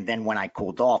 And then when I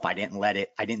cooled off, I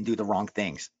didn't do the wrong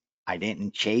things. I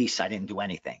didn't chase. I didn't do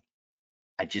anything.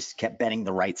 I just kept betting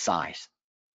the right size.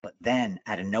 But then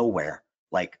out of nowhere,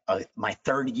 like my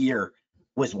third year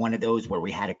was one of those where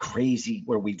we had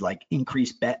where we'd like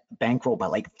increase bankroll by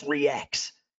like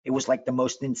 3x. It was like the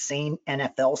most insane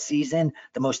NFL season,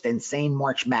 the most insane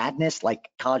March Madness, like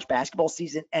college basketball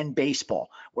season, and baseball.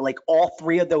 Where like all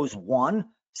three of those won.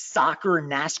 Soccer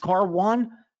and NASCAR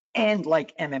won, and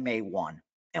like MMA won.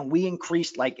 And we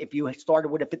increased, like if you started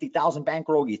with a 50,000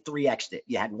 bankroll, you 3x'd it.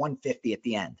 You had 150 at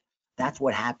the end. That's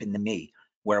what happened to me,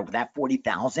 where that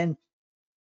 40,000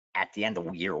 at the end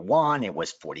of year one, it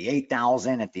was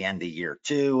 48,000. At the end of year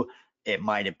two, it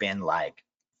might have been like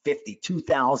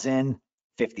 52,000,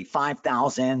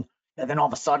 55,000. And then all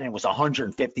of a sudden it was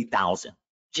 150,000,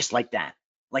 just like that.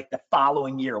 Like the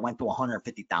following year, it went to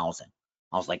 150,000.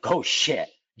 I was like, oh shit.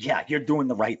 Yeah, you're doing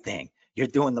the right thing. You're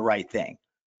doing the right thing.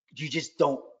 You just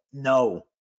don't know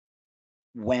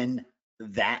when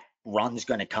that run's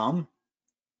going to come,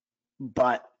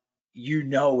 but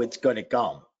it's going to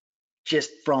come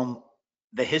just from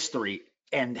the history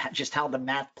and just how the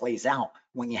math plays out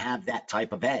when you have that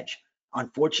type of edge.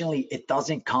 Unfortunately, it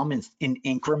doesn't come in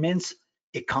increments.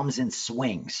 It comes in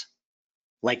swings.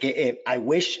 Like I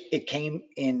wish it came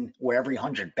in where every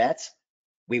 100 bets,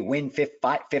 we win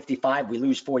 55, we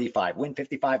lose 45, win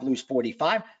 55, lose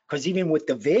 45. Because even with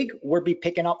the VIG, we'll be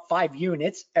picking up 5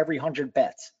 units every 100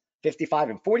 bets. 55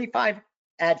 and 45,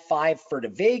 add 5 for the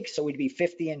VIG, so we'd be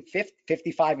 50 and 50,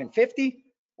 55 and 50.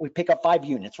 We pick up 5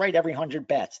 units, right? Every 100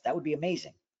 bets. That would be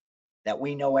amazing. That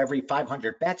we know every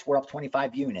 500 bets, we're up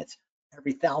 25 units.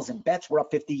 Every 1,000 bets, we're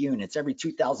up 50 units. Every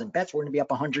 2,000 bets, we're going to be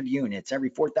up 100 units. Every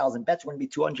 4,000 bets, we're going to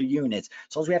be 200 units.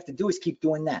 So all we have to do is keep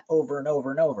doing that over and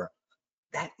over and over.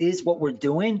 That is what we're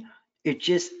doing. It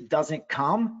just doesn't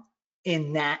come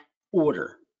in that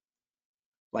order.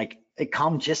 Like it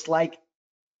comes just like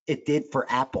it did for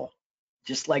Apple,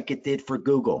 just like it did for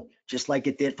Google, just like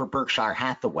it did for Berkshire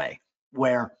Hathaway,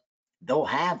 where they'll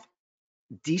have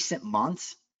decent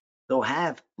months, they'll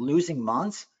have losing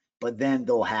months, but then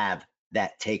they'll have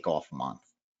that takeoff month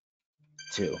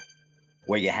too,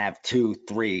 where you have 2,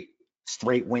 3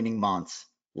 straight winning months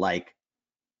like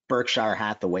Berkshire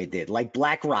Hathaway did, like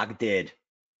BlackRock did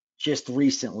just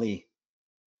recently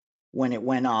when it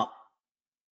went up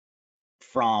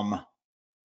from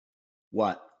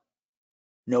what,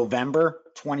 November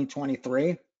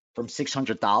 2023, from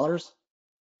 $600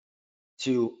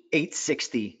 to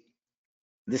 $860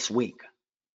 this week.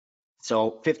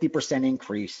 So 50%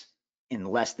 increase in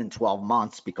less than 12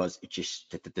 months because it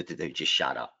just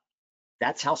shot up.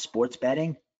 That's how sports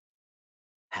betting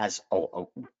has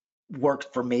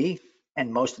worked for me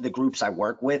and most of the groups I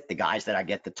work with, the guys that I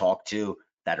get to talk to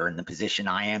that are in the position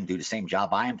I am, do the same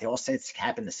job I am, they all say it's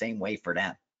happened the same way for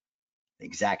them, the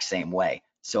exact same way.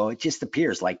 So it just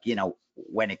appears like,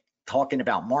 when talking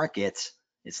about markets,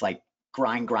 it's like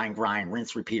grind,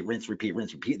 rinse, repeat,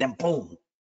 then boom.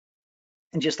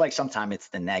 And just like sometimes it's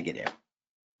the negative.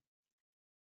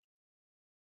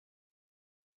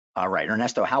 All right,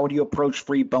 Ernesto, how would you approach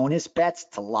free bonus bets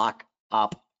to lock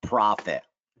up profit?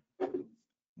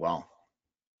 Well,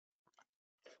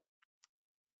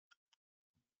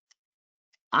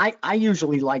 I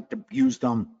usually like to use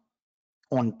them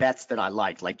on bets that I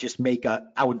like just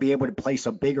I would be able to place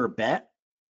a bigger bet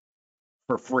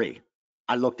for free.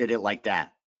 I looked at it like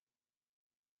that.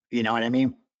 You know what I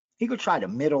mean? He could try to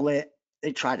middle it.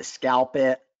 They try to scalp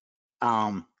it.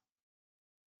 But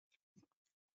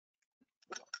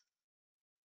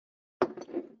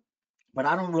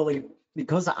I don't really,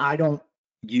 because I don't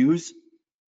use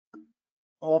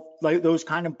all like those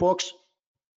kind of books,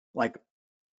 like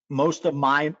most of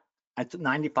my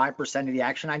 95% of the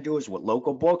action I do is with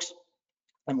local books,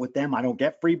 and with them I don't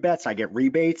get free bets, I get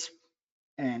rebates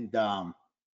and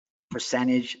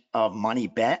percentage of money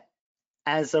bet.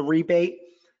 as a rebate.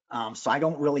 So I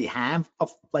don't really have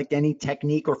like any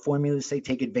technique or formula to say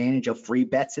take advantage of free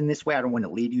bets in this way. I don't want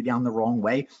to lead you down the wrong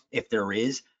way. If there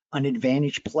is an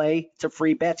advantage play to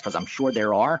free bets, because I'm sure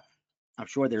there are. I'm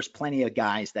sure there's plenty of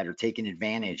guys that are taking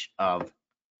advantage of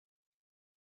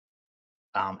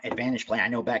advantage play. I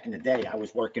know back in the day, I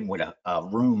was working with a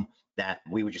room that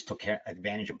we would just took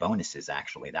advantage of bonuses.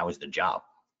 Actually, that was the job.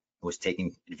 Was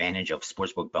taking advantage of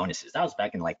sportsbook bonuses. That was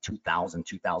back in like 2000,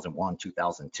 2001,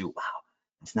 2002. Wow,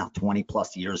 it's now 20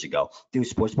 plus years ago. Dude,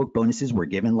 sportsbook bonuses were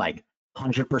given like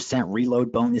 100%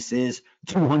 reload bonuses,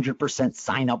 200%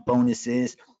 sign up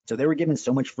bonuses. So they were giving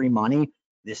so much free money.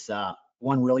 This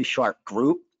one really sharp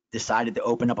group decided to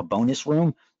open up a bonus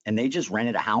room, and they just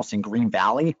rented a house in Green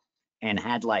Valley and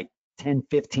had like 10,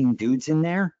 15 dudes in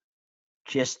there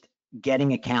just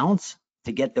getting accounts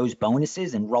to get those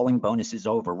bonuses and rolling bonuses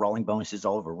over, rolling bonuses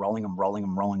over, rolling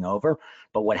them over.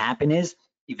 But what happened is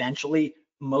eventually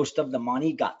most of the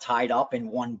money got tied up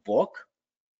in one book,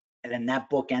 and then that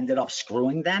book ended up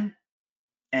screwing them.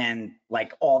 And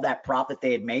like all that profit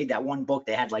they had made, that one book,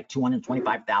 they had like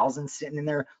 225,000 sitting in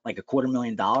there, like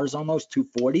 $250,000 almost,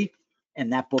 240.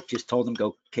 And that book just told them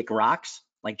go kick rocks,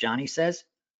 like Gianni says.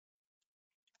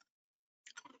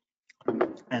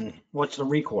 And what's the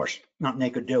recourse? Nothing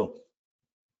they could do.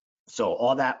 So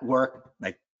all that work,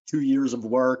 like 2 years of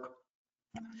work,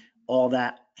 all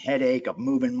that headache of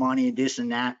moving money, this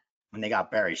and that, when they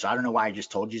got buried. So I don't know why I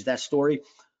just told you that story,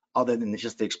 other than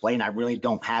just to explain, I really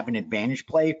don't have an advantage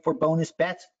play for bonus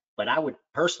bets, but I would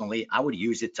personally, I would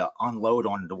use it to unload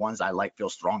on the ones I feel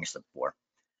strongest for.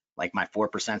 Like my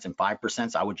 4% and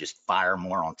 5%, I would just fire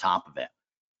more on top of it.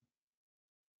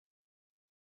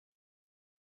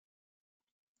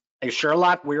 Hey,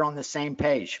 Sherlock, we're on the same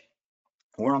page.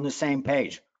 We're on the same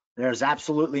page. There's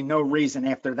absolutely no reason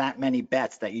after that many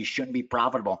bets that you shouldn't be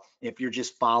profitable if you're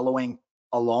just following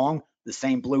along the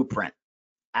same blueprint.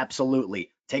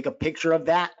 Absolutely. Take a picture of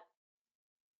that,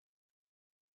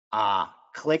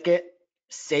 click it,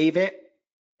 save it,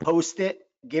 post it,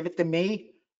 give it to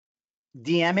me,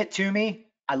 DM it to me.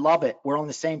 I love it. We're on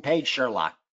the same page,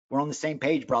 Sherlock. We're on the same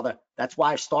page, brother. That's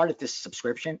why I started this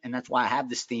subscription, and that's why I have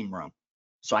this theme room.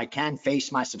 So I can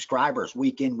face my subscribers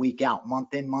week in, week out,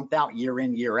 month in, month out, year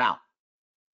in, year out,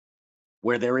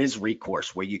 where there is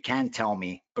recourse, where you can tell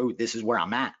me, oh, this is where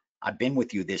I'm at. I've been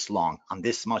with you this long. I'm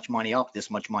this much money up, this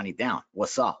much money down.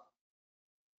 What's up?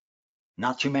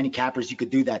 Not too many cappers you could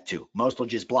do that to. Most will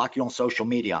just block you on social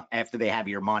media after they have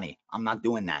your money. I'm not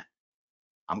doing that.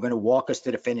 I'm going to walk us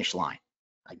to the finish line.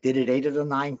 I did it 8 of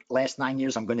the last 9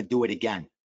 years. I'm going to do it again.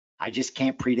 I just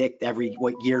can't predict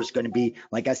what year is going to be.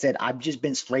 Like I said, I've just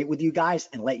been straight with you guys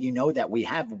and let you know that we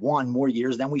have won more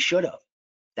years than we should have.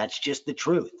 That's just the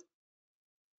truth.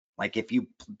 Like if you,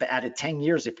 out of 10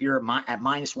 years, if you're at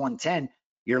minus 110,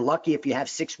 you're lucky if you have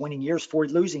 6 winning years, 4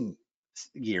 losing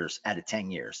years out of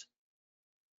 10 years.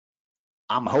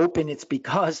 I'm hoping it's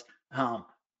because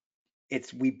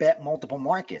we bet multiple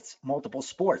markets, multiple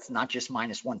sports, not just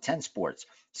minus 110 sports.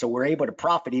 So we're able to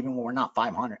profit even when we're not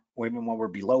 500, or even when we're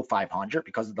below 500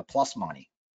 because of the plus money.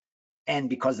 And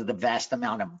because of the vast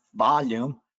amount of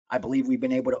volume, I believe we've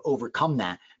been able to overcome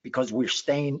that because we're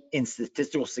staying in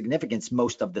statistical significance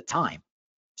most of the time.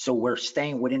 So we're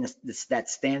staying within that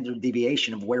standard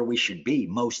deviation of where we should be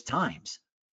most times.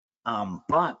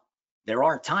 But there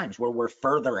are times where we're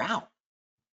further out.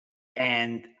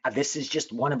 And this is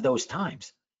just one of those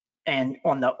times. And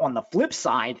on the flip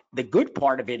side, the good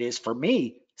part of it is for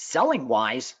me, selling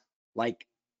wise, like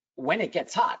when it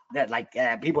gets hot, that like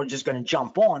people are just going to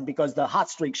jump on because the hot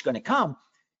streak's going to come.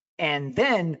 And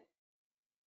then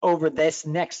over this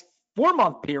next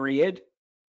 4-month period,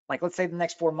 like let's say the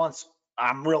next 4 months,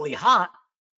 I'm really hot.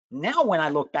 Now, when I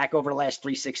look back over the last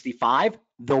 365,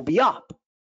 they'll be up.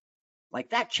 Like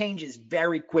that changes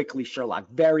very quickly, Sherlock,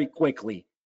 very quickly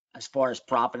as far as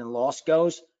profit and loss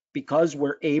goes, because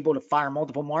we're able to fire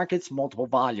multiple markets, multiple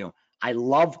volume. I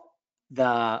love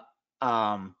the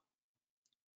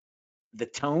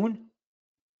tone.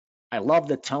 I love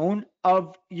the tone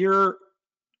of your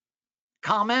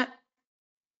comment,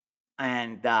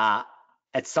 and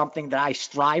it's something that I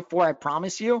strive for. I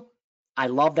promise you. I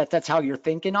love that. That's how you're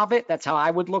thinking of it. That's how I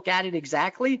would look at it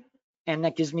exactly, and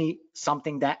that gives me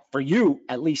something that for you,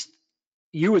 at least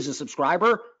you as a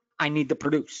subscriber, I need to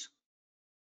produce.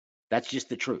 That's just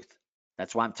the truth.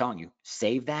 That's why I'm telling you,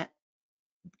 save that,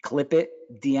 clip it,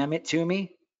 DM it to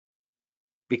me,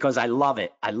 because I love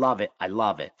it. I love it. I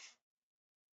love it.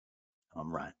 All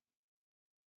right.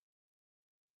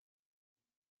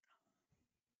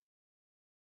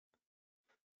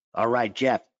 All right,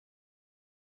 Jeff.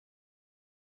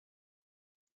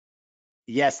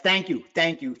 Yes, thank you.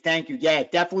 Yeah,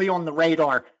 definitely on the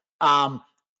radar.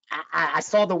 I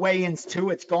saw the weigh-ins too.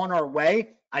 It's going our way.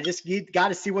 You got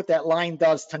to see what that line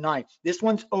does tonight. This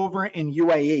one's over in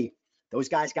UAE. Those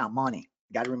guys got money.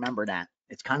 You got to remember that.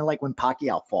 It's kind of like when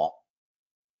Pacquiao fought.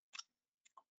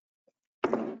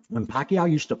 When Pacquiao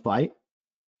used to fight,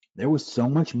 there was so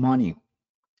much money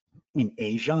in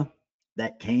Asia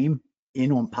that came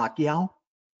in on Pacquiao.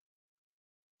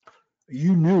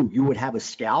 You knew you would have a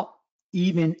scalp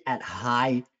even at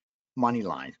high money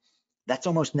line. That's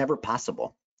almost never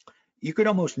possible. You could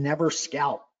almost never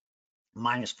scalp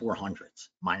minus 400s,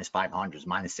 minus 500s,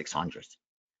 minus 600s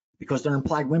because their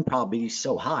implied win probability is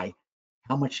so high.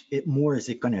 How much more is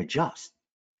it going to adjust?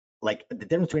 Like the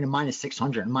difference between a minus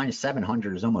 600 and minus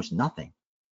 700 is almost nothing.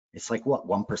 It's like what,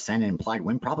 1% in implied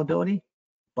win probability?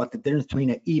 But the difference between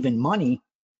an even money,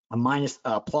 a minus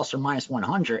plus or minus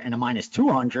 100 and a minus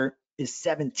 200 is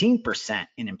 17%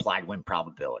 in implied win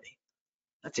probability.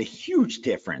 That's a huge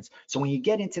difference. So when you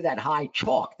get into that high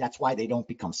chalk, that's why they don't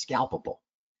become scalpable.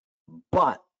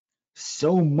 But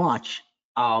so much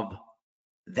of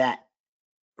that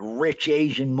rich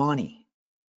Asian money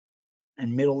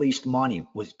and Middle East money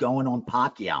was going on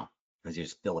Pacquiao because he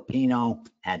was Filipino,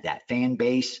 had that fan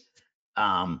base,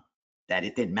 that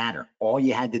it didn't matter. All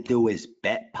you had to do is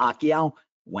bet Pacquiao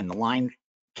when the line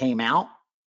came out,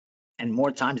 and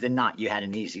more times than not, you had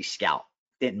an easy scalp.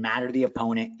 Didn't matter the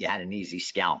opponent, you had an easy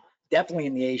scalp. Definitely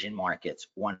in the Asian markets,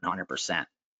 100%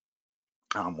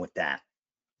 with that.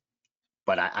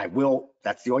 But I will,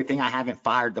 that's the only thing I haven't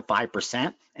fired the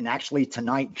 5%. And actually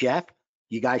tonight, Jeff,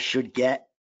 you guys should get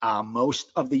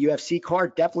most of the UFC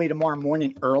card, definitely tomorrow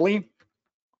morning early,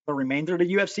 the remainder of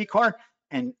the UFC card.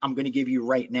 And I'm going to give you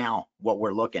right now what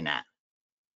we're looking at.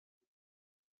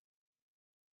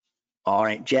 All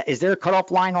right, Jeff, is there a cutoff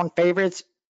line on favorites?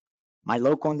 My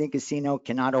local Indian casino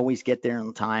cannot always get there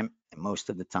in time. And most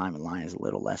of the time, the line is a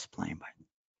little less plain. But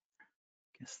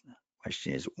I guess the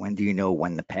question is, when do you know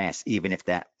when to pass, even if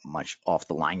that much off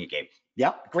the line you gave?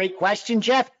 Yep, great question,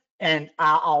 Jeff. And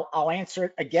I'll answer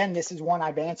it again. This is one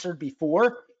I've answered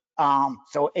before.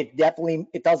 So it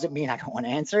doesn't mean I don't want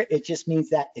to answer it. It just means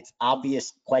that it's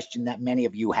obvious question that many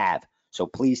of you have. So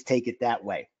please take it that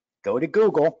way. Go to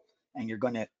Google and you're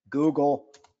going to Google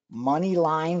money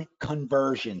line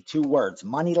conversion, 2 words,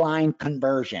 money line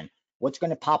conversion. What's going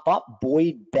to pop up?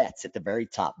 Boyd Bets at the very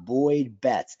top, Boyd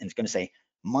Bets. And it's going to say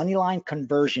money line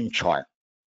conversion chart,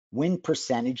 win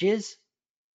percentages,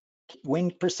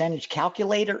 win percentage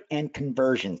calculator, and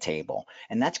conversion table.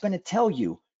 And that's going to tell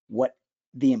you what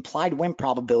the implied win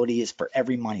probability is for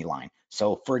every money line.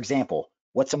 So for example,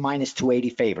 what's a minus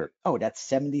 280 favorite? Oh, that's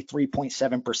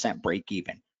 73.7% break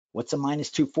even. What's a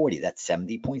minus 240? That's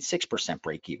 70.6%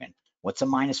 break even. What's a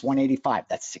minus 185?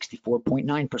 That's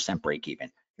 64.9% break even.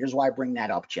 Here's why I bring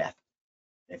that up, Jeff.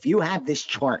 If you have this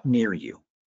chart near you,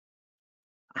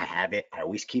 I have it. I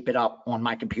always keep it up on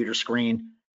my computer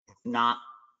screen. If not,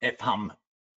 if I'm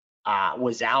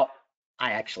was out,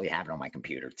 I actually have it on my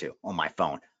computer too, on my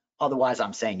phone. Otherwise,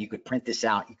 I'm saying you could print this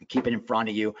out. You could keep it in front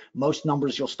of you. Most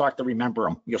numbers, you'll start to remember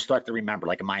them. You'll start to remember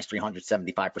like a minus 300,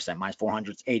 75%, minus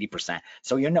 400, 80%.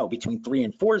 So you know between 3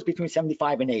 and 4 is between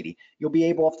 75 and 80. You'll be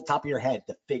able off the top of your head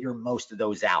to figure most of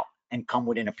those out and come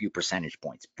within a few percentage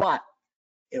points. But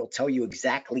it'll tell you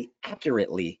exactly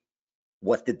accurately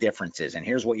what the difference is. And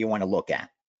here's what you want to look at.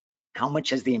 How much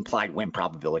has the implied win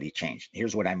probability changed?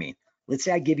 Here's what I mean. Let's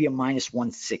say I give you a minus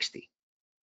 160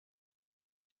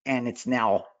 and it's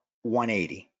now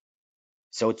 180.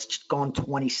 So it's gone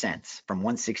 20 cents from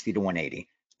 160 to 180.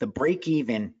 The break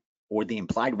even or the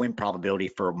implied win probability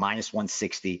for minus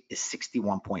 160 is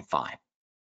 61.5.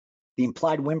 The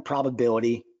implied win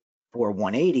probability for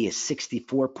 180 is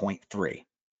 64.3.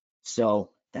 So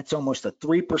that's almost a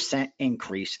 3%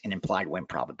 increase in implied win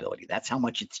probability. That's how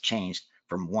much it's changed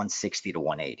from 160 to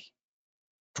 180.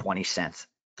 20 cents,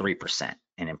 3%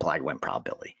 in implied win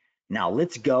probability. Now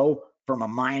let's go from a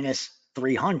minus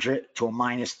 300 to a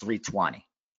minus 320.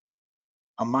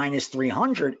 A minus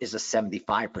 300 is a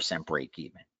 75% break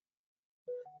even.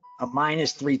 A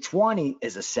minus 320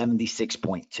 is a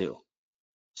 76.2.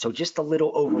 So just a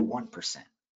little over 1%.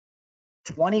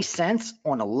 20 cents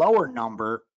on a lower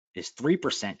number is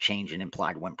 3% change in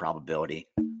implied win probability.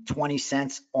 20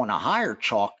 cents on a higher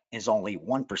chalk is only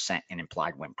 1% in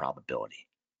implied win probability.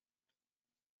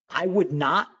 I would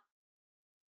not,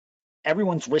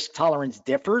 everyone's risk tolerance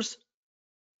differs,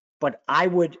 but I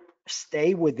would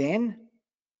stay within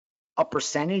a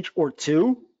percentage or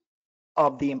two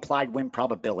of the implied win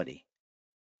probability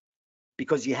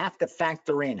because you have to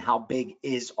factor in how big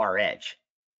is our edge.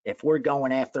 If we're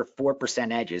going after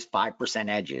 4% edges, 5%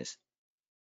 edges,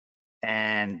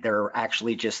 and they're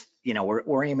actually just, you know,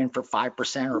 we're aiming for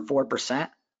 5% or 4%,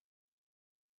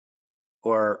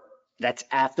 or that's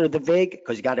after the VIG,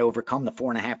 because you got to overcome the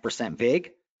 4.5%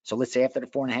 VIG. So let's say after the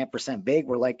 4.5% VIG,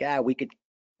 we're like,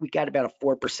 we got about a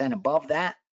 4% above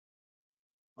that.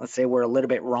 Let's say we're a little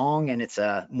bit wrong and it's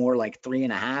more like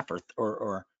 3.5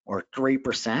 or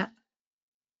 3%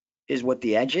 is what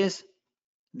the edge is.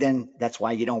 Then that's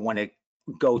why you don't want to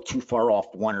go too far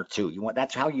off 1 or 2.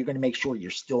 That's how you're going to make sure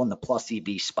you're still in the plus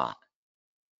EV spot.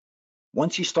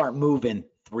 Once you start moving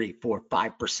 3, 4,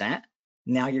 5%,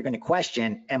 now you're going to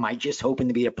question, am I just hoping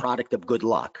to be a product of good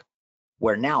luck?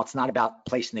 Where now it's not about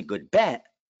placing a good bet,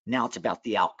 now it's about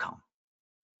the outcome.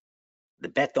 The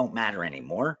bet don't matter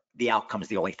anymore. The outcome is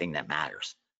the only thing that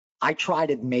matters. I try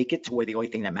to make it to where the only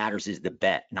thing that matters is the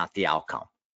bet, not the outcome.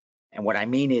 And what I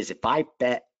mean is, if I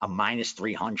bet a minus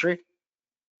 300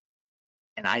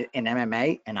 and in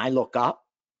MMA and I look up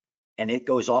and it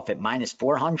goes off at minus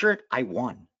 400, I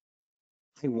won.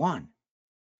 I won.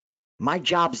 My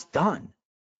job's done.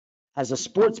 As a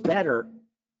sports bettor,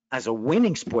 as a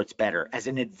winning sports bettor, as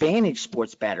an advantage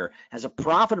sports bettor, as a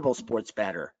profitable sports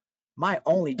bettor, my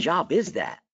only job is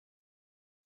that,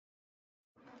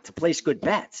 to place good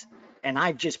bets. And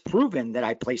I've just proven that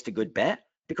I placed a good bet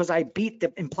because I beat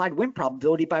the implied win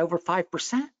probability by over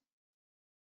 5%.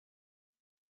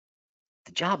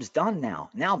 The job's done now.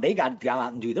 Now they got to go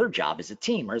out and do their job as a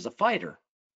team or as a fighter.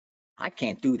 I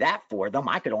can't do that for them.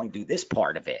 I could only do this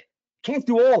part of it. Can't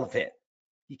do all of it.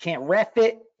 You can't ref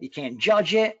it. You can't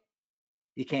judge it.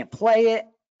 You can't play it.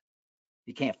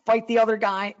 You can't fight the other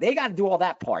guy. They got to do all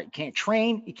that part. You can't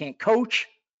train. You can't coach.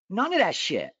 None of that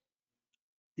shit.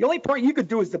 The only part you could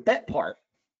do is the bet part.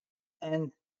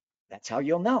 And that's how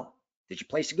you'll know. Did you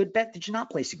place a good bet? Did you not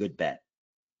place a good bet?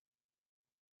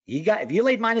 If you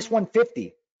laid minus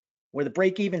 150, where the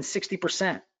break even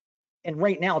 60%, and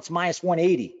right now it's minus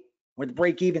 180, where the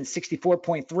break even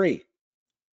 64.3,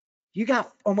 you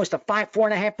got almost a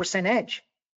 4.5% edge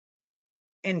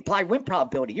in implied win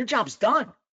probability. Your job's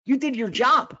done. You did your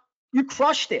job. You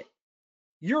crushed it.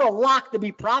 You're a lock to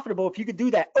be profitable if you could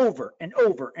do that over and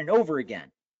over and over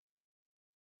again.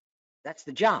 That's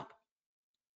the job.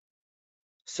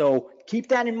 So keep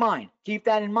that in mind. Keep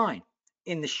that in mind.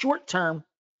 In the short term,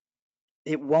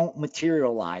 it won't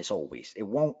materialize always. It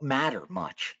won't matter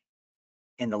much.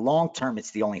 In the long term,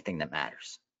 it's the only thing that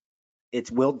matters.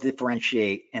 It will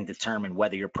differentiate and determine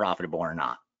whether you're profitable or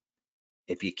not.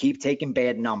 If you keep taking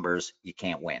bad numbers, you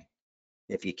can't win.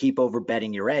 If you keep over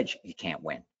betting your edge, you can't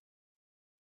win.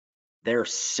 There are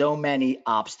so many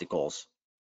obstacles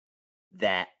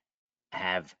that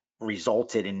have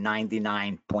resulted in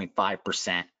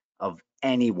 99.5% of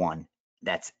anyone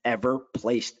that's ever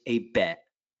placed a bet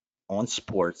on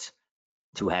sports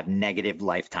to have negative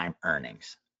lifetime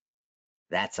earnings.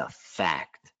 That's a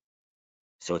fact.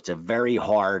 So it's a very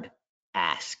hard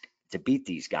ask to beat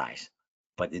these guys,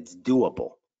 but it's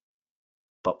doable.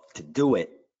 But to do it,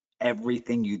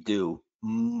 everything you do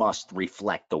must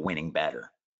reflect the winning bettor.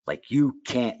 Like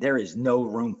there is no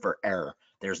room for error.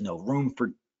 There's no room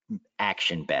for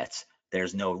action bets.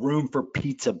 There's no room for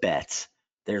pizza bets.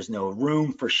 There's no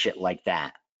room for shit like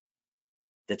that.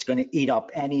 That's going to eat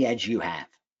up any edge you have.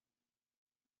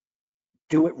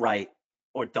 Do it right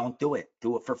or don't do it.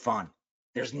 Do it for fun.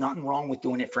 There's nothing wrong with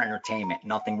doing it for entertainment.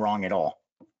 Nothing wrong at all.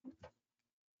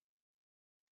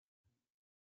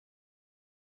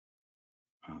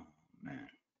 Oh, man.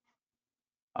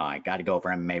 I got to go over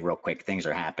MMA real quick. Things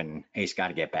are happening. Ace got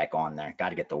to get back on there. Got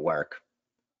to get to work.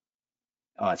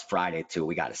 Oh, it's Friday too.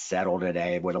 We got to settle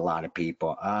today with a lot of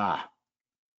people.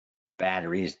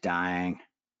 Battery's dying.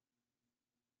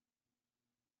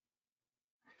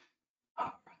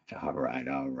 All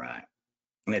right.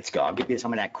 Let's go. I'll give you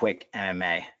some of that quick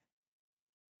MMA.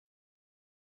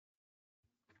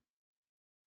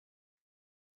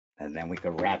 And then we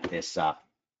could wrap this up.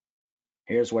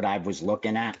 Here's what I was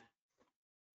looking at,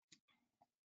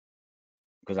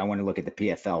 because I want to look at the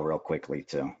PFL real quickly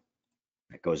too.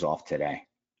 It goes off today.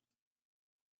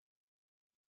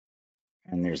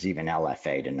 And there's even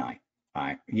LFA tonight. All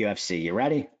right, UFC, you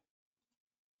ready?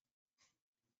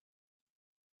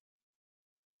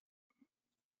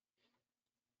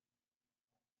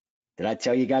 Did I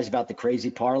tell you guys about the crazy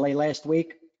parlay last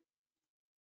week?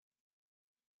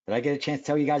 Did I get a chance to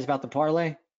tell you guys about the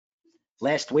parlay?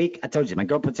 Last week, I told you, my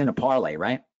girl puts in a parlay,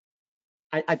 right?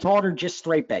 I told her just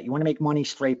straight bet. You want to make money,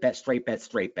 straight bet, straight bet,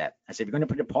 straight bet. I said, if you're going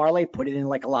to put a parlay, put it in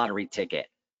like a lottery ticket.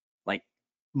 Like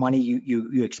money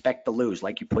you expect to lose,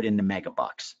 like you put in the mega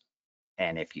bucks.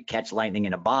 And if you catch lightning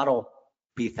in a bottle,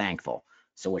 be thankful.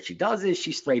 So what she does is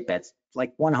she straight bets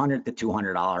like $100 to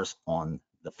 $200 on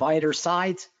the fighter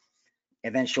sides.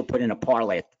 and then she'll put in a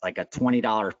parlay, like a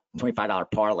 $20,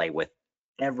 $25 parlay with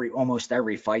almost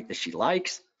every fight that she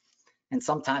likes. And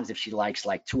sometimes if she likes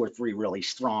like 2 or 3 really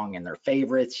strong and they're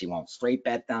favorites, she won't straight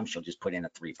bet them. She'll just put in a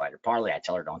 3-fighter parlay. I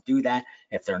tell her don't do that.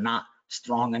 If they're not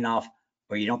strong enough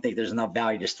or you don't think there's enough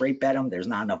value to straight bet them, there's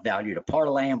not enough value to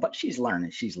parlay them, but she's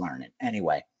learning.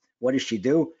 Anyway, what does she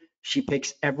do? She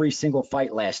picks every single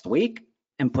fight last week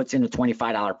and puts in a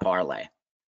 $25 parlay.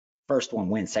 First one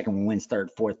wins, second one wins,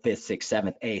 third, fourth, fifth, sixth,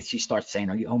 seventh, eighth. She starts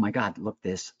saying, oh my God, look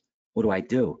this. What do I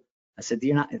do? I said,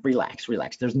 relax.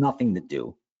 There's nothing to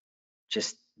do.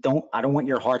 Just I don't want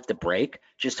your heart to break.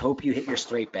 Just hope you hit your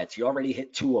straight bets. You already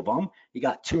hit 2 of them. You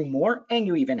got 2 more, and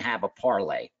you even have a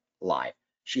parlay live.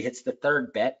 She hits the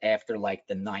 3rd bet after like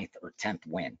the 9th or 10th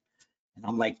win. And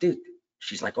I'm like, dude,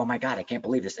 she's like, oh my God, I can't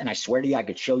believe this. And I swear to you, I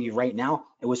could show you right now.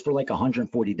 It was for like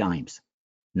 140 dimes.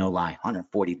 No lie,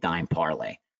 140 dime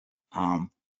parlay. And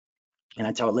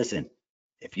I tell her, listen,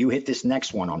 if you hit this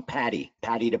next one on Patty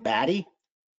to Batty,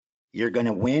 you're going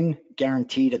to win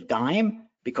guaranteed a dime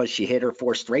because she hit her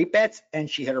 4 straight bets and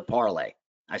she hit her parlay.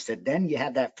 I said, then you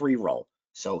have that free roll.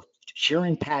 So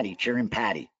cheering Patty.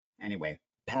 Anyway,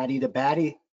 Patty the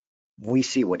Batty, we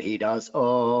see what he does.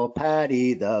 Oh,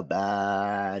 Patty the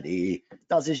Batty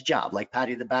does his job like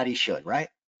Patty the Batty should, right?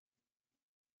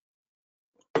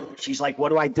 She's like, what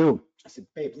do I do? I said,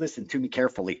 babe, listen to me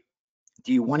carefully.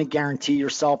 Do you want to guarantee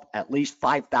yourself at least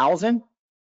 5,000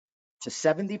 to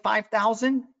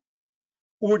 75,000?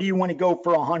 Or do you want to go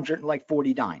for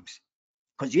 140 dimes?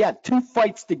 Because you have 2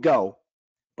 fights to go,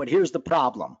 but here's the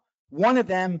problem. One of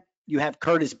them, you have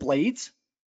Curtis Blades,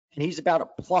 and he's about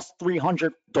a plus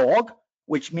 300 dog,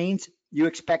 which means you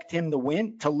expect him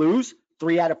to lose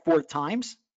 3 out of 4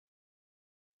 times.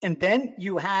 And then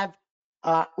you have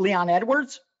Leon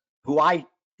Edwards, who I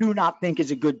do not think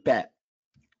is a good bet.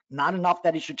 Not enough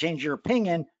that he should change your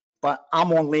opinion, but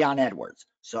I'm on Leon Edwards.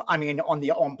 So I mean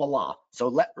on Bala.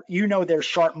 So there's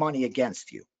sharp money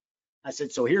against you. I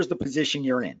said, so here's the position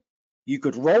you're in. You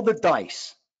could roll the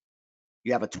dice.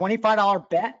 You have a $25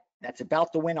 bet that's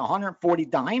about to win 140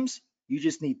 dimes. You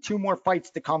just need 2 more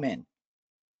fights to come in.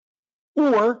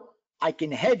 Or I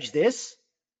can hedge this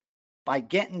by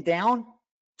getting down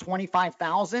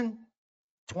 25,000,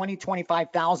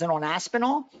 25,000 on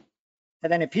Aspinall.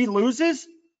 And then if he loses,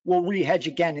 we'll re-hedge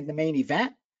again in the main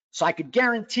event. So I could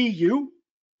guarantee you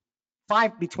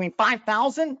between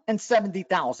 5,000 and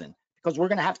 70,000 because we're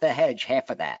going to have to hedge half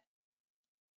of that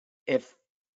if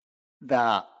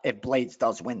Blades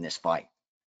does win this fight.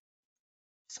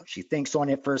 So she thinks on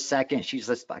it for a second. She's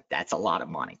just like, that's a lot of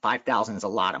money. 5,000 is a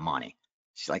lot of money.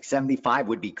 She's like, 75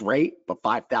 would be great, but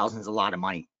 5,000 is a lot of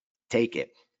money. Take it.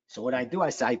 So what I do,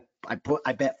 I say,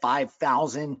 I bet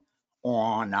 5,000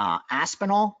 on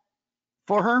Aspinall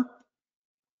for her.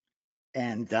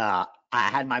 And I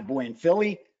had my boy in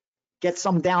Philly get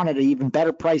some down at an even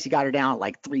better price. He got her down at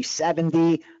like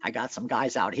 370. I got some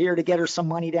guys out here to get her some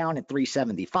money down at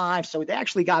 375. So they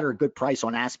actually got her a good price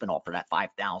on Aspinall for that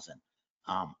 5,000.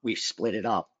 We split it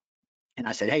up. And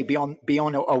I said, hey, be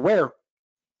on aware.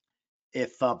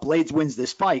 If Blades wins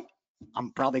this fight,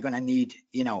 I'm probably going to need,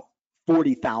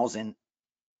 40,000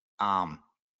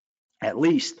 at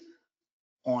least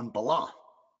on Bala.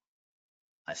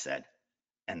 I said.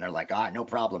 And they're like, all right, no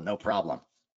problem.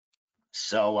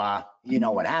 So, you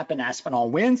know what happened? Aspinall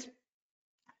wins.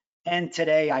 And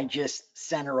today I just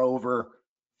sent her over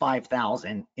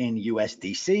 5,000 in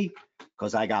USDC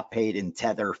because I got paid in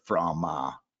Tether from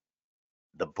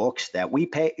the books that we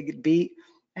beat.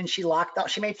 And she locked up.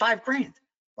 She made $5,000.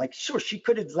 Like, sure, she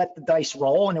could have let the dice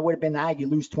roll and it would have been, you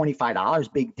lose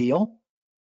 $25, big deal.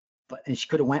 And she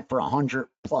could have went for 100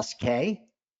 plus K.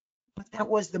 But that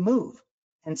was the move.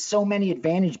 And so many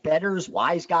advantage bettors,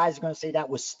 wise guys are going to say that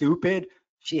was stupid.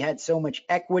 She had so much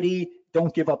equity.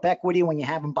 Don't give up equity when you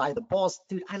have them by the balls.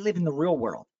 Dude, I live in the real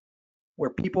world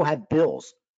where people have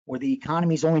bills, where the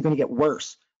economy is only going to get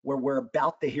worse, where we're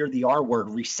about to hear the R word,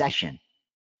 recession.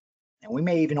 And we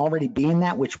may even already be in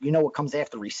that, which you know what comes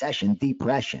after recession,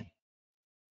 depression.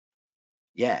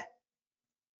 Yeah.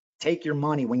 Take your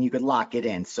money when you could lock it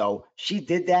in. So she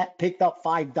did that, picked up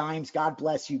 5 dimes. God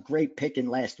bless you. Great picking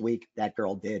last week. That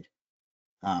girl did.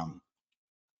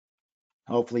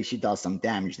 Hopefully she does some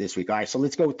damage this week. All right, so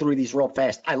let's go through these real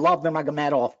fast. I love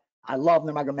Nurmagomedov.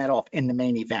 In the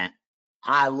main event.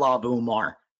 I love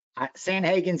Umar.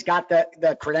 Sandhagen's got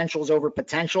the credentials over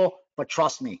potential, but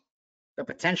trust me, the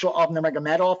potential of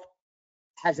Nurmagomedov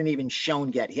hasn't even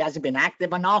shown yet. He hasn't been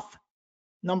active enough.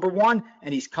 Number one,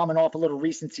 and he's coming off a little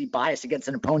recency bias against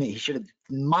an opponent he should have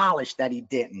demolished that he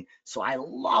didn't. So I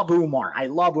love Umar.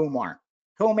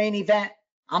 Co-main event,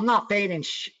 I'm not fading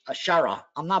Shara.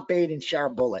 I'm not fading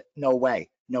Shara Bullet. No way.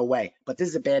 No way. But this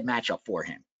is a bad matchup for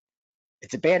him.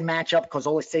 It's a bad matchup because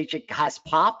Olisic has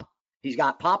pop. He's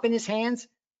got pop in his hands,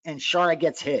 and Shara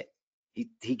gets hit.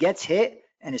 He gets hit,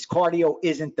 and his cardio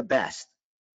isn't the best.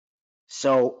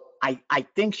 So I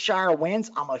think Shara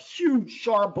wins. I'm a huge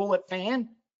Shara Bullet fan.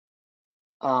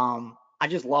 I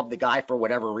just love the guy for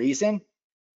whatever reason,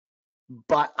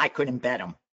 but I couldn't bet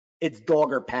him. It's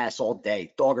dog or pass all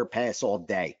day. Dog or pass all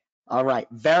day. All right,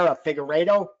 Vera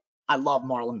Figueiredo. I love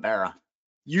Marlon Vera.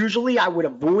 Usually I would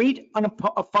avoid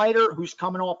a fighter who's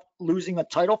coming off losing a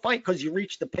title fight because you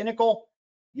reach the pinnacle,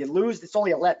 you lose, it's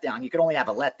only a letdown. You can only have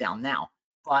a letdown now,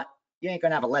 but you ain't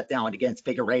going to have a letdown against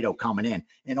Figueiredo coming in.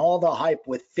 And all the hype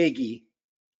with Figgy,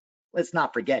 let's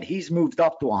not forget, he's moved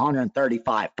up to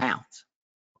 135 pounds,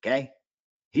 okay?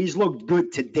 He's looked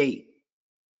good to date.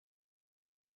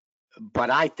 But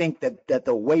I think that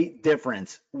the weight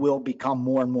difference will become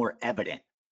more and more evident,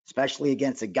 especially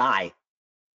against a guy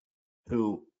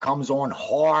who comes on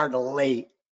hard late.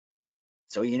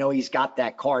 So, you know, he's got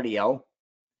that cardio,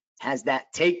 has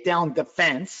that takedown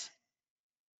defense,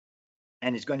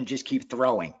 and is going to just keep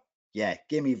throwing. Yeah,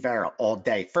 give me Vera all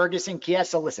day. Ferguson,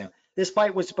 Chiesa, listen, this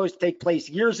fight was supposed to take place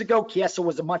years ago. Chiesa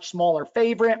was a much smaller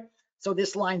favorite. So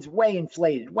this line's way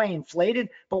inflated.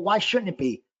 But why shouldn't it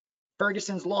be?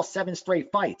 Ferguson's lost 7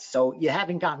 straight fights. So you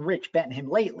haven't gotten rich betting him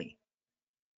lately.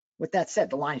 With that said,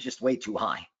 the line's just way too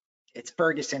high. It's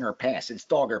Ferguson or pass. It's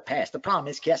dog or pass. The problem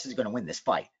is Chiesa is going to win this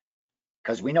fight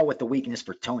because we know what the weakness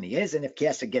for Tony is. And if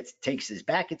Chiesa takes his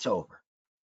back, it's over.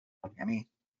 I mean,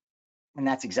 and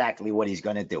that's exactly what he's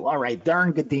going to do. All right,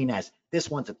 Dern Godinez. This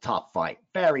one's a tough fight.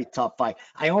 Very tough fight.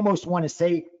 I almost want to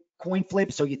say coin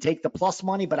flip so you take the plus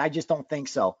money, but I just don't think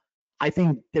so. I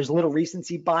think there's a little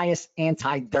recency bias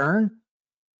anti-Dern,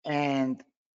 and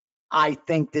I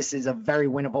think this is a very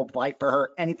winnable fight for her.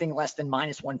 Anything less than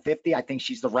minus 150, I think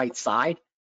she's the right side.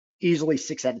 Easily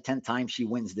 6 out of 10 times she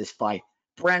wins this fight.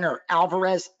 Brenner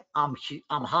Alvarez, I'm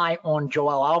high on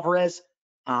Joel Alvarez.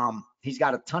 He's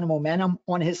got a ton of momentum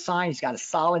on his side. He's got a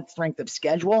solid strength of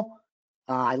schedule.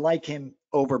 I like him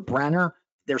over Brenner.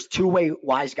 There's two-way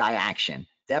wise guy action.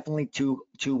 Definitely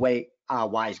two-way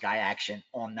wise guy action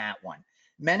on that one.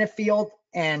 Menefield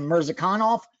and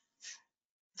Mirzakhanov.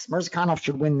 Mirzakhanov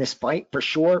should win this fight for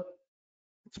sure.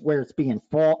 It's where it's being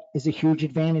fought is a huge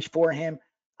advantage for him.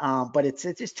 But it's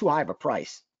just too high of a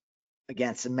price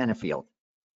against Menefield.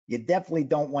 You definitely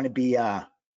don't want to be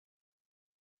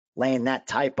laying that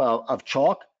type of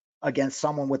chalk against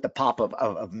someone with the pop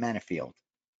of Menefield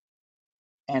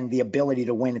and the ability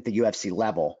to win at the UFC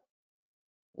level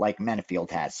like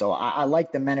Menefield has. So I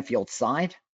like the Menefield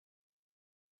side.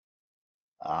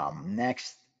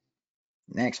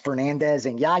 Next, Fernandez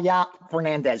and Yaya.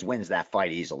 Fernandez wins that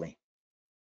fight easily.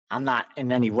 I'm not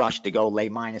in any rush to go lay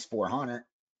minus 400.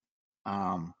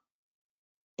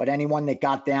 But anyone that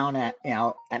got down at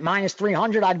minus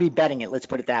 300, I'd be betting it. Let's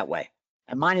put it that way.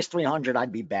 At minus 300,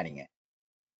 I'd be betting it.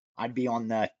 I'd be on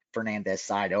the Fernandez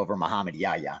side over Muhammad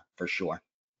Yahya for sure.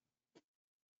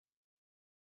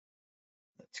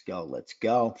 Let's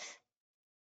go.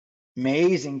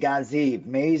 Mays and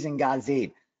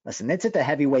Gazib. Listen, it's at the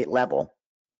heavyweight level,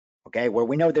 okay, where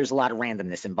we know there's a lot of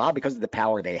randomness involved because of the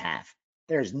power they have.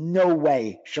 There's no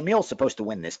way Shamil's supposed to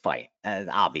win this fight,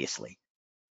 obviously.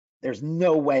 There's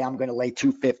no way I'm going to lay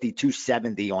 250,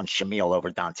 270 on Shamil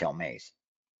over Dontel Mays.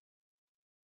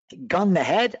 Gun the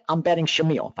head, I'm betting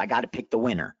Shamil if I got to pick the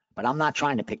winner. But I'm not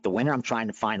trying to pick the winner. I'm trying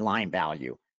to find line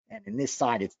value. And in this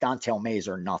side, it's Dontel Mays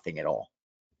or nothing at all.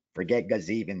 Forget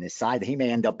Gazib in this side. He may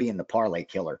end up being the parlay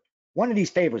killer. One of these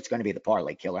favorites is going to be the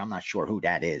parlay killer. I'm not sure who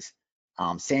that is.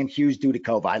 Sam Hughes,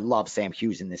 Dudikova. I love Sam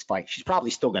Hughes in this fight. She's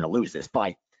probably still going to lose this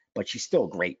fight, but she's still a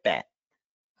great bet.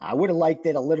 I would have liked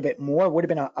it a little bit more. Would have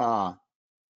been a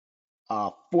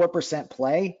 4%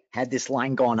 play had this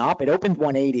line gone up. It opened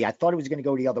 180. I thought it was going to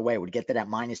go the other way. It would get to that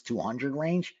minus 200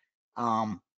 range.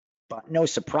 But no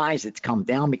surprise, it's come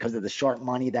down because of the sharp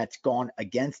money that's gone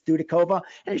against Dudikova.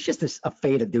 And it's just a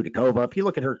fate of Dudikova. If you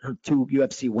look at her 2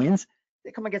 UFC wins,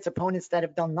 they come against opponents that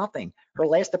have done nothing. Her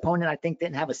last opponent, I think,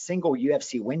 didn't have a single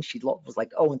UFC win. She was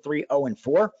like 0-3,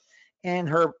 0-4. And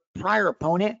her prior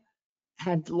opponent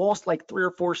had lost like 3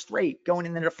 or 4 straight going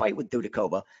into the fight with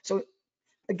Dudikova. So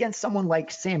against someone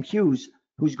like Sam Hughes,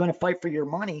 who's going to fight for your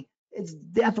money, it's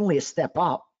definitely a step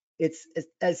up. It's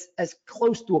as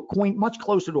close to a coin, much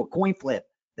closer to a coin flip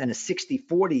than a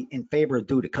 60-40 in favor of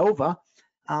Dudikova.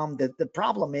 The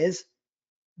problem is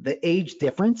the age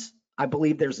difference. I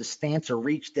believe there's a stance or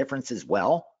reach difference as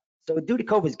well. So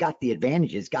Dudikova's got the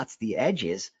advantages, got the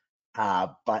edges,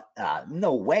 but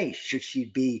no way should she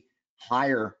be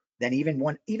higher then even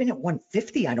at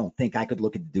 150, I don't think I could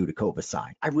look at the Dudakova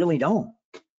side. I really don't.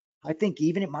 I think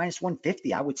even at minus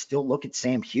 150, I would still look at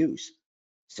Sam Hughes.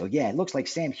 So yeah, it looks like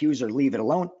Sam Hughes or leave it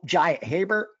alone. Jai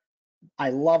Haber,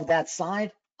 I love that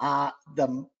side.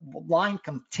 The line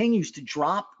continues to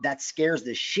drop. That scares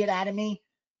the shit out of me.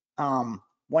 One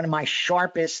of my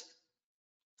sharpest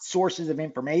sources of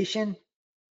information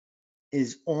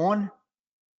is on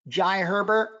Jai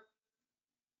Herbert,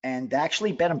 and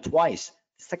actually bet him twice.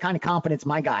 It's the kind of confidence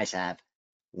my guys have.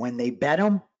 When they bet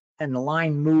him and the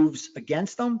line moves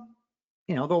against them,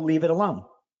 they'll leave it alone.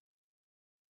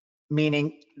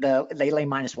 Meaning they lay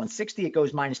minus 160, it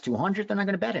goes minus 200, they're not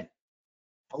going to bet it.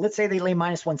 But let's say they lay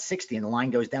minus 160 and the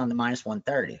line goes down to minus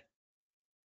 130.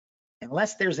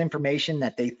 Unless there's information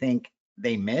that they think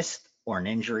they missed or an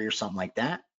injury or something like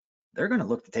that, they're going to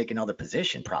look to take another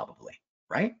position probably,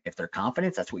 right? If they're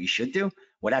confident, that's what you should do.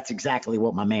 Well, that's exactly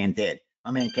what my man did.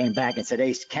 My man came back and said,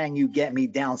 Ace, can you get me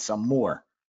down some more?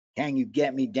 Can you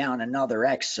get me down another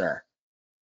X, sir?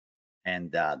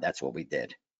 And that's what we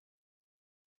did.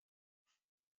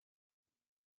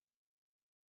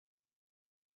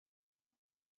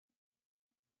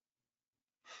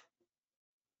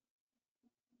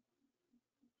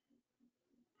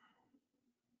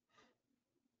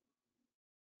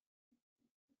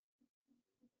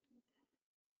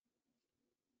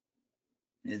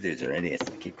 These dudes are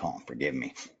idiots. I keep calling. Forgive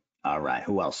me. All right.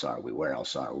 Who else are we? Where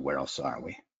else are we? Where else are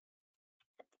we?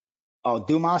 Oh,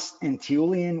 Dumas and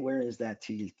Tiulian. Where is that?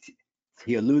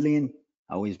 Tiulian.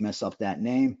 I always mess up that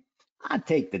name. I'd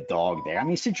take the dog there. I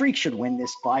mean, Cedric should win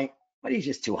this fight, but he's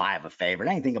just too high of a favorite.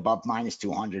 Anything above minus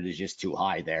 200 is just too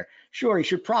high there. Sure, he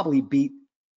should probably beat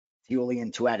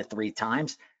Tiulian 2 out of 3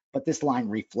 times, but this line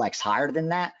reflects higher than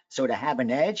that. So to have an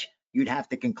edge, you'd have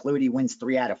to conclude he wins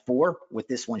 3 out of 4. With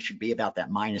this one should be about that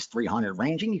minus 300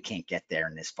 range, and you can't get there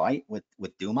in this fight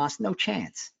with Dumas. No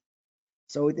chance.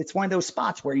 So it's one of those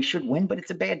spots where he should win, but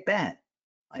it's a bad bet.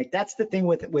 Like that's the thing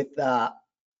with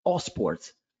all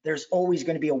sports. There's always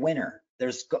going to be a winner.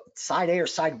 There's side A or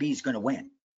side B is going to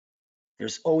win.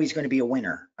 There's always going to be a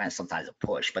winner. And sometimes a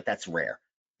push, but that's rare.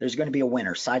 There's going to be a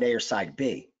winner, side A or side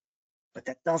B. But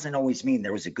that doesn't always mean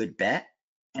there was a good bet.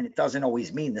 And it doesn't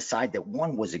always mean the side that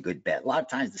won was a good bet. A lot of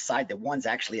times the side that won's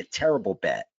actually a terrible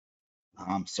bet.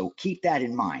 So keep that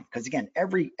in mind. Because again,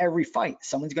 every fight,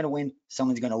 someone's going to win,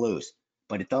 someone's going to lose.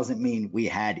 But it doesn't mean we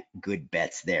had good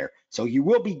bets there. So you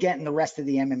will be getting the rest of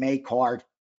the MMA card.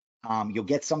 You'll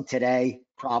get some today,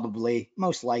 probably,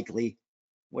 most likely.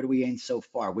 What are we in so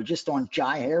far? We're just on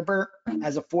Jai Herbert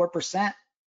as a 4%.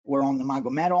 We're on the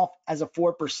Magomedov as a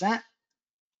 4%.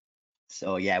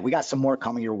 So yeah, we got some more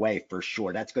coming your way for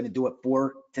sure. That's going to do it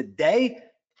for today.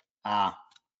 Let's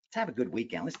have a good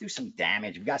weekend. Let's do some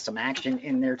damage. We've got some action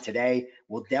in there today.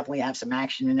 We'll definitely have some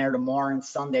action in there tomorrow and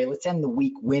Sunday. Let's end the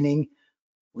week winning.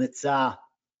 Let's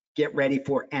get ready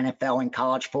for NFL and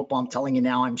college football. I'm telling you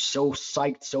now, I'm so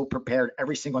psyched, so prepared.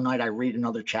 Every single night I read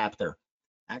another chapter.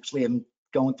 Actually, I'm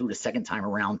going through the second time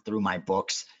around through my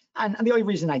books. And the only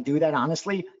reason I do that,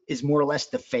 honestly, is more or less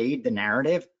to fade the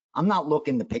narrative. I'm not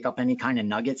looking to pick up any kind of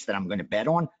nuggets that I'm going to bet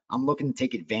on. I'm looking to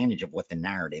take advantage of what the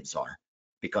narratives are,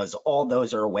 because all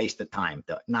those are a waste of time.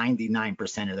 The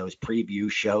 99% of those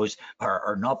preview shows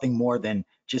are nothing more than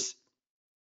just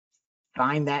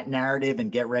find that narrative and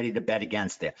get ready to bet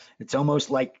against it. It's almost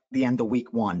like the end of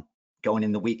week 1 going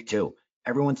into week 2.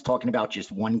 Everyone's talking about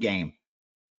just one game,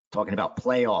 talking about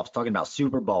playoffs, talking about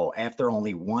Super Bowl after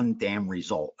only one damn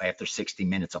result after 60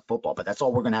 minutes of football. But that's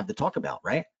all we're going to have to talk about,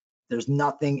 right? There's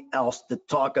nothing else to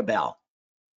talk about.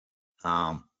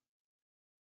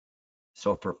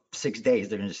 So for 6 days,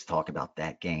 they're going to just talk about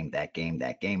that game,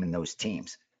 and those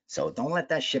teams. So don't let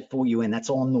that shit fool you in. That's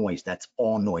all noise. That's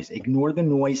all noise. Ignore the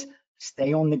noise.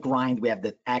 Stay on the grind. We have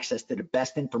the access to the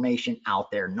best information out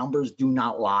there. Numbers do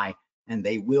not lie, and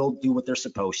they will do what they're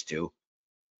supposed to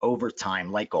over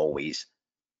time, like always.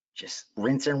 Just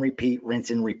rinse and repeat, rinse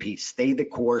and repeat. Stay the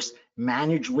course,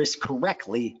 manage risk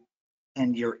correctly,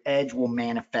 and your edge will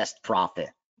manifest profit.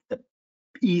 The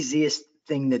easiest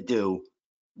thing to do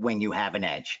when you have an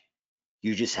edge.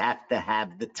 You just have to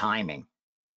have the timing.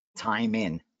 Time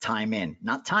in,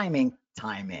 not timing,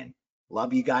 time in.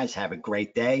 Love you guys. Have a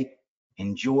great day.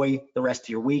 Enjoy the rest of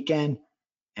your weekend.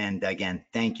 And again,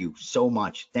 thank you so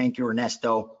much. Thank you,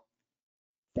 Ernesto.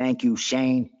 Thank you,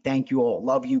 Shane. Thank you all.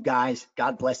 Love you guys.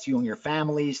 God bless you and your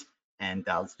families. And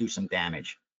let's do some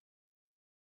damage.